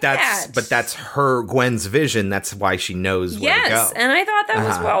 I like that. But that's her, Gwen's vision. That's why she knows where to go. Yes, and I thought that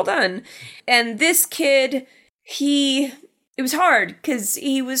was well done. And this kid, it was hard because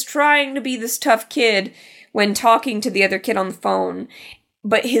he was trying to be this tough kid when talking to the other kid on the phone,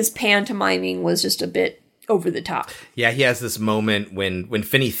 but his pantomiming was just a bit over the top. Yeah, he has this moment when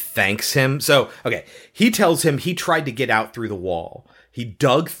Finney thanks him. So, okay, he tells him he tried to get out through the wall. He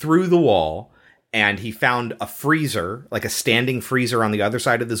dug through the wall and he found a freezer, like a standing freezer on the other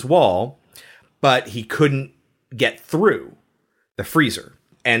side of this wall, but he couldn't get through the freezer.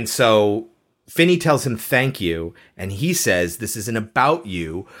 And so Finney tells him thank you, and he says, this isn't about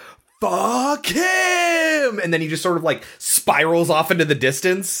you. Fuck him! And then he just sort of like spirals off into the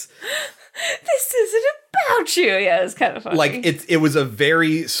distance. This isn't about you. Yeah, it's kind of funny. Like, it was a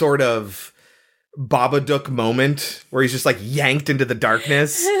very sort of Babadook moment where he's just like yanked into the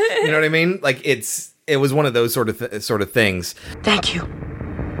darkness. You know what I mean? Like, it was one of those sort of things. Thank you.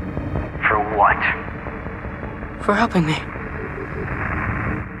 For what? For helping me.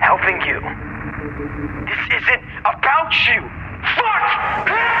 Helping you. This isn't about you. Fuck!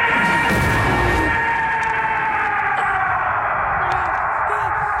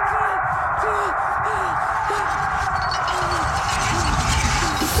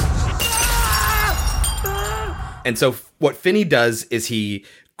 And so what Finney does is he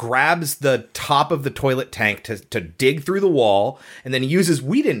grabs the top of the toilet tank to dig through the wall, and then he uses,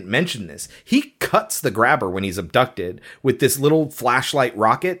 we didn't mention this, he cuts the grabber when he's abducted with this little flashlight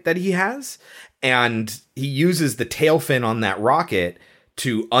rocket that he has, and he uses the tail fin on that rocket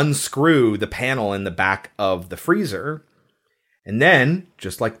to unscrew the panel in the back of the freezer. And then,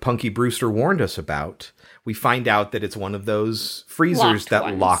 just like Punky Brewster warned us about, we find out that it's one of those freezers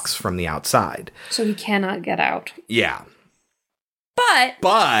that locks from the outside. So he cannot get out. Yeah.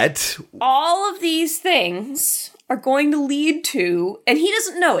 But all of these things are going to lead to, and he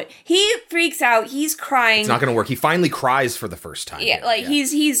doesn't know it. He freaks out. He's crying. It's not going to work. He finally cries for the first time. Yeah, like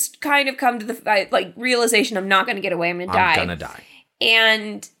he's kind of come to the like realization, I'm not going to get away. I'm going to die. I'm going to die.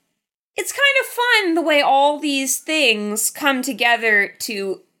 And it's kind of fun the way all these things come together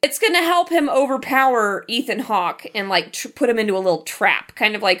to. It's going to help him overpower Ethan Hawke and, like, put him into a little trap,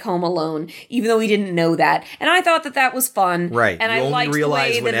 kind of like Home Alone, even though he didn't know that. And I thought that was fun. Right. And you I liked the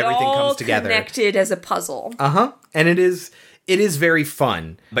way that it all connected as a puzzle. And it is very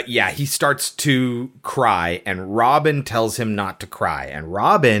fun. But yeah, he starts to cry, and Robin tells him not to cry. And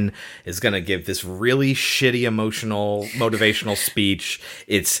Robin is going to give this really shitty motivational speech.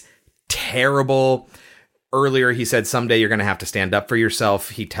 It's terrible. Earlier, he said, someday you're going to have to stand up for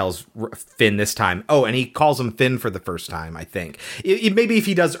yourself. He tells Finn this time. Oh, and he calls him Finn for the first time, I think. Maybe if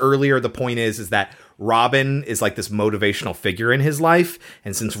he does earlier, the point is that Robin is like this motivational figure in his life.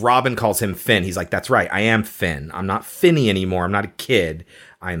 And since Robin calls him Finn, he's like, that's right, I am Finn. I'm not Finney anymore. I'm not a kid.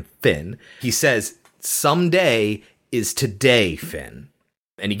 I'm Finn. He says, someday is today, Finn.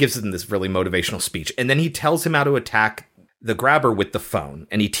 And he gives him this really motivational speech. And then he tells him how to attack the grabber with the phone.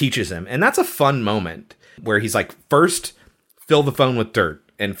 And he teaches him. And that's a fun moment. Where he's like, first, fill the phone with dirt.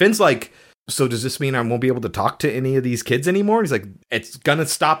 And Finn's like, so does this mean I won't be able to talk to any of these kids anymore? And he's like, it's gonna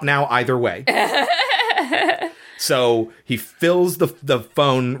stop now either way. So he fills the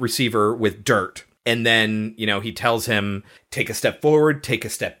phone receiver with dirt. And then, he tells him, take a step forward, take a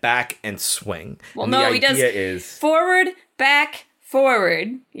step back, and swing. Well, and no, he does forward, back,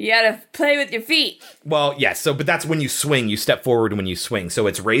 forward. You gotta play with your feet. Well, yes. But that's when you swing. You step forward when you swing. So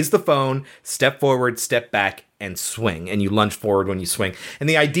it's raise the phone, step forward, step back, and swing. And you lunge forward when you swing. And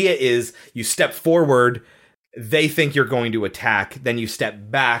the idea is you step forward, they think you're going to attack, then you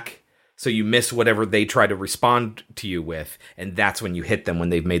step back, so you miss whatever they try to respond to you with. And that's when you hit them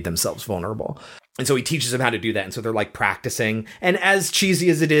when they've made themselves vulnerable. And so he teaches them how to do that. And so they're like practicing. And as cheesy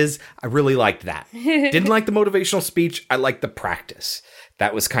as it is, I really liked that. Didn't like the motivational speech. I liked the practice.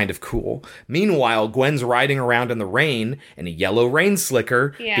 That was kind of cool. Meanwhile, Gwen's riding around in the rain in a yellow rain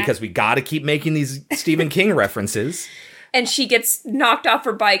slicker because we got to keep making these Stephen King references. And she gets knocked off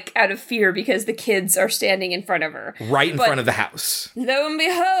her bike out of fear because the kids are standing in front of her. Right in front of the house. Lo and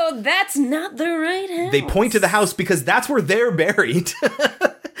behold, that's not the right house. They point to the house because that's where they're buried.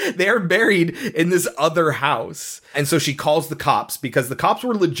 They're buried in this other house. And so she calls the cops because the cops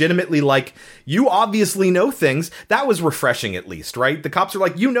were legitimately like, you obviously know things. That was refreshing, at least, right? The cops are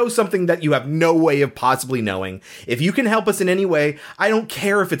like, you know something that you have no way of possibly knowing. If you can help us in any way, I don't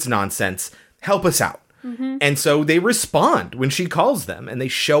care if it's nonsense. Help us out. Mm-hmm. And so they respond when she calls them, and they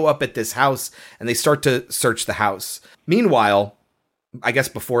show up at this house and they start to search the house. Meanwhile, I guess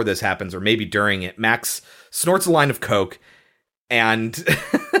before this happens, or maybe during it, Max snorts a line of coke and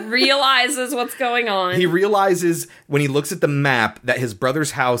realizes what's going on. He realizes when he looks at the map that his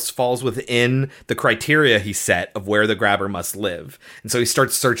brother's house falls within the criteria he set of where the grabber must live. And so he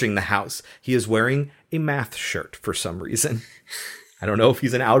starts searching the house. He is wearing a math shirt for some reason. I don't know if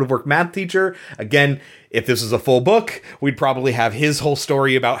he's an out-of-work math teacher. Again, if this was a full book, we'd probably have his whole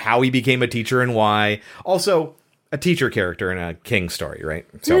story about how he became a teacher and why. Also, a teacher character in a King story, right?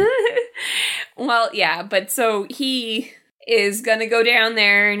 So, well, yeah, but so he is gonna go down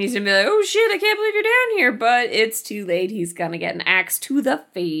there and he's gonna be like, oh shit, I can't believe you're down here, but it's too late. He's gonna get an axe to the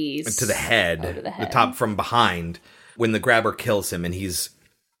face. To the head. Oh, to the head. The top from behind when the grabber kills him, and he's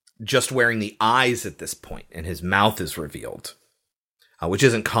just wearing the eyes at this point, and his mouth is revealed. Which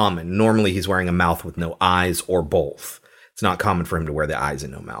isn't common. Normally he's wearing a mouth with no eyes or both. It's not common for him to wear the eyes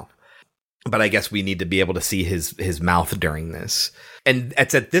and no mouth. But I guess we need to be able to see his mouth during this. And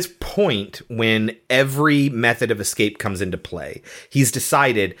it's at this point when every method of escape comes into play. He's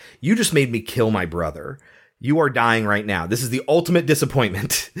decided, you just made me kill my brother. You are dying right now. This is the ultimate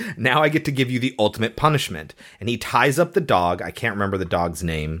disappointment. Now I get to give you the ultimate punishment. And he ties up the dog. I can't remember the dog's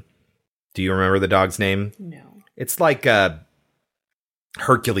name. Do you remember the dog's name? No. It's like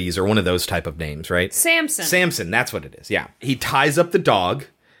Hercules or one of those type of names, right? Samson, that's what it is. Yeah. He ties up the dog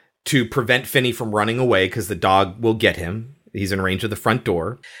to prevent Finney from running away because the dog will get him. He's in range of the front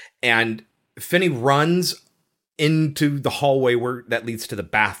door. And Finney runs into the hallway that leads to the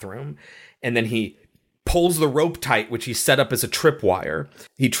bathroom. And then he pulls the rope tight, which he set up as a tripwire.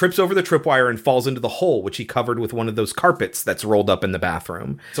 He trips over the tripwire and falls into the hole, which he covered with one of those carpets that's rolled up in the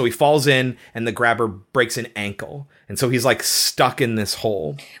bathroom. So he falls in, and the grabber breaks an ankle. And so he's like stuck in this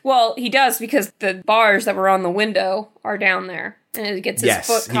hole. Well, he does, because the bars that were on the window are down there. And he gets his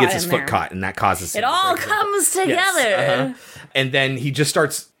foot caught. He gets his foot caught, and that causes it all comes together. Yes. And then he just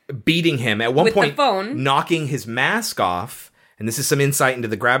starts beating him. At one with point, the phone. Knocking his mask off. And this is some insight into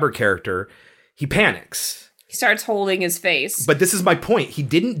the grabber character. He panics. He starts holding his face. But this is my point. He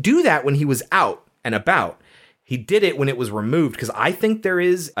didn't do that when he was out and about. He did it when it was removed, because I think there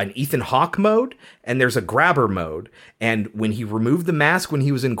is an Ethan Hawke mode and there's a grabber mode. And when he removed the mask when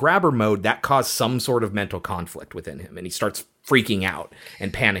he was in grabber mode, that caused some sort of mental conflict within him. And he starts freaking out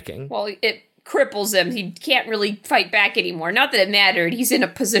and panicking. Well, it cripples him. He can't really fight back anymore. Not that it mattered. He's in a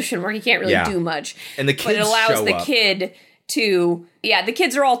position where he can't really do much. And the kids but it allows show the up. kid to, the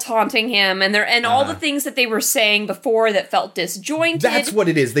kids are all taunting him, and all the things that they were saying before that felt disjointed. That's what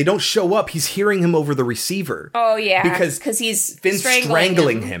it is. They don't show up. He's hearing him over the receiver. Oh, yeah. Because he's Finn's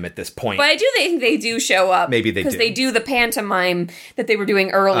strangling him at this point. But I do think they do show up. Maybe they do. Because they do the pantomime that they were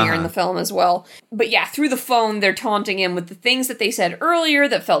doing earlier in the film as well. But yeah, through the phone, they're taunting him with the things that they said earlier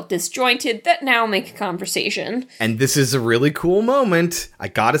that felt disjointed that now make a conversation. And this is a really cool moment. I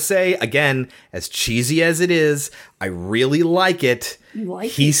gotta say, again, as cheesy as it is, I really like it. You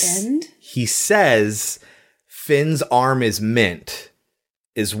like the end? He says, Finn's arm is mint,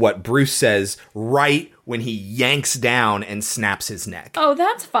 is what Bruce says right when he yanks down and snaps his neck. Oh,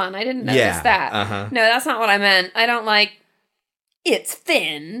 that's fun. I didn't notice that. No, that's not what I meant. I don't like, it's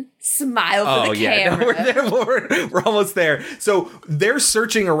Finn. Smile for the camera. No, we're almost there. So they're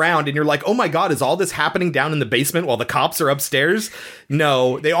searching around and you're like, oh my God, is all this happening down in the basement while the cops are upstairs?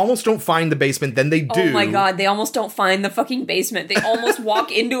 No, they almost don't find the basement. Then they do. Oh my God, they almost don't find the fucking basement. They almost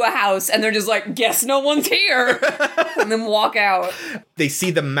walk into a house and they're just like, guess no one's here. And then walk out. They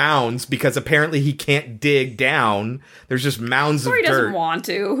see the mounds because apparently he can't dig down. There's just mounds of dirt. He doesn't want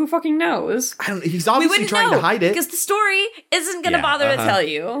to. Who fucking knows? I don't. He's obviously trying to hide it. Because the story isn't going to bother to tell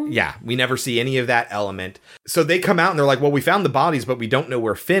you. Yeah, we never see any of that element. So they come out and they're like, well, we found the bodies, but we don't know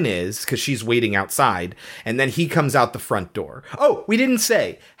where Finn is because she's waiting outside. And then he comes out the front door. Oh, we didn't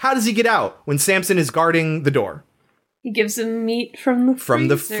say. How does he get out when Samson is guarding the door? He gives him meat from the freezer. From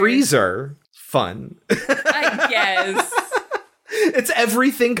the freezer. Fun. I guess. It's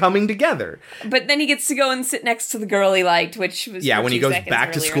everything coming together. But then he gets to go and sit next to the girl he liked, which was when he goes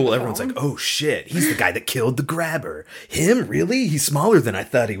back to school, everyone's like, oh shit, he's the guy that killed the grabber. Him? Really? He's smaller than I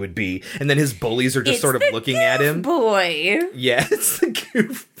thought he would be. And then his bullies are just sort of looking at him. Boy. Yeah, it's the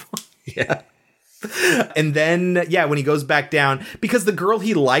goof boy. Yeah. And then, yeah, when he goes back down, because the girl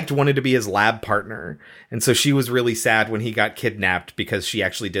he liked wanted to be his lab partner. And so she was really sad when he got kidnapped because she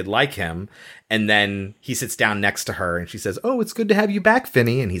actually did like him. And then he sits down next to her and she says, "Oh, it's good to have you back,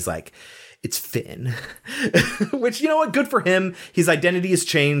 Finney." And he's like, "It's Finn." Which, you know what? Good for him. His identity has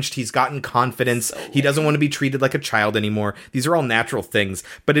changed. He's gotten confidence. He doesn't want to be treated like a child anymore. These are all natural things,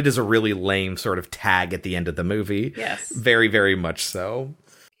 but it is a really lame sort of tag at the end of the movie. Yes. Very, very much so.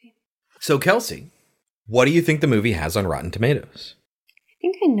 So, Kelsey, what do you think the movie has on Rotten Tomatoes? I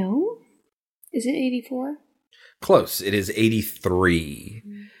think I know. Is it 84? Close. It is 83.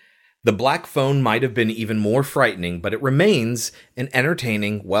 The Black Phone might have been even more frightening, but it remains an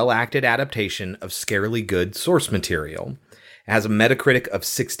entertaining, well-acted adaptation of scarily good source material. It has a Metacritic of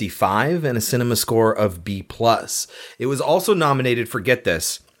 65 and a cinema score of B+. It was also nominated for, get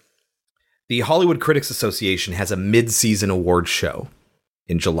this, the Hollywood Critics Association has a mid-season award show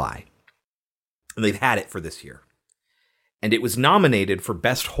in July. And they've had it for this year. And it was nominated for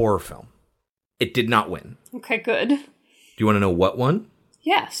Best Horror Film. It did not win. Okay, good. Do you want to know what won?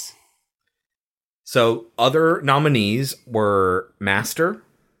 Yes. So, other nominees were Master.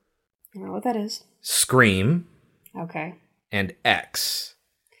 I don't know what that is. Scream. Okay. And X.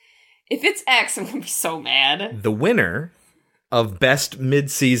 If it's X, I'm going to be so mad. The winner of Best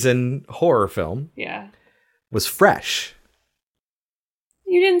Mid-Season Horror Film was Fresh.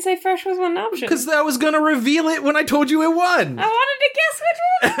 You didn't say Fresh was one option. Because I was going to reveal it when I told you it won. I wanted to guess which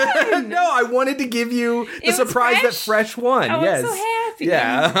one won. No, I wanted to give you the surprise that Fresh won. I was so happy.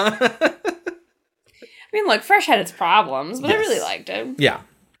 Yeah. I mean, look, Fresh had its problems, but I really liked it. Yeah.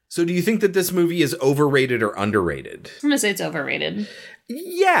 So do you think that this movie is overrated or underrated? I'm going to say it's overrated.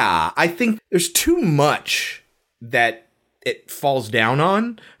 Yeah, I think there's too much that it falls down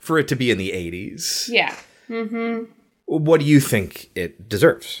on for it to be in the 80s. Yeah. Mm-hmm. What do you think it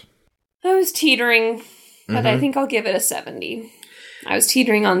deserves? I was teetering, but I think I'll give it a 70. I was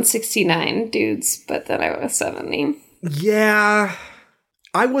teetering on 69 dudes, but then I was 70. Yeah,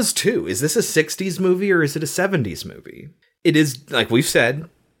 I was too. Is this a 60s movie or is it a 70s movie? It is, like we've said,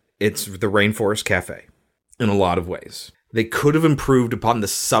 it's the Rainforest Cafe in a lot of ways. They could have improved upon the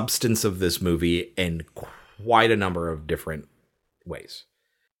substance of this movie in quite a number of different ways.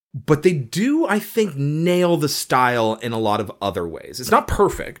 But they do, I think, nail the style in a lot of other ways. It's not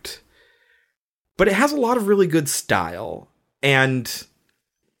perfect, but it has a lot of really good style. And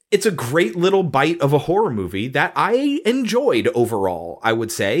it's a great little bite of a horror movie that I enjoyed overall, I would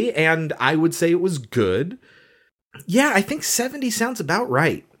say. And I would say it was good. Yeah, I think 70 sounds about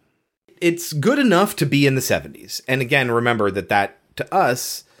right. It's good enough to be in the 70s. And again, remember that to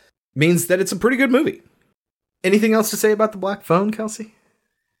us means that it's a pretty good movie. Anything else to say about The Black Phone, Kelsey?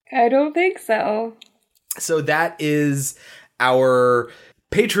 I don't think so. So that is our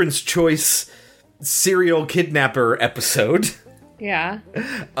Patron's Choice serial kidnapper episode. Yeah.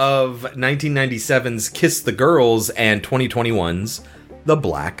 Of 1997's Kiss the Girls and 2021's The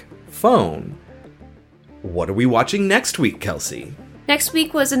Black Phone. What are we watching next week, Kelsey? Next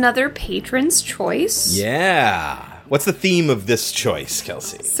week was another Patron's Choice. Yeah. What's the theme of this choice,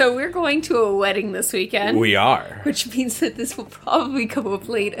 Kelsey? So we're going to a wedding this weekend. We are. Which means that this will probably come up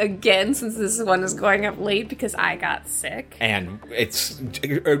late again, since this one is going up late because I got sick. And it's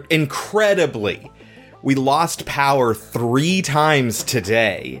incredibly, we lost power 3 times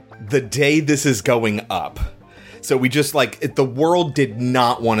today, the day this is going up. So we just, the world did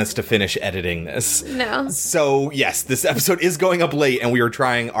not want us to finish editing this. No. So, yes, this episode is going up late, and we are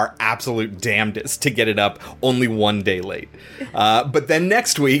trying our absolute damnedest to get it up only 1 day late. But then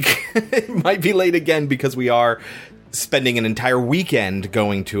next week, it might be late again because we are spending an entire weekend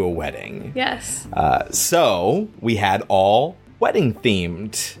going to a wedding. Yes. So, we had all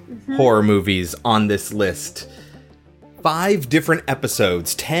wedding-themed horror movies on this list. 5 different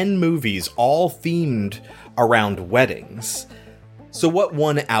episodes, 10 movies, all themed around weddings. So what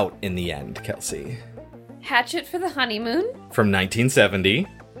won out in the end, Kelsey? Hatchet for the Honeymoon. From 1970.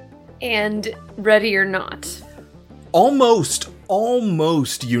 And Ready or Not. Almost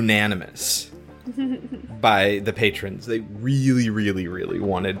unanimous by the patrons. They really, really, really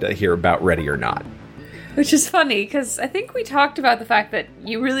wanted to hear about Ready or Not. Which is funny, because I think we talked about the fact that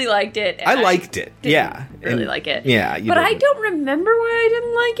you really liked it. And I liked it, yeah. Really like it. Yeah, but I don't remember why I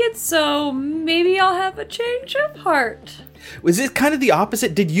didn't like it, so maybe I'll have a change of heart. Was it kind of the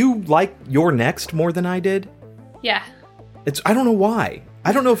opposite? Did you like Your Next more than I did? Yeah. I don't know why.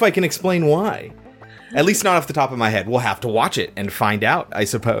 I don't know if I can explain why. At least not off the top of my head. We'll have to watch it and find out, I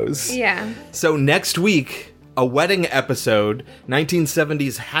suppose. Yeah. So next week, a wedding episode,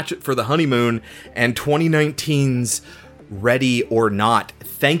 1970's Hatchet for the Honeymoon, and 2019's Ready or Not.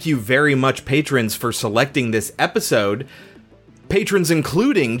 Thank you very much, patrons, for selecting this episode. Patrons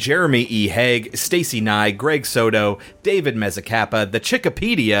including Jeremy E. Haig, Stacey Nye, Greg Soto, David Mezzacappa, the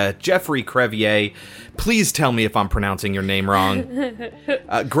Chickapedia, Jeffrey Crevier. Please tell me if I'm pronouncing your name wrong.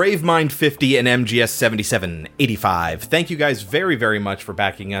 Gravemind50 and MGS7785. Thank you guys very, very much for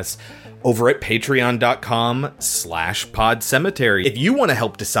backing us over at patreon.com/podcemetery. If you want to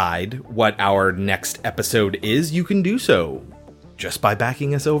help decide what our next episode is, you can do so just by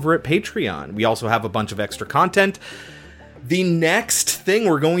backing us over at Patreon. We also have a bunch of extra content. The next thing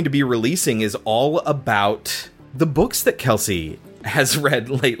we're going to be releasing is all about the books that Kelsey has read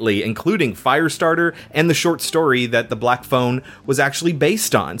lately, including Firestarter and the short story that The Black Phone was actually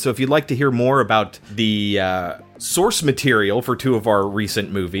based on. So if you'd like to hear more about the source material for two of our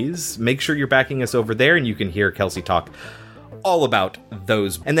recent movies, make sure you're backing us over there and you can hear Kelsey talk all about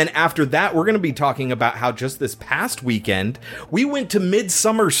those. And then after that, we're going to be talking about how just this past weekend, we went to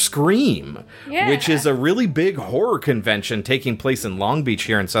Midsummer Scream, which is a really big horror convention taking place in Long Beach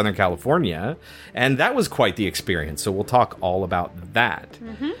here in Southern California. And that was quite the experience. So we'll talk all about that,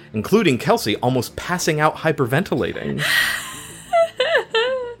 including Kelsey almost passing out hyperventilating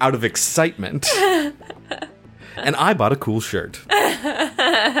out of excitement. And I bought a cool shirt.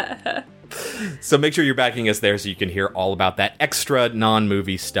 So make sure you're backing us there so you can hear all about that extra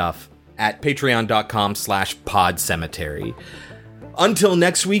non-movie stuff at patreon.com/podcemetery. Until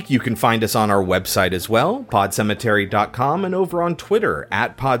next week, you can find us on our website as well, podcemetery.com, and over on Twitter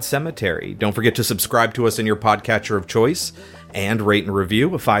at podcemetery. Don't forget to subscribe to us in your podcatcher of choice and rate and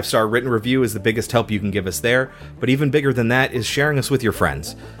review. A 5-star written review is the biggest help you can give us there, but even bigger than that is sharing us with your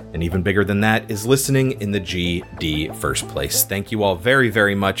friends. And even bigger than that is listening in the GD first place. Thank you all very,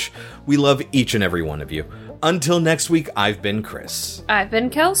 very much. We love each and every one of you. Until next week, I've been Chris. I've been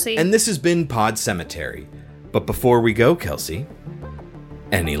Kelsey. And this has been Pod Cemetery. But before we go, Kelsey,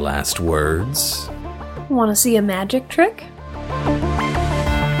 any last words? Want to see a magic trick?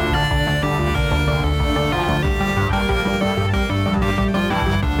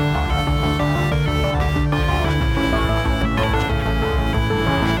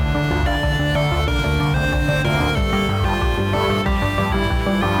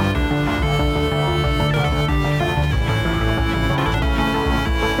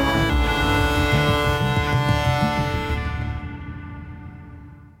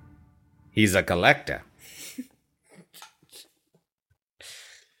 He's a collector.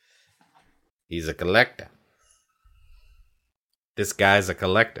 He's a collector. This guy's a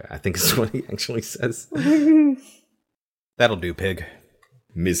collector, I think is what he actually says. That'll do, pig.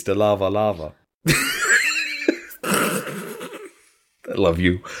 Mr. Lava Lava. I love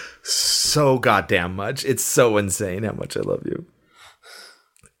you so goddamn much. It's so insane how much I love you.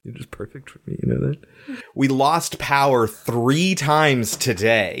 You're just perfect for me, you know that? We lost power 3 times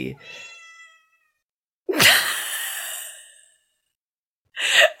today.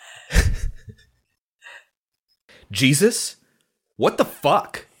 Jesus? What the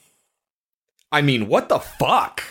fuck? I mean, what the fuck?